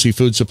emergency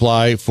food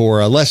supply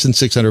for less than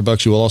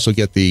 $600, you will also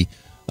get the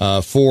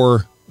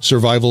 4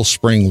 Survival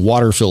Spring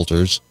water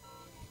filters.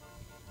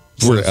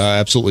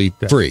 absolutely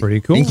free.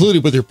 Pretty cool.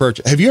 Included with your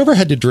purchase. Have you ever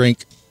had to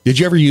drink? Did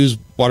you ever use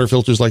water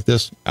filters like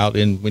this out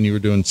in when you were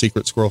doing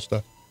Secret Squirrel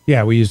stuff?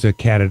 Yeah, we used a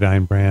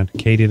Katadyn brand.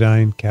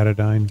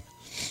 Katadyn.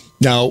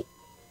 Now,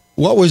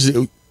 what was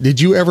it? Did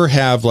you ever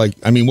have what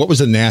was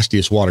the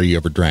nastiest water you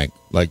ever drank?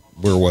 Like,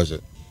 where was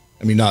it?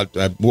 I mean, not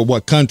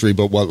what country,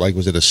 but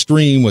was it a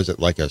stream? Was it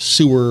like a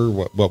sewer?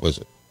 What was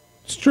it?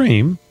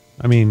 Stream.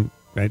 I mean,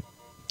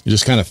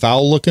 just kind of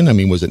foul looking. I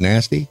mean, was it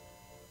nasty?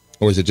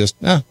 Or was it just,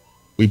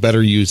 we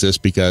better use this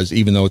because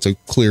even though it's a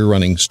clear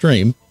running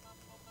stream,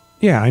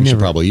 I should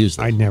probably use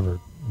this. I never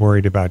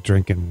worried about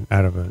drinking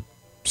out of a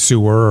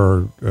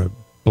sewer or a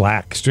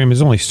black stream.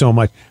 There's only so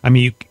much. I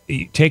mean,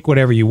 you take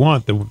whatever you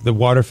want. The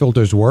water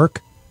filters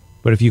work,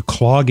 but if you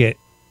clog it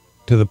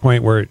to the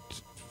point where it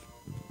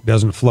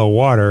doesn't flow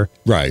water,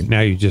 right, now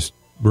you just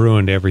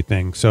ruined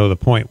everything. So the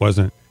point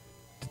wasn't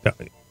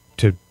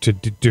to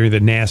do the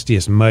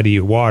nastiest muddy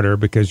water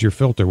because your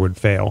filter would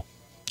fail.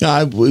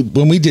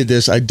 When we did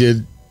this, I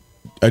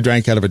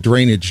drank out of a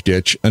drainage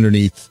ditch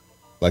underneath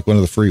like one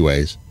of the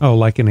freeways. Oh,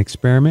 like an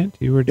experiment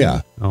you were doing?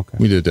 Yeah. Okay.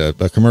 We did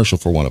a commercial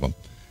for one of them.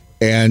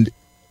 And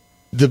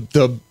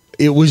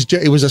it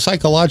was a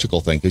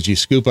psychological thing because you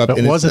scoop up. But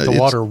and wasn't the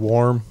water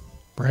warm,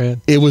 Brad?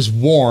 It was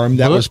warm.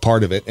 That was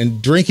part of it.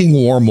 And drinking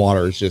warm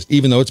water is just,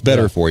 even though it's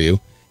better for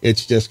you,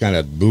 it's just kind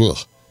of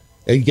blech.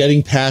 And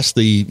getting past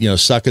the,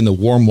 sucking the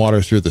warm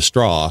water through the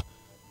straw,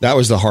 that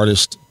was the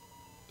hardest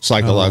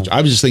psychological.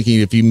 I was just thinking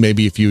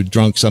if you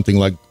drunk something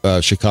like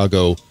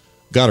Chicago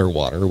gutter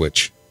water,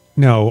 which.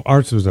 No,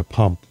 ours was a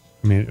pump.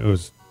 I mean, it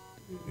was,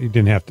 you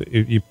didn't have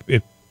to,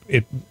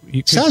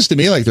 it sounds to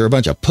me like there are a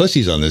bunch of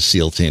pussies on this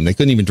SEAL team. They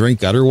couldn't even drink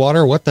gutter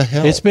water. What the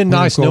hell? It's been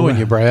nice knowing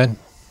you, Brad.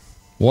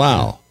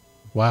 Wow.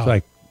 Wow. It's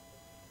like,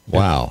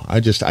 wow.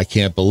 I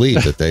can't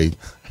believe that they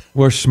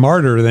were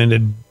smarter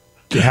than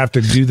to have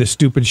to do the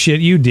stupid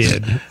shit you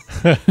did.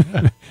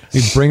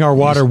 You bring our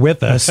water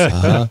with us.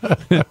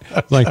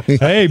 Like,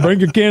 hey, bring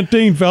your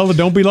canteen, fella.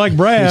 Don't be like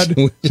Brad.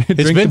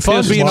 It's been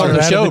fun being on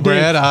the show,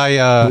 Brad.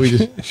 We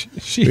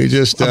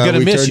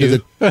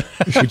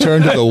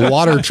turned to the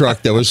water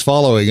truck that was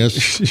following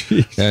us,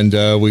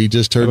 and we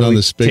just turned on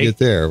the spigot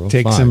there.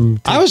 Well,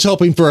 I was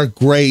hoping for a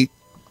great,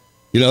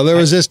 there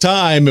was this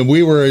time, and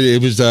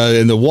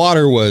and the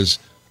water was,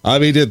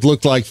 it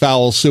looked like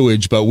foul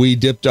sewage, but we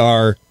dipped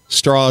our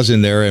straws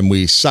in there and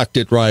we sucked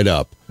it right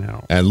up.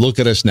 No. And look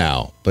at us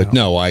now. But we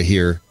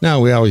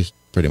always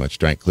pretty much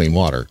drank clean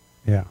water.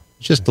 Yeah.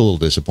 Just a little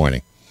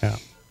disappointing. Yeah.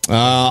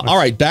 All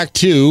right, back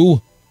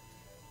to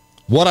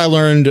what I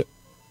learned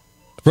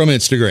from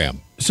Instagram.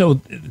 So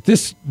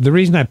the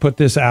reason I put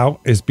this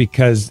out is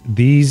because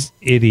these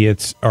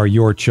idiots are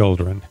your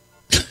children.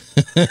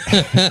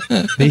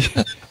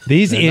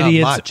 These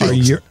idiots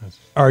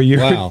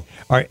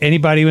are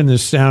anybody in the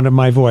sound of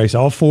my voice,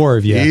 all four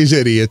of you. These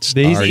idiots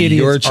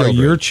are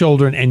your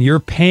children, and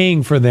you're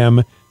paying for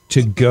them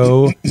to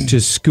go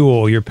to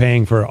school. You're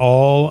paying for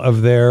all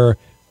of their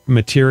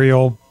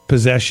material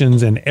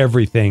possessions and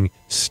everything.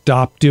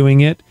 Stop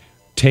doing it.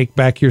 Take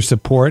back your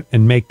support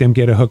and make them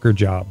get a hooker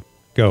job.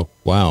 Go.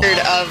 Wow.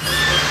 Of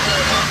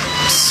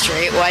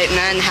straight white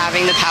men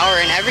having the power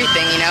and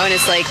everything, and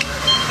it's like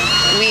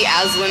we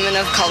as women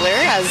of color,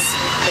 as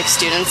like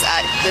students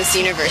at this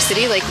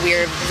university, like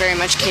we're very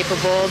much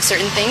capable of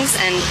certain things,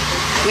 and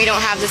we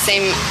don't have the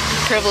same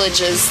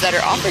privileges that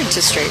are offered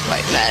to straight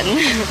white men.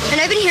 And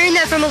I've been hearing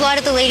that from a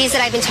lot of the ladies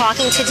that I've been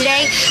talking to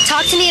today.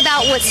 Talk to me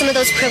about what some of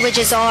those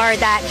privileges are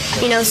that,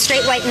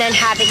 straight white men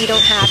have that you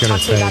don't have. Talk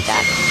to me about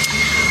that.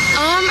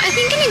 I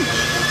think I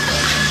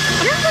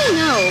don't really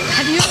know.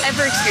 Have you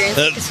ever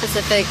experienced like a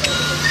specific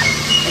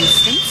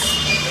instance?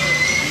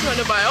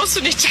 But I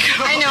also need to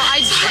go. I know. I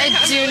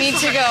do need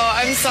to go.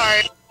 I'm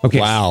sorry. Okay.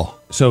 Wow.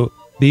 So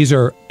these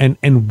are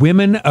and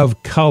women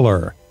of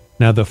color.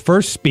 Now the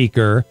first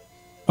speaker,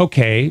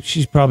 okay,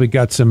 she's probably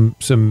got some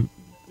got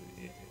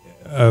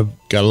a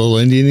little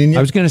Indian in you.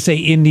 I was going to say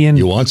Indian.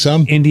 You want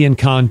some Indian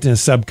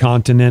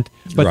subcontinent,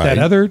 but that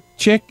other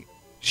chick,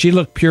 she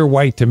looked pure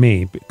white to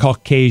me,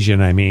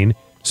 Caucasian. I mean,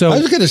 so I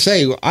was going to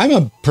say I'm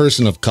a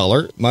person of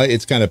color.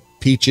 It's kind of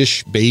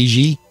peachish,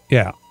 beigey.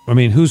 Yeah. I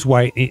mean, who's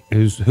white?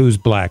 Who's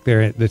black?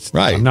 That's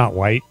right. I'm not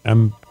white.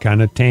 I'm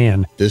kind of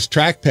tan. This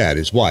trackpad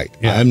is white.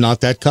 Yeah. I'm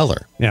not that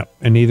color. Yeah,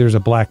 and neither is a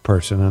black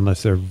person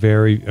unless they're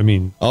very. I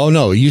mean, oh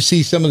no! You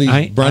see some of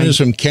these brothers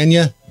from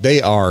Kenya?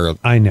 They are.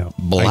 I know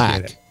black.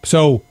 I get it.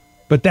 So,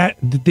 but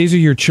these are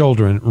your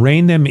children.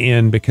 Rein them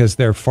in because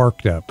they're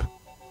farked up. Okay?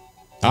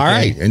 All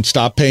right, and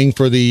stop paying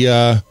for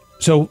the.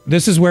 So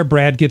this is where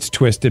Brad gets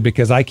twisted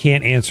because I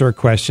can't answer a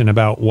question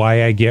about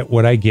why I get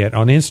what I get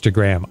on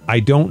Instagram.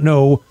 I don't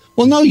know.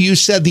 Well, no, you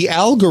said the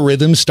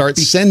algorithm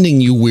starts sending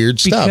you weird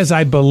stuff. Because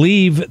I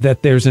believe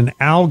that there's an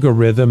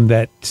algorithm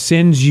that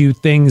sends you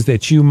things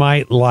that you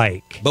might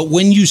like. But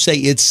when you say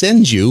it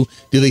sends you,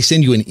 do they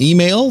send you an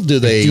email? Do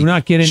they do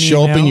not get an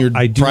show email. up in your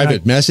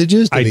private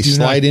messages? Do they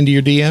slide into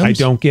your DMs? I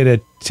don't get a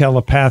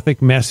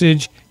telepathic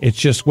message. It's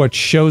just what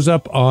shows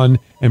up on,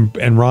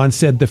 and Ron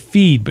said the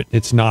feed, but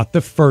it's not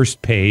the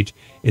first page.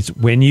 It's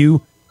when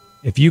you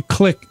If you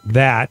click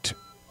that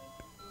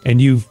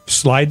and you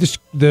slide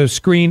the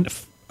screen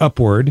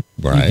upward,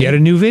 Right. you get a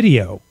new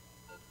video.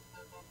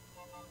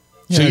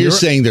 So you're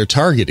saying they're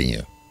targeting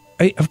you?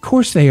 Of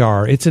course they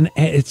are. It's an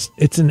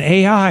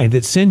AI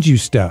that sends you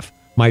stuff.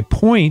 My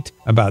point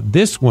about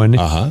this one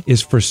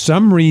is, for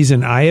some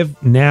reason, I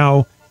have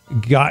now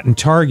gotten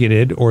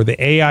targeted, or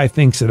the AI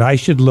thinks that I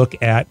should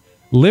look at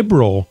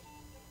liberal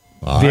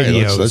All right,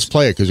 videos. let's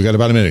play it because we got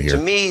about a minute To here.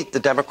 me, the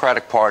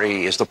Democratic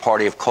Party is the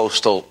party of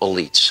coastal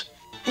elites.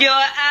 You're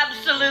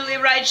absolutely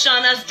right,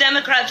 Sean. Us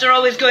Democrats are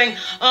always going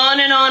on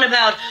and on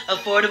about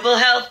affordable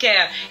health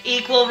care,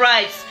 equal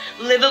rights,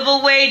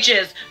 livable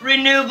wages,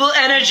 renewable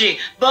energy,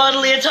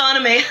 bodily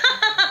autonomy.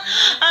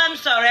 I'm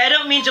sorry, I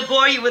don't mean to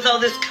bore you with all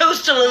this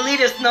coastal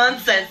elitist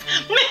nonsense.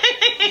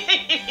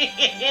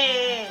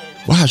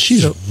 Wow,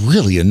 she's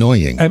really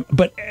annoying.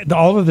 But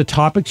all of the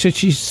topics that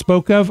she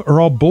spoke of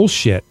are all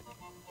bullshit.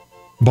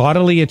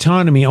 Bodily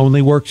autonomy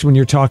only works when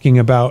you're talking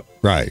about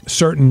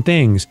certain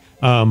things.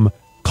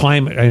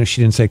 Climate. I know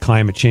she didn't say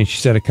climate change. She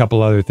said a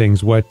couple other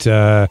things. What?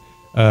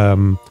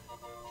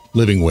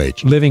 Living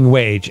wage. Living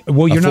wage.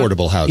 Well, you're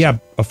affordable housing. Yeah,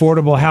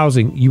 affordable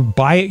housing. You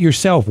buy it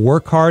yourself.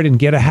 Work hard and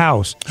get a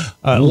house.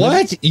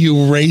 What? You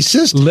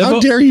racist? How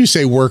dare you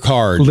say work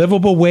hard?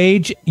 Livable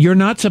wage. You're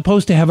not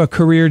supposed to have a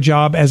career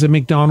job as a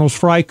McDonald's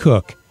fry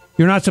cook.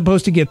 You're not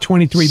supposed to get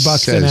 $23 an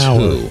Says hour.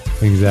 who?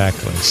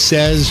 Exactly.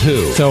 Says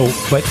who? So,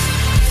 but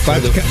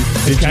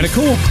it's kind of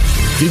cool.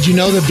 Did you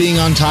know that being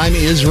on time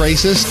is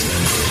racist?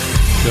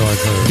 So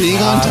I've heard.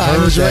 Being on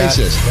time is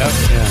racist.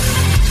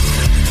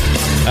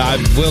 I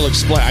will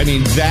explain. I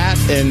mean, that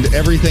and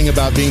everything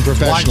about being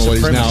professional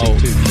is now.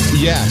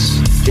 Yes,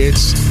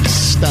 it's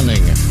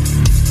stunning.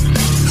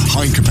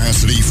 High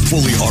capacity,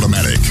 fully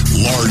automatic,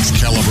 large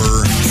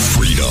caliber,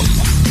 Freedom.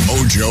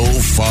 Mojo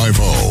 50.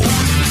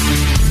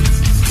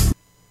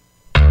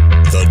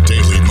 The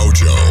Daily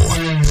Mojo.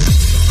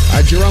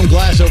 Jerome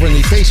Glass over in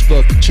the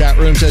Facebook chat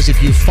room says,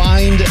 if you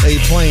find a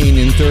plane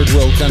in third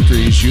world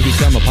countries, you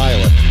become a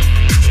pilot.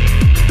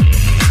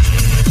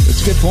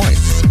 That's a good point.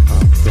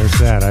 There's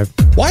that.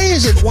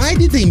 Why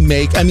did they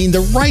make, I mean, the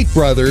Wright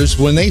brothers,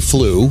 when they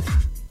flew,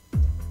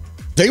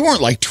 they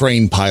weren't like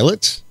trained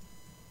pilots.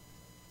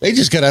 They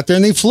just got out there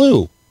and they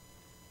flew.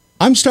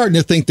 I'm starting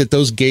to think that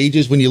those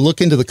gauges, when you look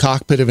into the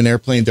cockpit of an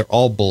airplane, they're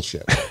all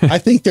bullshit. I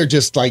think they're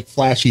just like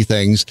flashy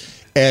things.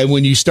 And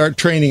when you start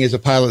training as a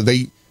pilot,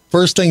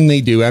 first thing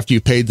they do after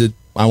you paid the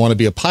I want to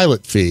be a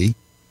pilot fee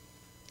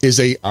is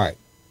all right,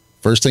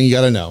 first thing you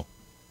got to know,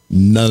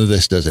 none of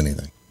this does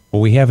anything.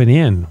 Well, we have an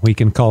in. We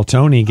can call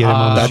Tony, get him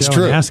on the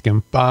show, and ask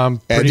him. I'm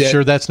pretty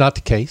sure that's not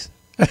the case.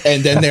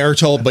 And then they're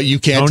told, but you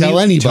can't tell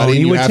anybody,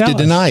 and you have to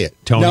deny it.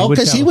 No,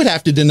 because he would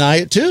have to deny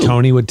it too.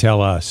 Tony would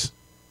tell us.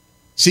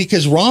 See,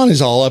 because Ron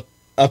is all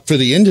up for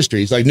the industry.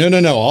 He's like, no.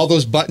 All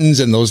those buttons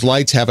and those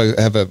lights have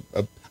a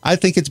I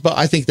think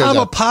there's I'm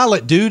a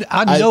pilot, dude.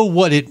 I know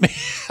what it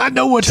means. I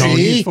know what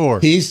Tony's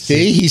for. He's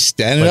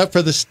standing up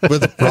for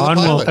the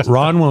pilot.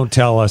 Ron won't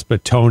tell us,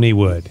 but Tony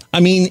would. I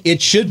mean, it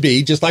should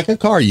be just like a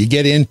car. You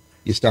get in,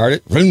 you start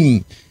it,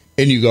 vroom,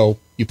 and you go.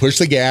 You push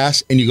the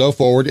gas, and you go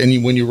forward.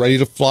 And when you're ready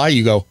to fly,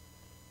 you go,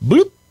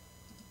 bloop,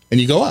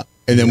 and you go up.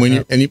 And then when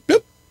you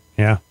bloop,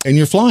 yeah, and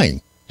you're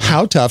flying.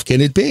 How tough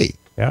can it be?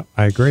 Yeah,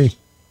 I agree.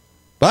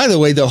 By the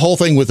way, the whole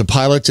thing with the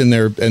pilots and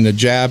the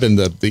jab and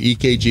the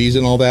EKGs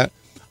and all that,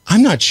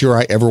 I'm not sure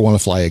I ever want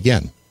to fly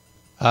again.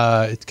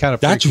 It's kind of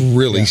that's freaky.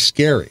 really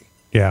scary.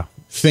 Yeah,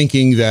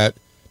 thinking that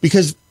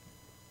because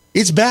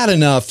it's bad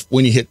enough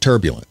when you hit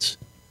turbulence.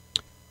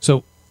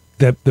 So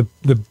the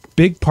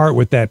big part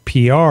with that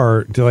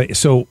PR delay.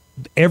 So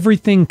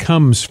everything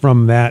comes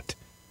from that.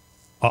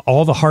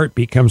 All the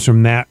heartbeat comes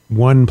from that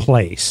one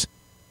place.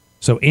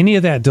 So any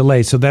of that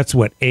delay. So that's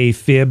what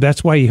AFib.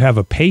 That's why you have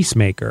a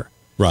pacemaker.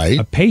 Right.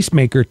 A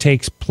pacemaker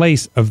takes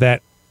place of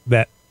that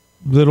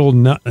little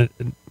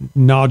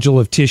nodule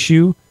of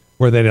tissue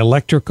where that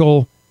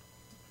electrical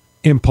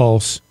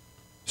impulse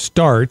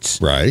starts,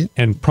 right,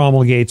 and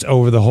promulgates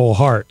over the whole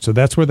heart. So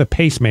that's where the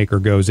pacemaker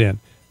goes in.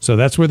 So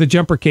that's where the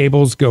jumper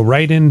cables go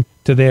right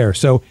into there.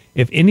 So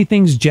if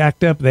anything's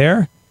jacked up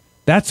there,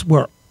 that's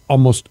where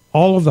almost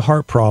all of the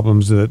heart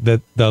problems,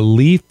 the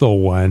lethal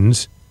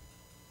ones,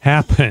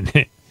 happen.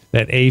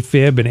 That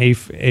AFib and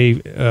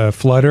a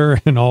flutter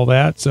and all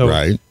that. So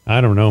right.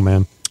 I don't know,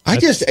 man.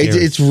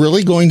 It's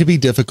really going to be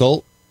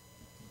difficult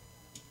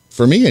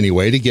for me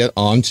anyway to get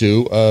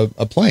onto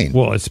a plane.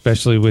 Well,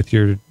 especially with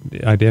your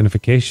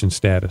identification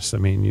status. I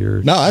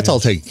mean, that's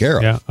all taken care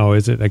of. Yeah. Oh,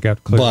 is it? I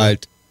got cleared.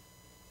 But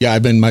yeah,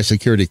 my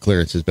security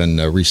clearance has been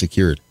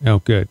resecured. Oh,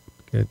 good.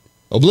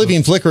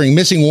 Oblivion flickering,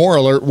 missing war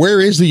alert.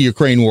 Where is the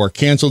Ukraine war?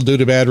 Canceled due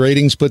to bad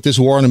ratings. Put this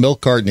war on a milk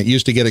carton. It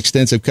used to get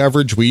extensive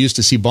coverage. We used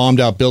to see bombed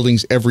out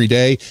buildings every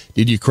day.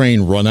 Did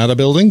Ukraine run out of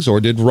buildings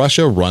or did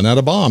Russia run out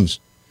of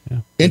bombs? Yeah.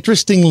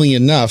 Interestingly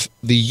enough,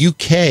 the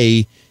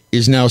UK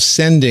is now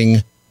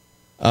sending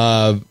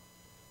to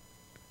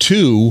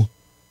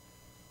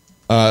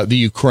the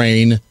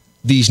Ukraine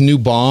these new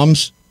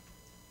bombs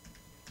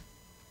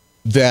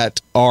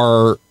that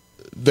are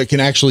that can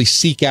actually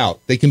seek out.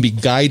 They can be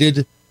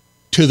guided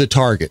to the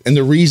target. And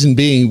the reason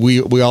being,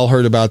 we all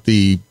heard about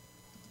the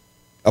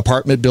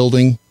apartment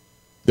building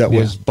that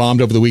was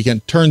bombed over the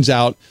weekend. Turns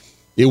out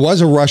it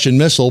was a Russian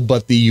missile,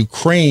 but the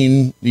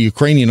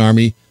Ukrainian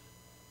army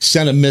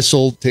sent a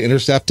missile to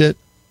intercept it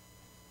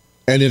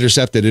and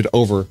intercepted it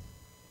over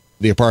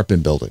the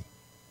apartment building.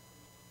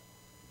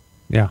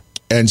 Yeah.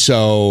 And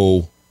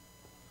so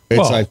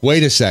it's like,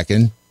 wait a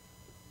second.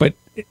 But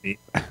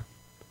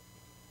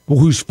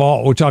whose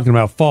fault? We're talking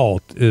about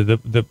fault.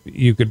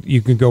 You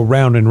could go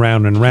round and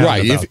round and round.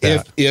 Right.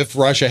 About If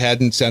Russia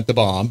hadn't sent the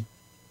bomb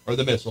or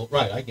the missile.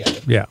 Right. I get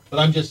it. Yeah. But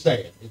I'm just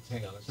saying.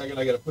 Hang on a second.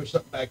 I got to push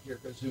something back here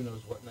because who knows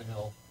what in the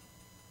hell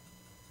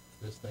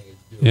this thing is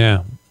doing.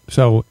 Yeah.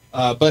 So,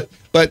 but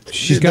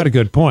she's got a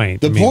good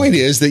point. The point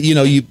is that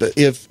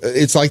if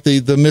it's like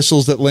the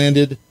missiles that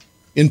landed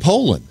in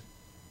Poland,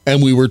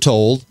 and we were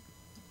told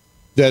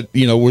that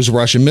it was a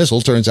Russian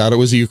missile. Turns out it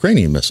was a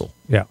Ukrainian missile.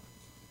 Yeah,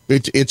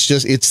 it's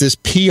this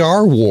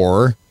PR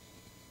war,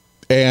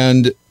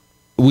 and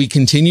we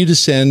continue to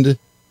send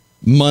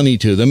money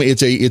to them.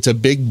 It's a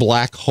big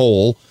black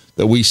hole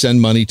that we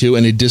send money to,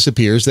 and it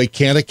disappears. They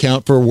can't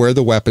account for where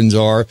the weapons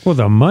are. Well,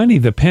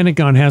 the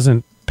Pentagon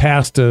hasn't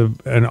passed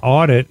an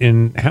audit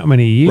in how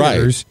many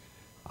years?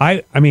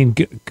 Right. I mean,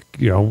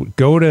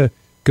 go to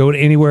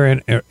anywhere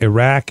in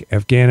Iraq,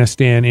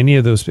 Afghanistan, any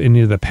of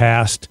the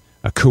past,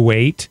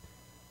 Kuwait,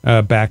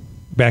 back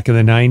in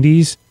the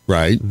 90s.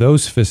 Right.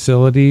 Those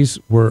facilities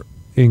were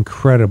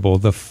incredible.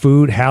 The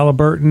food,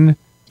 Halliburton.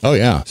 Oh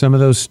yeah. Some of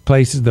those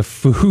places, the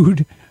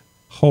food.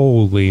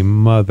 Holy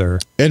mother.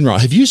 Enron.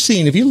 Have you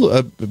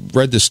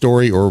read the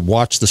story or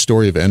watched the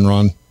story of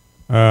Enron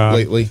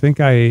lately? I think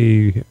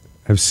I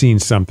have seen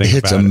something.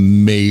 It's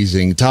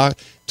amazing.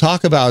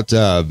 Talk about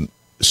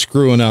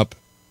screwing up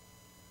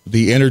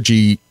the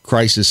energy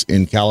crisis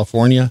in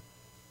California.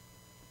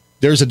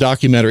 There's a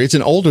documentary. It's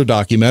an older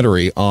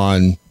documentary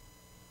on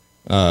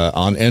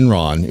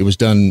Enron. It was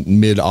done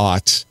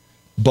mid-aughts,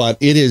 but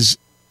it is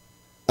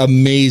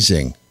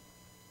amazing.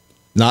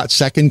 Not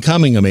second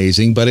coming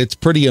amazing, but it's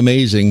pretty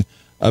amazing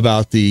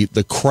about the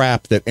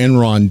crap that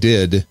Enron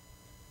did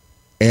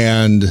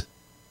and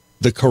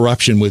the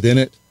corruption within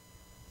it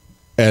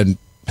and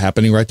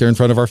happening right there in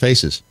front of our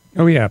faces.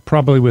 Oh yeah,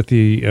 probably with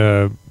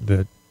the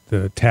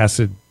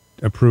tacit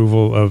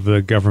approval of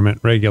the government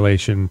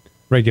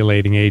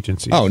regulating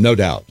agency. Oh, no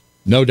doubt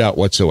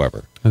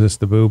whatsoever. Is this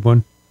the boob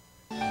one?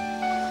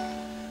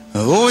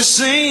 Oh, it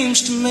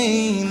seems to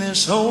me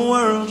this whole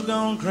world's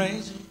gone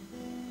crazy.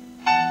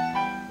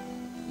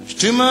 There's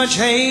too much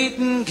hate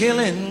and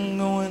killing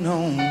going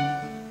on.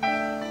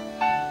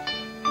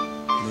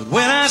 But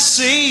when I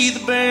see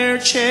the bare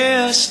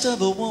chest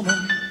of a woman,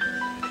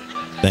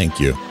 thank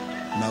you.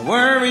 My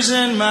worries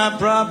and my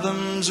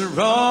problems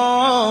are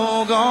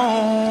all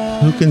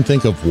gone. Who can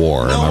think of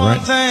war, am I right? No one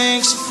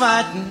thinks of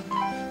fighting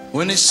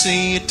when they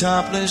see a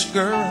topless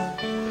girl.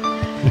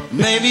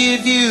 Maybe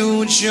if you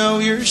would show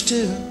yours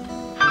too,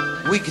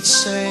 we could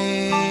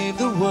save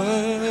the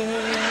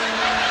world.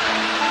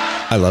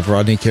 I love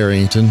Rodney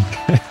Carrington.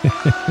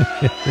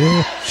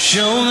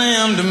 Show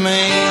them to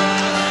me.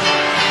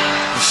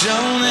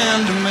 Show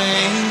them to me.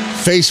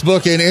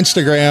 Facebook and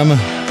Instagram.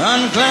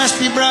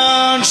 Unclasp your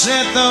bra and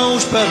set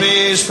those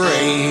puppies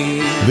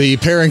free. The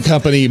parent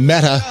company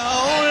Meta. A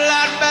whole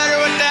lot better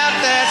without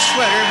that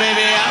sweater,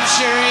 baby. I'm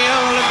sure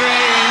you'll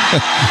agree.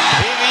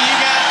 Baby, you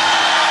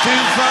got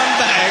two fun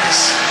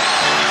bags.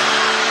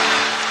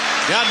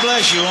 God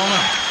bless you,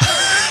 woman.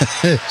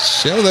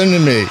 Show them to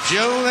me.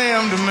 Show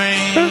them to me.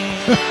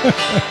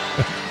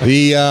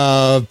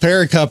 The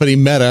parent company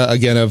Meta,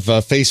 again, of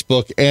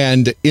Facebook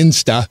and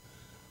Insta,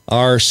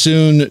 are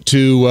soon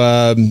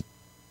to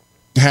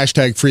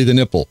hashtag free the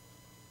nipple.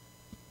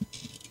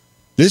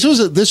 This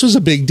was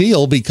a big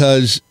deal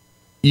because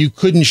you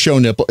couldn't show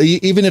nipple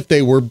even if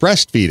they were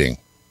breastfeeding.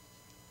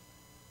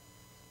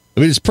 I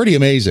mean, it's pretty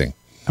amazing.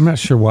 I'm not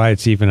sure why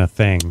it's even a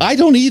thing. I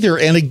don't either.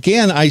 And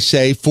again, I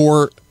say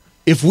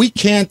if we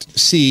can't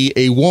see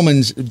a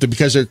woman's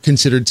because they're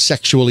considered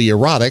sexually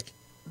erotic,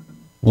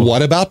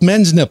 what about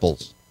men's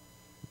nipples?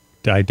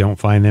 I don't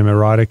find them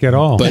erotic at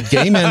all. But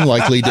gay men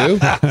likely do.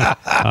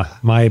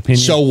 My opinion.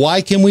 So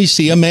why can we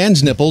see a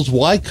man's nipples?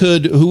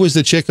 Who was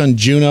the chick on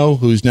Juno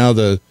who's now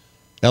the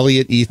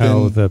Elliot Ethan?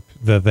 Oh, the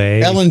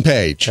they. Ellen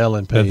Page.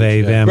 Ellen Page. The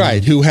they, them.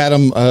 Right, who had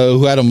them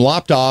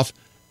lopped off,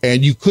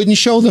 and you couldn't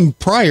show them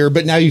prior,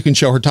 but now you can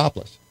show her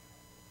topless.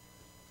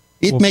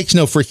 It makes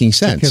no freaking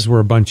sense. Because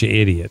we're a bunch of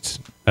idiots.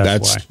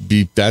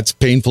 That's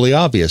painfully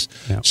obvious.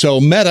 Yeah.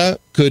 So Meta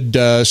could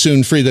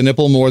soon free the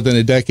nipple more than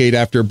a decade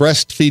after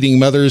breastfeeding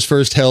mothers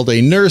first held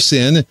a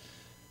nurse-in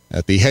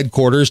at the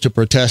headquarters to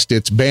protest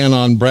its ban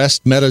on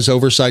breast. Meta's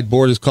oversight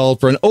board has called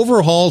for an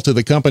overhaul to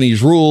the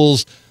company's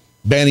rules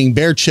banning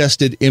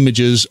bare-chested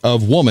images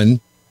of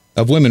women,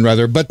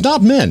 but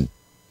not men.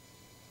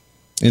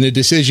 In a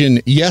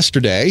decision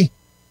yesterday,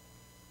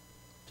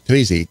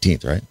 today's the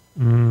 18th, right?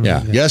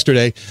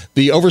 Yesterday,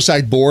 the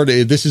Oversight Board,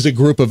 this is a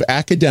group of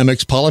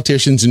academics,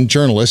 politicians, and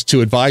journalists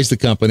to advise the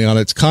company on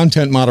its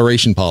content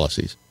moderation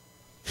policies.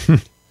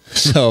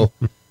 So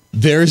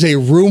there's a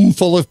room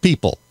full of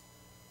people.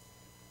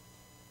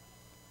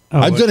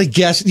 I'm going to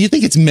guess. Do you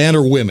think it's men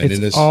or women in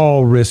this? It's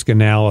all risk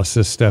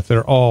analysis stuff.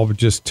 They're all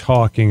just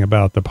talking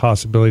about the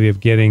possibility of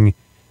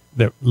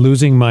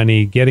losing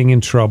money, getting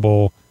in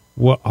trouble.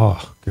 What?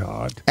 Oh,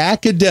 God.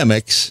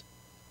 Academics,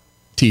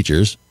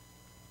 teachers,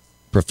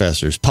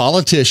 professors,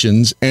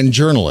 politicians, and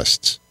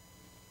journalists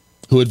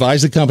who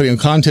advise the company on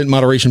content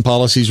moderation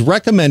policies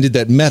recommended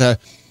that Meta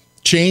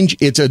change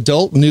its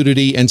adult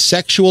nudity and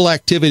sexual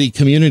activity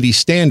community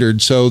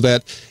standards so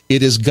that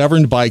it is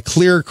governed by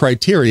clear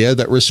criteria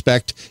that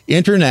respect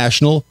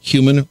international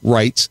human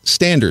rights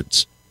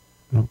standards.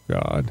 Oh,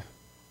 God.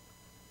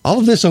 All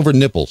of this over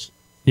nipples.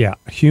 Yeah.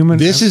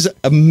 This is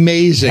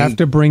amazing. You have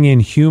to bring in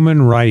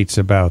human rights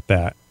about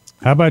that.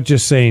 How about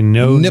just saying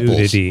no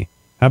nudity?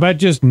 How about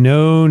just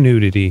no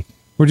nudity?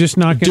 We're just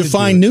not going to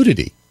define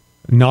nudity.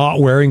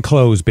 Not wearing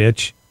clothes,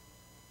 bitch.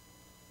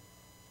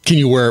 Can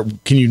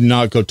you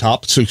not go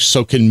top?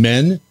 So can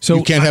men? So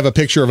you can't have a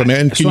picture of a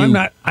man? Can I'm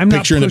not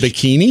in a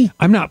bikini?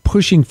 I'm not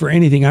pushing for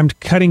anything. I'm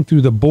cutting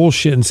through the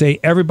bullshit and say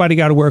everybody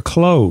got to wear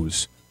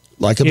clothes.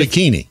 Like a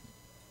bikini.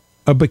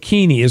 A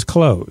bikini is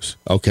clothes.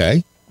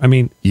 Okay. I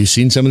mean, you've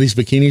seen some of these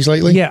bikinis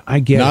lately? Yeah, I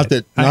get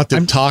it. Not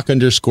that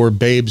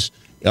talk_babes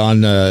on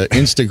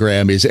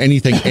Instagram is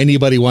anything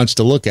anybody wants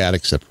to look at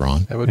except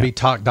Ron. That would be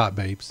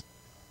talk.babes.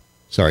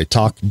 Sorry,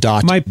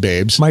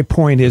 talk.babes. My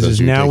point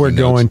is now we're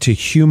going to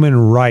human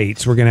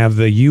rights. We're going to have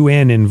the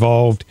UN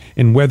involved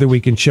in whether we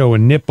can show a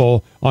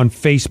nipple on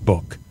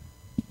Facebook.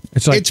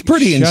 It's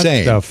pretty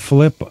insane. Shut the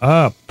flip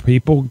up,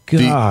 people.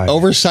 God. The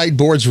Oversight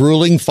Board's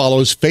ruling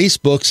follows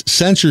Facebook's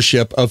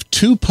censorship of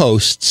 2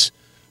 posts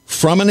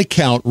from an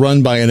account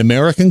run by an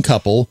American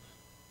couple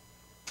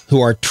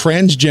who are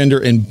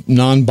transgender and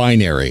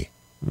non-binary.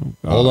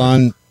 Hold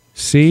on.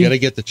 See? You got to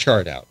get the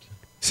chart out.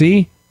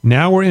 See?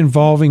 Now we're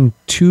involving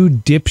 2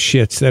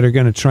 dipshits that are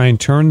going to try and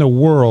turn the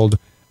world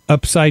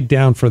upside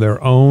down for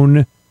their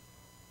own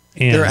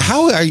ends.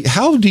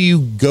 How do you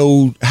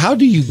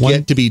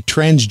get to be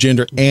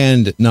transgender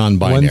and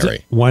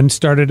non-binary? One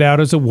started out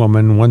as a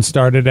woman, one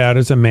started out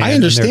as a man. I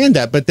understand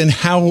that, but then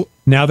how?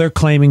 Now they're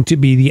claiming to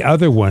be the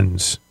other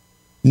ones.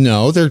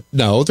 No,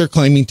 they're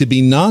claiming to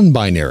be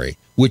non-binary,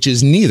 which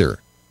is neither.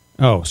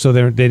 Oh, so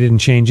they didn't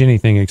change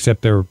anything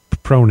except their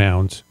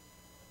pronouns.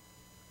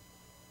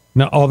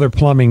 No, all their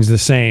plumbing's the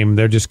same.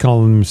 They're just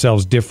calling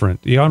themselves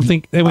different. You don't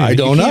think? I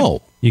don't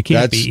know. You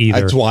can't be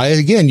either. That's why,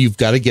 again, you've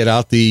got to get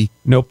out the.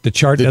 Nope, the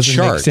chart doesn't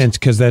make sense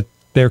because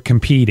they're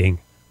competing.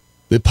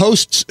 The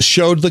posts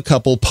showed the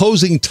couple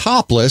posing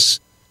topless,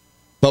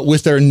 but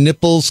with their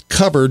nipples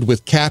covered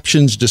with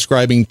captions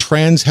describing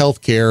trans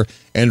healthcare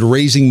and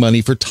raising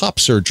money for top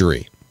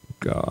surgery.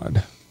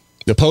 God.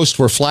 The posts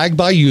were flagged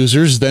by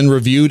users, then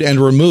reviewed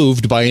and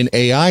removed by an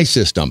AI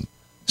system.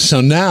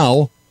 So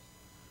now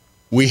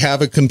we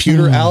have a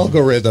computer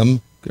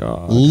algorithm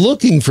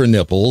looking for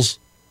nipples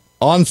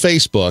on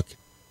Facebook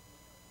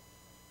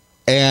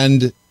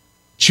and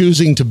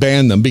choosing to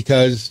ban them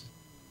because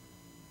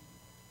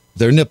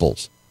they're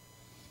nipples.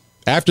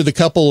 After the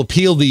couple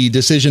appealed the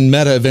decision,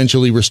 Meta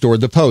eventually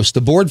restored the post.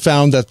 The board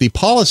found that the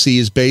policy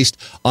is based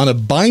on a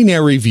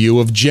binary view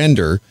of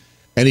gender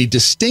and a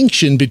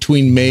distinction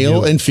between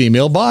male and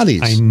female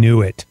bodies. I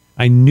knew it.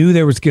 I knew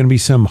there was going to be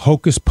some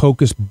hocus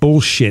pocus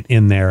bullshit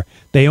in there.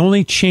 They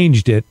only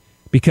changed it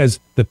because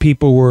the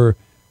people were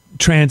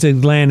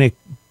transatlantic,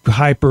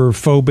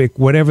 hyperphobic,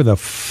 whatever the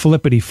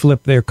flippity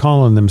flip they're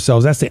calling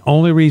themselves. That's the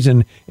only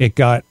reason it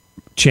got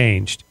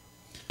changed,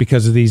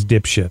 because of these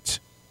dipshits.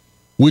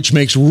 Which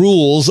makes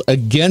rules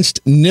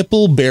against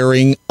nipple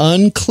bearing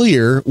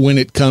unclear when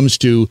it comes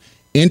to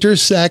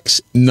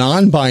intersex,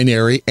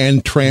 non-binary,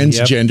 and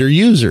transgender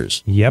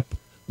users. Yep.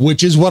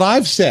 Which is what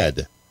I've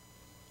said.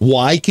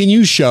 Why can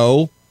you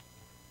show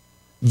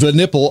the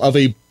nipple of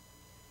a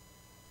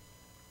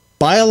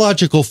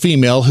biological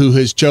female who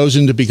has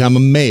chosen to become a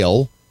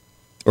male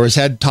or has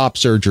had top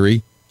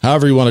surgery,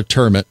 however you want to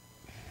term it,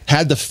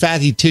 had the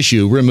fatty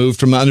tissue removed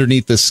from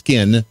underneath the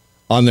skin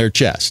on their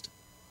chest,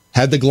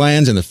 had the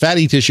glands and the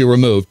fatty tissue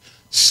removed,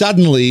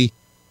 suddenly,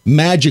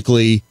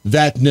 magically,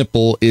 that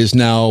nipple is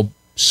now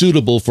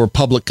suitable for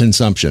public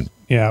consumption.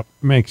 Yeah,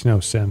 makes no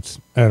sense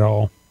at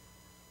all.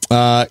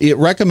 It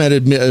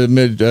recommended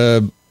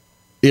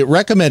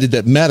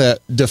that Meta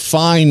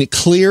define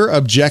clear,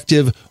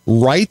 objective,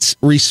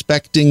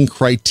 rights-respecting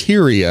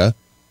criteria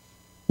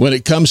when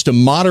it comes to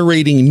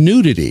moderating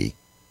nudity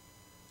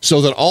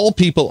so that all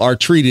people are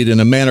treated in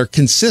a manner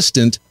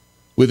consistent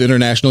with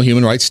international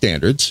human rights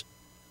standards.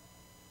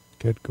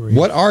 Good grief.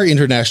 What are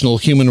international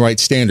human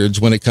rights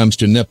standards when it comes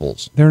to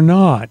nipples? They're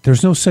not.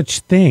 There's no such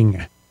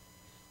thing.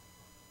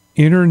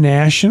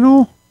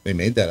 International? They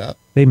made that up.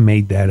 They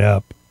made that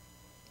up.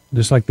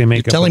 Just like they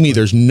make You're telling me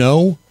there's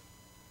no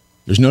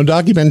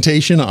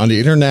documentation on the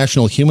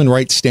international human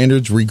rights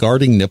standards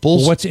regarding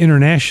nipples? Well, what's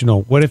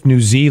international? What if New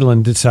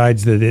Zealand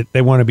decides that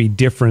they want to be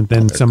different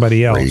than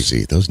somebody else?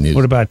 Crazy. Those news.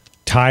 What about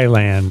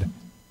Thailand?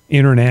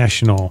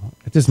 International.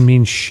 It doesn't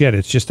mean shit.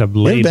 It's just a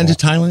label. You ever been to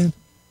Thailand?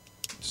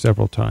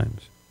 Several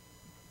times.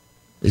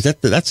 Is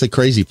that's the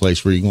crazy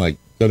place where you can like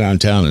go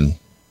downtown and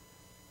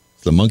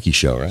it's the monkey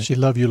show, right? She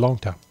love you long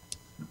time.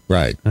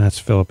 Right. That's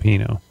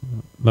Filipino.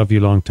 Love you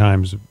long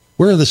times.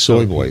 Where are the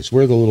soy boys?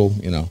 Where are the little,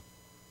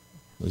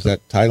 is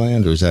that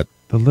Thailand or is that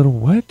the little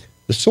what?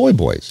 The soy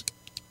boys.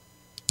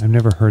 I've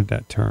never heard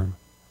that term.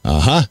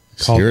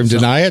 Hear him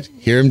deny it.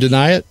 Hear him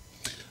deny it.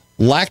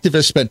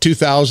 Lactivists spent the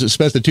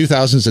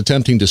 2000s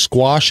attempting to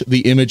squash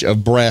the image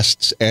of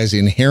breasts as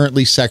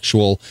inherently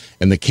sexual,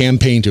 and the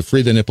campaign to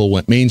free the nipple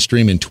went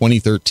mainstream in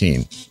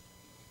 2013.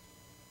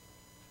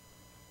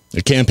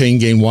 The campaign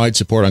gained wide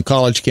support on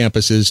college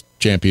campuses,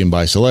 championed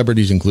by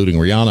celebrities including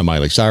Rihanna,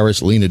 Miley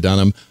Cyrus, Lena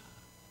Dunham.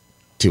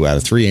 2 out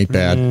of 3 ain't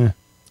bad.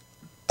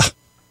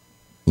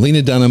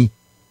 Lena Dunham,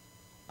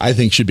 I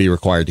think, should be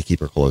required to keep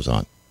her clothes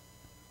on.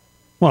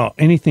 Well,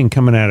 anything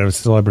coming out of a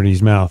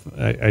celebrity's mouth,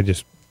 I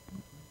just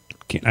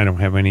can't, I don't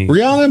have any.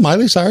 Rihanna,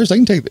 Miley Cyrus, I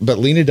can take, but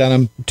Lena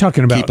Dunham, I'm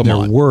talking about keep 'em their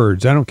on.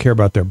 words. I don't care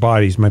about their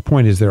bodies. My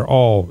point is they're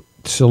all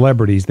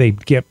celebrities. They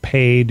get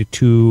paid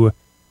to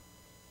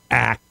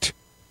act,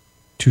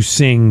 to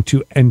sing,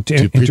 to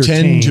entertain,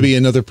 pretend to be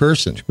another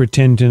person. To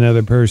pretend to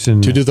another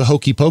person. To do the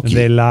hokey pokey.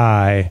 They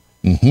lie.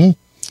 Mm-hmm.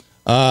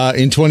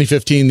 In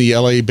 2015, the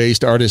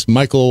LA-based artist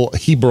Michael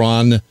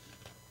Hebron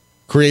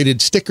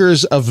created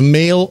stickers of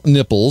male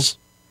nipples,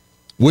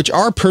 which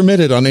are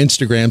permitted on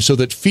Instagram, so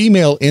that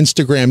female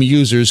Instagram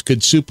users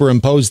could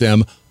superimpose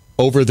them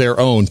over their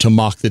own to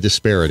mock the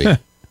disparity.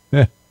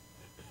 And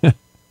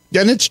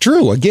it's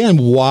true. Again,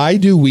 why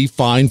do we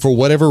find, for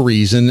whatever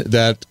reason,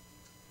 that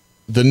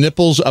the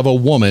nipples of a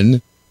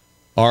woman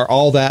are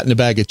all that in a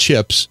bag of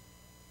chips,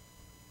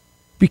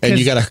 and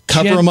you got to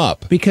cover them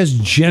up? Because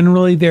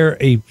generally they're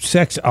a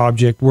sex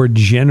object where,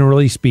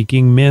 generally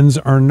speaking, men's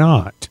are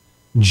not.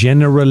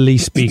 Generally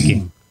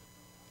speaking.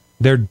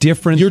 They're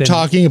different. You're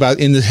talking about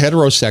in the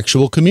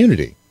heterosexual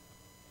community.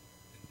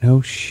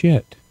 No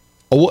shit.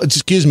 Oh,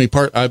 excuse me.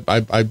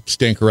 I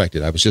stand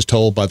corrected. I was just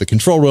told by the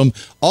control room.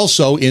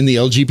 Also, in the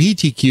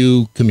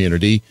LGBTQ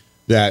community,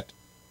 that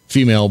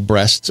female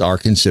breasts are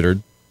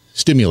considered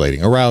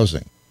stimulating,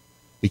 arousing,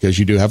 because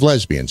you do have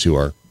lesbians who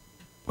are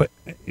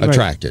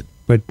attracted.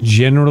 But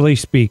generally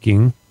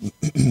speaking,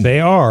 they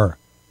are.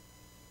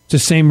 It's the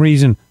same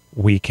reason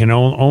we can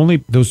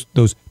only those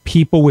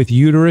people with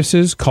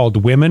uteruses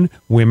called women.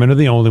 Women are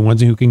the only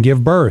ones who can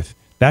give birth.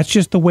 That's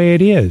just the way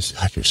it is.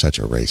 God, you're such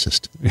a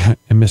racist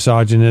and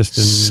misogynist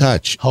and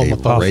such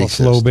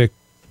homophobic.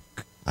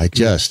 I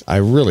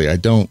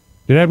don't.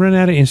 Did I run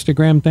out of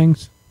Instagram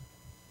things?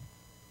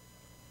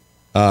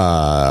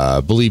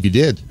 Believe you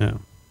did. No.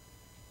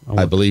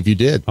 I believe you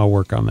did. I'll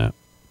work on that.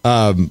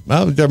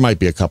 Well, there might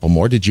be a couple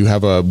more. Did you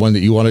have one that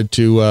you wanted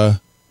to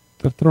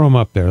throw them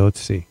up there? Let's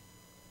see.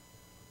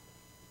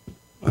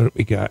 What do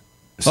we got?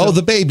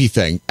 The baby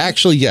thing.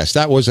 Actually, yes,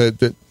 that was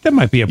that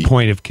might be a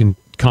point of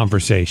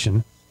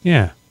conversation.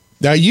 Yeah.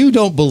 Now, you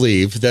don't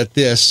believe that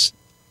this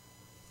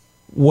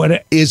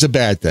is a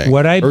bad thing.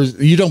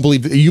 You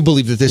believe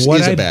that this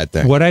is a bad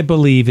thing. What I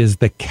believe is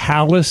the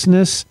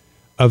callousness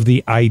of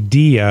the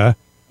idea,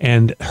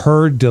 and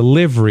her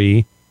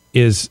delivery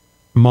is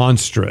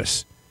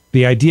monstrous.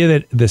 The idea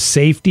that the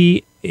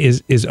safety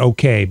is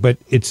okay, but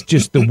it's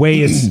just the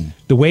way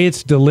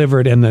it's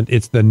delivered, and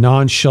it's the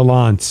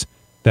nonchalance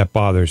that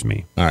bothers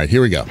me. All right,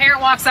 here we go. Parent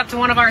walks up to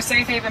one of our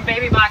Safe Haven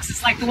baby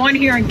boxes, like the one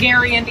here in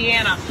Gary,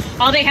 Indiana.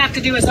 All they have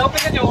to do is open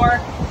the door,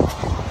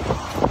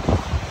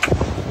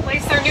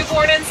 place their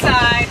newborn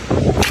inside,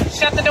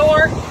 shut the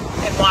door,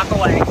 and walk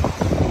away.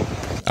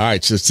 All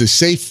right, so it's the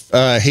Safe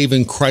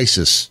Haven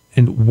crisis.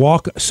 And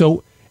walk.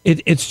 So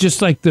it's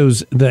just like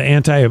the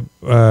anti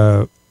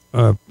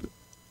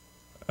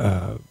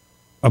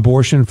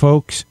abortion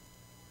folks.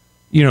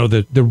 You know,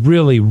 the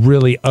really,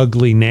 really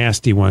ugly,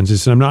 nasty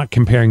ones. I'm not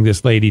comparing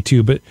this lady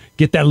to, but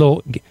get that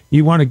little,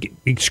 you want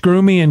to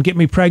screw me and get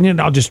me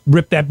pregnant? I'll just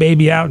rip that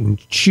baby out and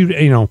shoot,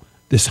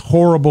 this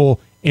horrible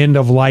end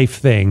of life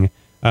thing.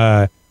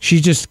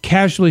 She's just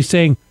casually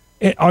saying,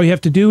 all you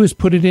have to do is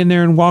put it in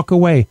there and walk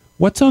away.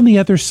 What's on the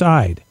other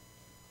side?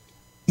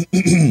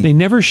 They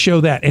never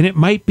show that, and it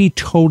might be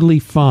totally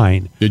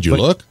fine. Did you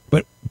look?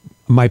 But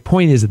my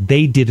point is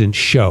they didn't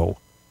show.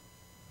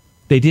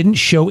 They didn't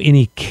show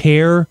any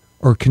care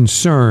or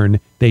concern.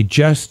 They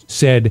just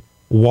said,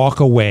 walk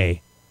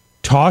away.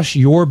 Toss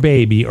your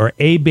baby or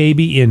a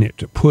baby in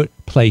it,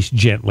 place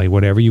gently,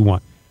 whatever you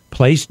want.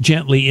 Place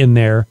gently in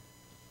there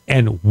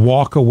and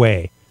walk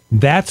away.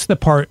 That's the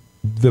part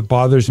that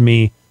bothers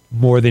me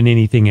more than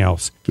anything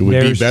else. It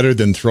would be better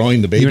than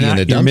throwing the baby in a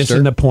dumpster. You're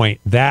missing the point.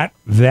 That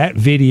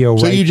video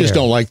so right there. So you just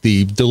don't like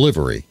the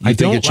delivery. You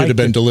think it should have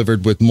been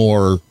delivered with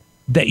more...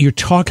 That you're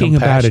talking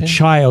about a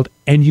child,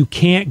 and you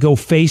can't go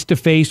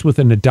face-to-face with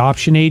an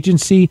adoption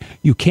agency.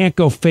 You can't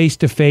go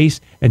face-to-face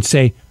and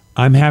say,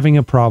 I'm having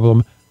a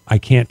problem. I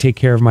can't take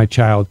care of my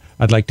child.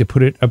 I'd like to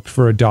put it up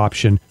for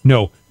adoption.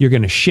 No, you're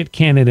going to shit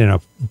can it in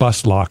a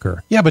bus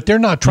locker. Yeah, but they're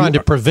not trying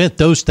to prevent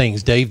those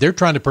things, Dave. They're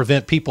trying to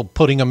prevent people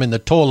putting them in the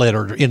toilet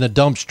or in a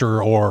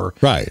dumpster or,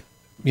 right.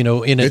 In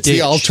a It's ditch.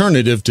 the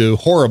alternative to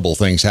horrible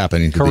things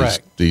happening to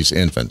these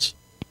infants.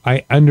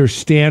 I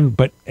understand,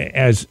 but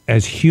as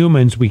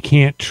humans, we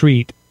can't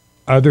treat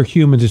other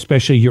humans,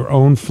 especially your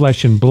own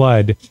flesh and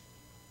blood,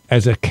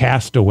 as a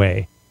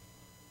castaway.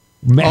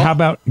 How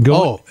about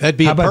going? Oh, that'd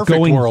be a perfect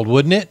world,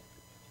 wouldn't it?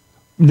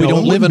 No, we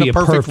don't live in a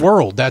perfect world.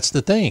 world. That's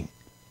the thing.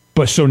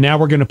 But so now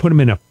we're going to put them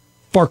in a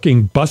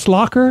fucking bus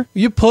locker?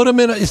 You put them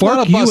in a... It's Fuck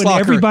not a bus you locker.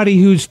 And everybody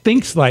who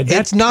thinks like that.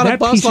 It's not a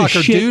bus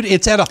locker, dude.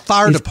 It's at a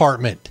fire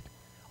department.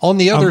 On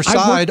the other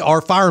side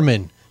are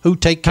firemen who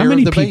take care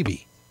of the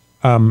baby.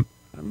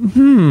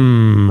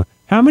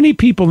 How many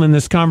people in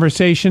this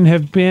conversation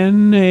have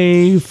been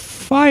a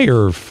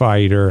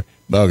firefighter?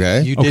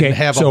 Okay. You didn't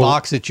have a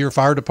box at your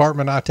fire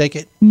department, I take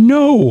it?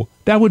 No,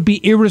 that would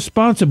be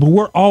irresponsible.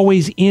 We're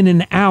always in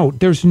and out.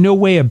 There's no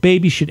way a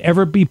baby should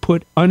ever be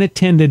put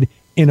unattended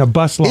in a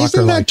bus locker.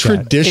 Isn't that like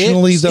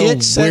traditionally, though,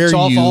 it sets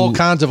off all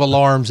kinds of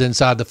alarms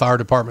inside the fire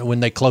department when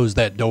they close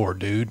that door,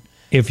 dude.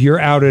 If you're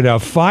out at a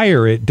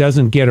fire, it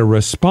doesn't get a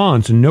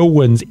response. No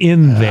one's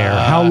in there.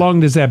 How long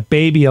does that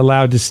baby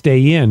allowed to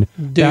stay in?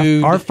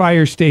 Dude. Our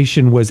fire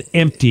station was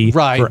empty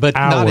for but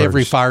hours. not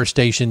every fire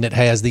station that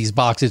has these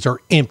boxes are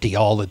empty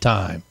all the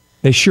time.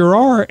 They sure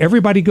are.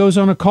 Everybody goes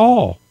on a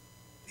call.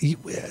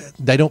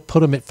 They don't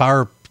put them at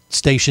fire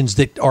stations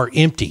that are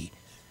empty.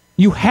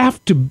 You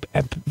have to.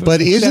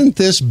 But isn't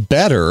this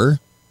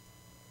better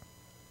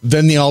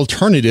than the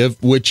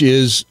alternative, which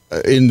is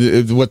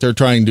what they're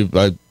trying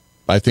to,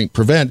 I think,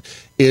 prevent,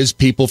 is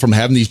people from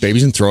having these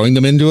babies and throwing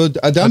them into a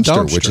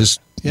dumpster,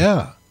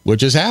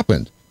 which has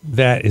happened.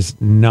 That is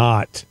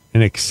not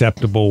an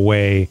acceptable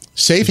way.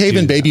 Safe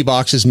Haven Baby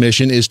Box's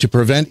mission is to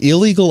prevent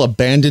illegal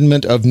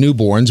abandonment of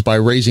newborns by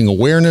raising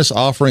awareness,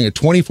 offering a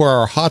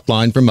 24-hour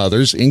hotline for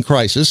mothers in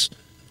crisis,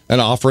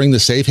 and offering the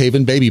Safe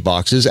Haven Baby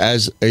Boxes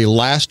as a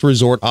last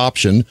resort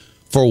option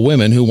for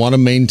women who want to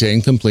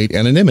maintain complete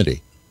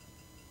anonymity.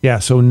 Yeah,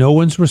 so no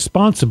one's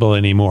responsible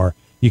anymore.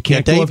 You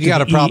can't. Dave, you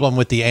got a problem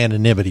with the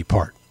anonymity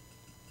part.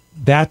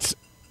 That's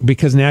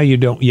because now you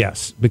don't.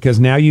 Yes, because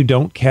now you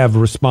don't have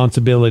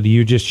responsibility.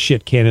 You just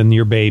shit cannon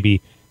your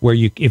baby. Where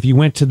if you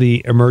went to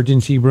the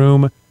emergency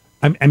room,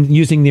 I'm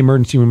using the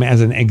emergency room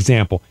as an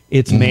example.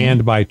 It's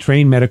manned by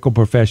trained medical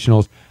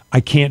professionals. I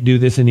can't do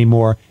this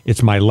anymore.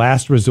 It's my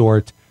last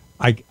resort.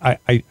 I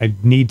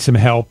need some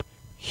help.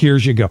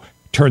 Here's you go.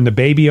 Turn the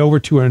baby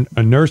over to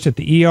a nurse at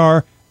the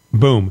ER.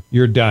 Boom,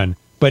 you're done.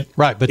 But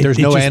there's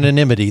no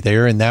anonymity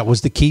there, and that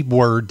was the key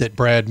word that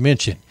Brad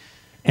mentioned.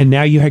 And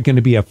now you're going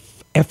to be a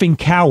effing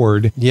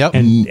coward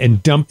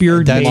and dump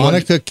your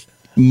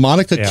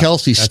Monica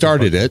Kelsey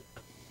started it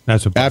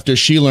after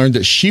she learned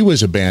that she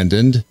was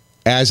abandoned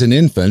as an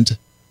infant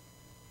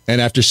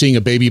and after seeing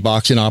a baby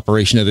box in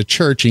operation at a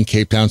church in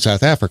Cape Town,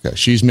 South Africa.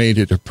 She's made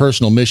it her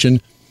personal mission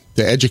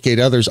to educate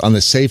others on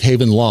the Safe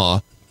Haven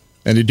law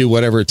and to do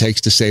whatever it takes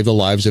to save the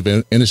lives of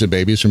innocent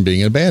babies from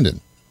being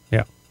abandoned.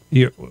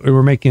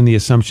 We're making the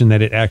assumption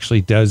that it actually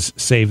does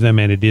save them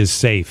and it is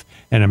safe.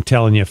 And I'm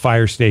telling you, a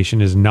fire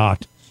station is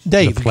not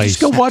Dave, the place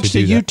just go watch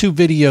the YouTube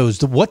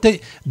videos.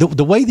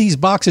 The way these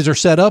boxes are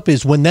set up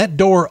is when that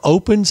door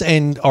opens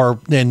or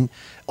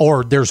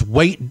there's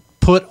weight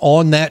put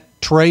on that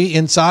tray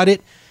inside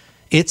it,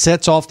 it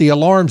sets off the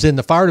alarms in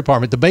the fire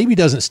department. The baby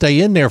doesn't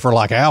stay in there for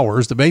like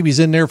hours. The baby's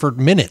in there for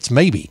minutes,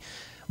 maybe.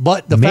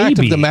 But the fact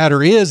of the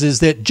matter is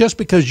that just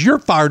because your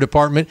fire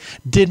department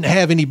didn't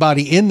have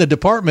anybody in the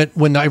department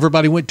when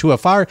everybody went to a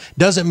fire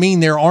doesn't mean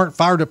there aren't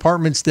fire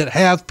departments that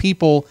have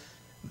people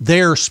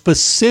there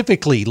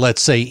specifically,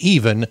 let's say,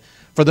 even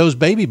for those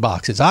baby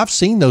boxes. I've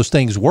seen those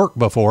things work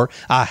before.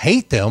 I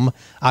hate them.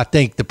 I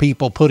think the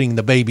people putting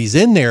the babies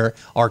in there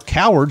are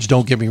cowards,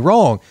 don't get me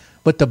wrong.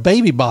 But the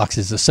baby box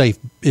is a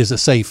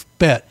safe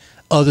bet,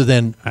 other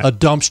than a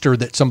dumpster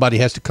that somebody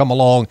has to come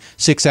along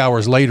 6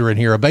 hours later and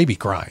hear a baby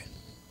crying.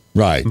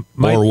 Right,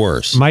 or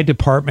worse. My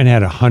department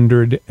had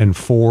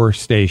 104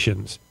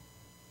 stations.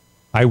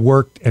 I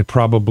worked at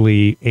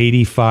probably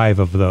 85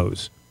 of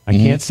those. I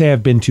can't say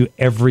I've been to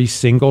every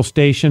single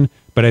station,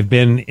 but I've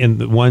been in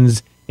the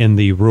ones in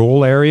the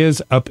rural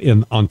areas up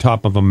on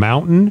top of a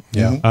mountain.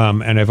 Yeah.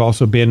 And I've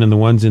also been in the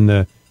ones in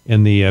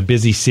the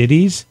busy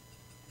cities.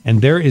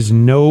 And there is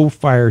no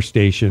fire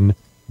station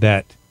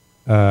that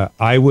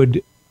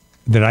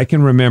I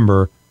can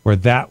remember where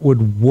that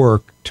would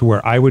work to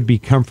where I would be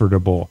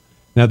comfortable.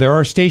 Now, there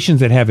are stations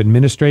that have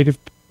administrative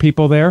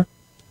people there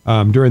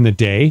during the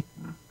day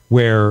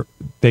where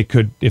they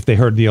could, if they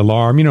heard the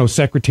alarm,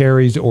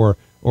 secretaries or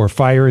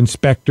fire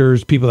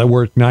inspectors, people that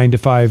work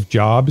 9-to-5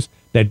 jobs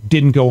that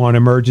didn't go on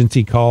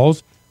emergency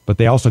calls, but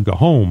they also go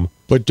home.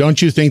 But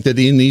don't you think that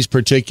in these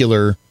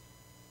particular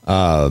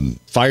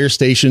fire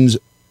stations,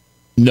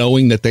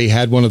 knowing that they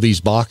had one of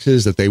these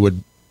boxes, that they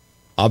would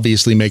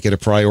obviously make it a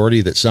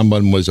priority that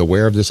someone was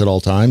aware of this at all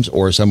times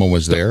or someone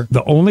was there?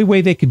 The only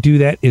way they could do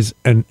that is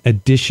an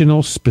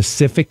additional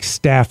specific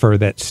staffer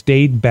that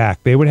stayed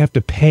back. They would have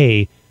to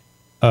pay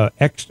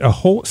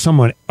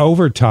someone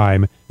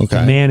overtime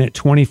to man it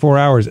 24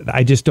 hours.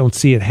 I just don't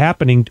see it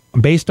happening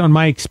based on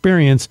my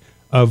experience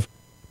of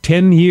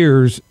 10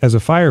 years as a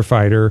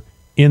firefighter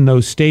in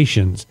those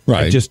stations.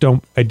 Right.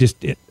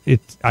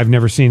 I've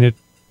never seen it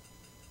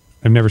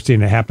I've never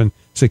seen it happen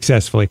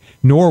successfully.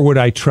 Nor would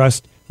I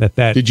trust that.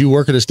 Did you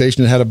work at a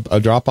station that had a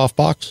drop-off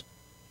box?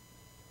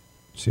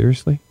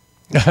 Seriously?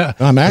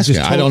 I'm asking.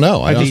 I don't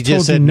know. He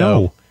just said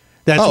no. Okay.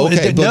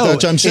 But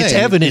that's what I'm saying. It's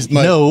evident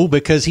no,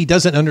 because he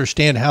doesn't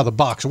understand how the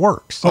box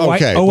works.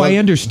 I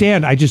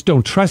understand. I just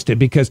don't trust it,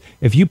 because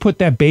if you put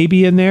that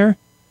baby in there,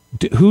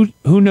 who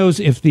knows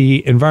if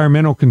the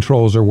environmental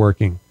controls are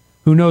working?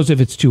 Who knows if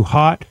it's too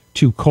hot,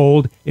 too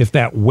cold, if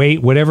that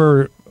weight,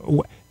 whatever.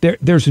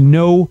 There's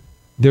no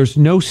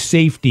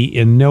safety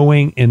in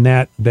knowing in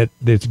that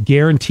it's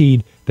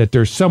guaranteed that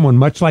there's someone,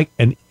 much like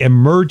an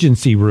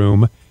emergency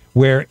room,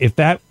 where if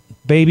that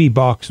baby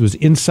box was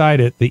inside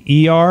at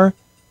the ER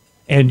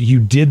and you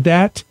did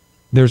that,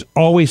 there's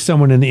always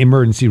someone in the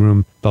emergency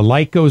room. The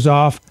light goes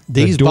off,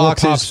 the door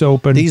pops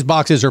open. These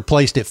boxes are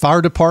placed at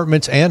fire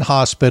departments and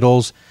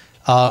hospitals.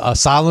 A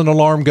silent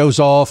alarm goes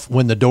off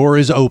when the door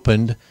is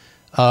opened.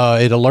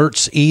 It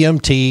alerts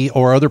EMT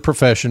or other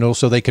professionals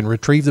so they can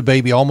retrieve the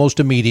baby almost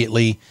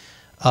immediately.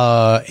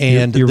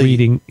 And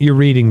you're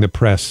reading the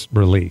press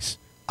release.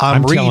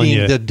 I'm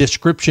reading the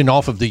description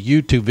off of the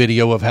YouTube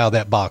video of how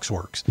that box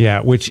works.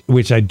 Yeah,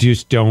 which I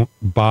just don't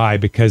buy,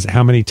 because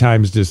how many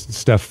times does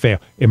stuff fail?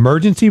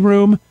 Emergency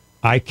room,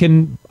 I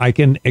can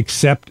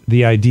accept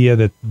the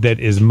idea that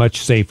is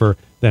much safer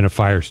than a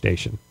fire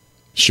station.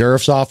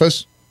 Sheriff's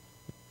office.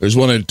 There's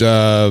one at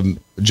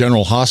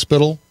General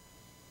Hospital.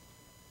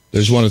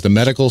 There's one at the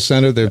medical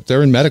center.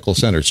 They're in medical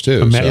centers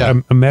too.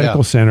 A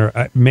medical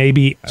center,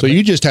 maybe. So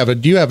you just have a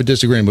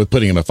disagreement with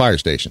putting them at fire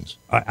stations?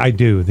 I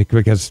do,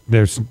 because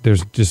there's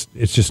just,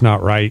 it's just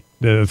not right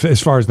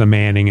as far as the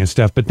manning and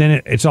stuff. But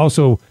then it's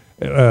also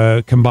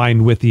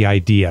combined with the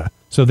idea.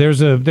 So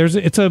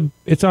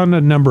it's on a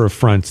number of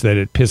fronts that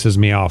it pisses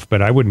me off.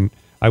 But I wouldn't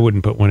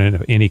put one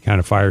in any kind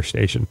of fire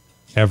station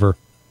ever,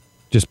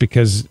 just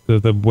because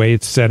the way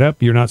it's set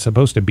up. You're not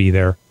supposed to be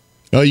there.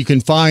 No, you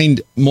can find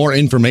more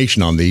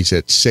information on these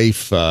at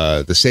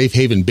the Safe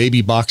Haven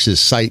Baby Boxes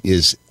site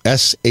is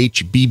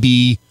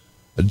shbb.org.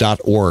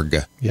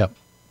 Yep.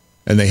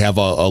 And they have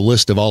a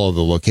list of all of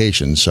the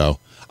locations. So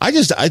I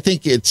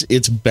think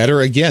it's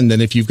better, again,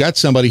 than if you've got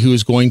somebody who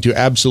is going to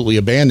absolutely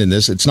abandon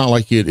this. It's not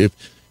like if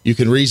you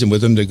can reason with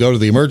them to go to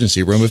the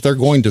emergency room. If they're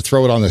going to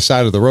throw it on the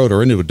side of the road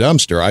or into a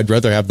dumpster, I'd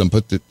rather have them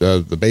put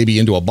the baby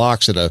into a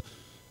box at a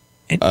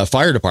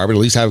fire department,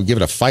 at least give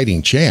it a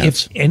fighting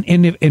chance.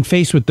 And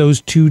faced with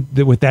those two,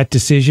 with that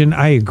decision,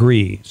 I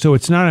agree. So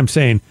it's not, I'm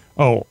saying,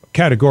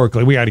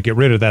 categorically, we got to get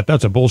rid of that.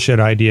 That's a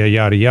bullshit idea,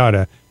 yada,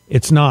 yada.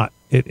 It's not.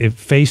 If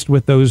faced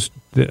with those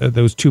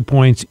 2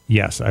 points,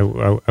 yes, I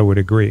would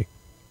agree.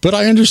 But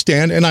I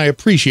understand and I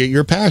appreciate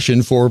your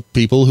passion for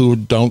people who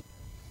don't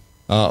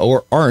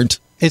or aren't.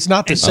 It's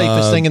not the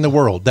safest thing in the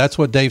world. That's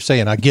what Dave's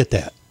saying. I get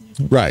that.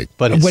 Right.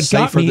 But it's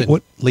safer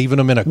than leaving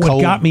them in a cold dumpster.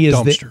 What got me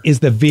is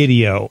the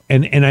video,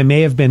 and I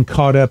may have been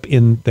caught up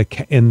in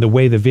the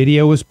way the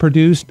video was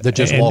produced. The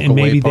just walk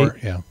away part,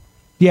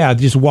 yeah,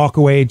 just walk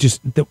away.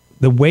 Just the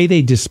way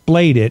they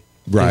displayed it,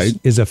 right,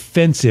 is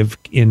offensive.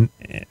 Now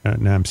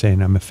I'm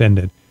saying I'm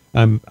offended.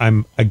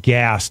 I'm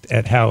aghast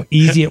at how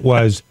easy it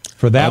was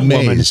for that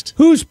woman,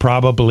 who's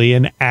probably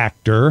an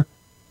actor,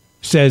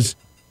 says,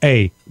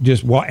 "Hey,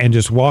 just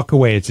walk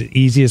away. It's as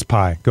easy as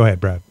pie." Go ahead,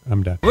 Brad.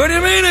 I'm done. What do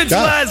you mean it's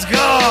let's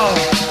go?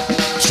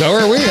 So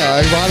are we,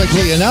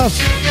 ironically enough.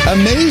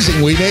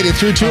 Amazing. We made it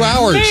through 2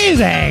 hours.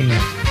 Amazing.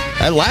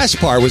 That last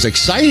part was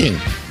exciting.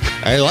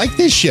 I like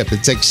this ship.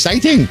 It's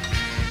exciting.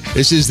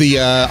 This is the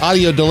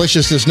audio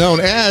deliciousness known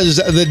as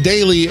the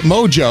Daily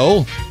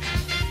Mojo.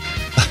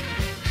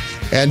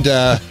 And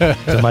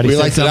we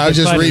like to.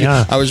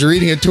 I was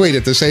reading a tweet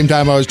at the same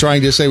time I was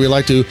trying to say we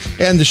like to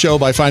end the show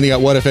by finding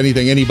out what, if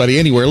anything, anybody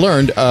anywhere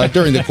learned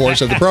during the course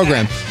of the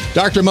program.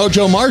 Dr.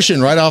 Mojo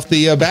Martian, right off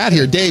the bat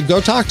here. Dave,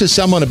 go talk to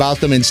someone about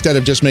them instead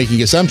of just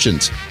making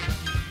assumptions.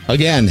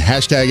 Again,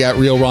 hashtag at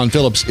Real Ron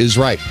Phillips is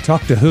right.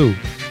 Talk to who?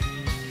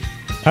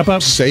 How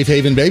about Safe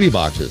Haven Baby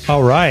Boxes?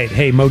 All right.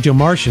 Hey, Mojo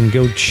Martian,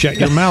 go shut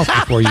your mouth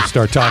before you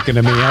start talking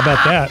to me. How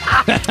about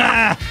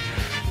that?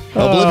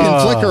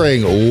 Oblivion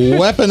flickering,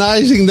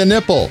 weaponizing the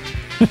nipple.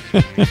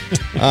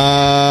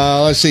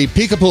 Let's see.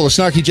 Peekapool,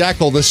 Snarky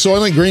Jackal, the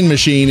Soylent Green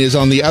machine is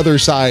on the other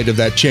side of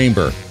that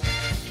chamber.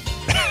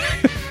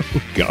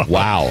 Oh, God.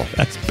 Wow.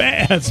 That's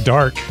bad. That's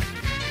dark.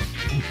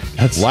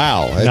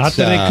 Wow. Not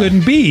that it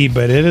couldn't be,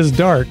 but it is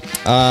dark.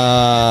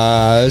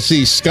 Let's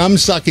see.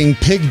 Scum-sucking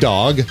pig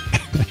dog.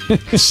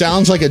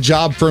 Sounds like a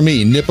job for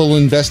me. Nipple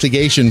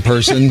investigation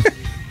person.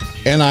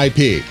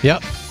 NIP.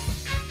 Yep.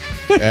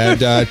 And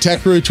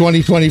TechRoo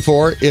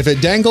 2024, if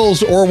it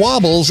dangles or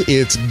wobbles,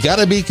 it's got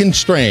to be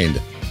constrained.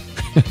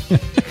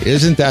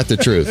 Isn't that the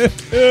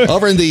truth?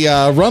 Over in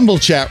the Rumble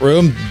chat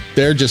room,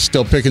 they're just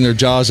still picking their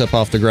jaws up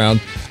off the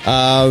ground.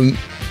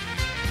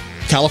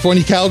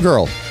 California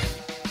Cowgirl,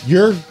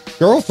 your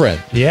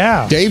girlfriend.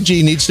 Yeah. Dave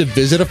G needs to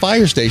visit a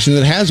fire station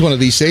that has one of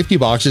these safety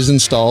boxes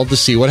installed to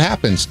see what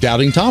happens.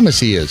 Doubting Thomas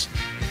he is.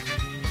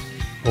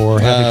 Or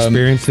have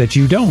experience that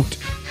you don't.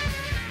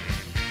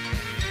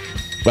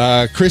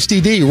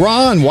 Christy D.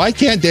 Ron, why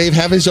can't Dave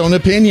have his own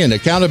opinion?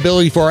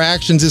 Accountability for our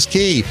actions is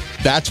key.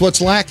 That's what's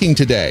lacking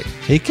today.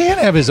 He can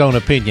have his own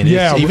opinion,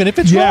 even if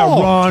it's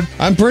wrong. Ron.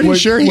 I'm pretty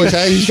sure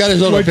he's got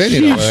his own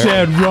opinion. She over there.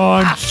 said,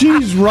 Ron,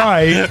 she's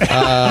right.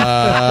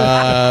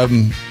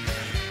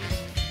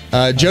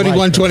 Jody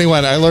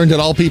 121. I learned that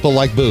all people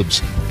like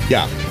boobs.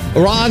 Yeah,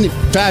 Ron,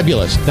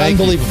 fabulous,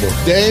 unbelievable.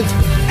 Dave,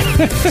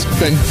 it's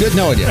been good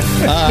knowing you.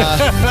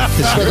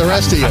 It's for the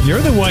rest of you.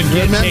 You're the one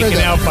getting taken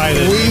out by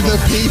the we the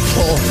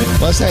people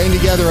must hang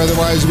together,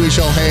 otherwise we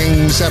shall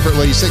hang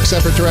separately. 6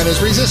 separate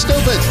Tyrannos. Resist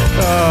stupid.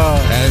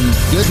 And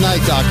good night,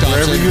 Doc Thompson.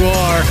 Wherever you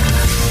are.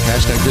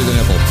 Hashtag do the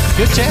nipple.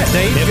 Good chat,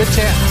 Dave. Good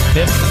chat.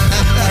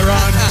 Bye,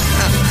 Ron.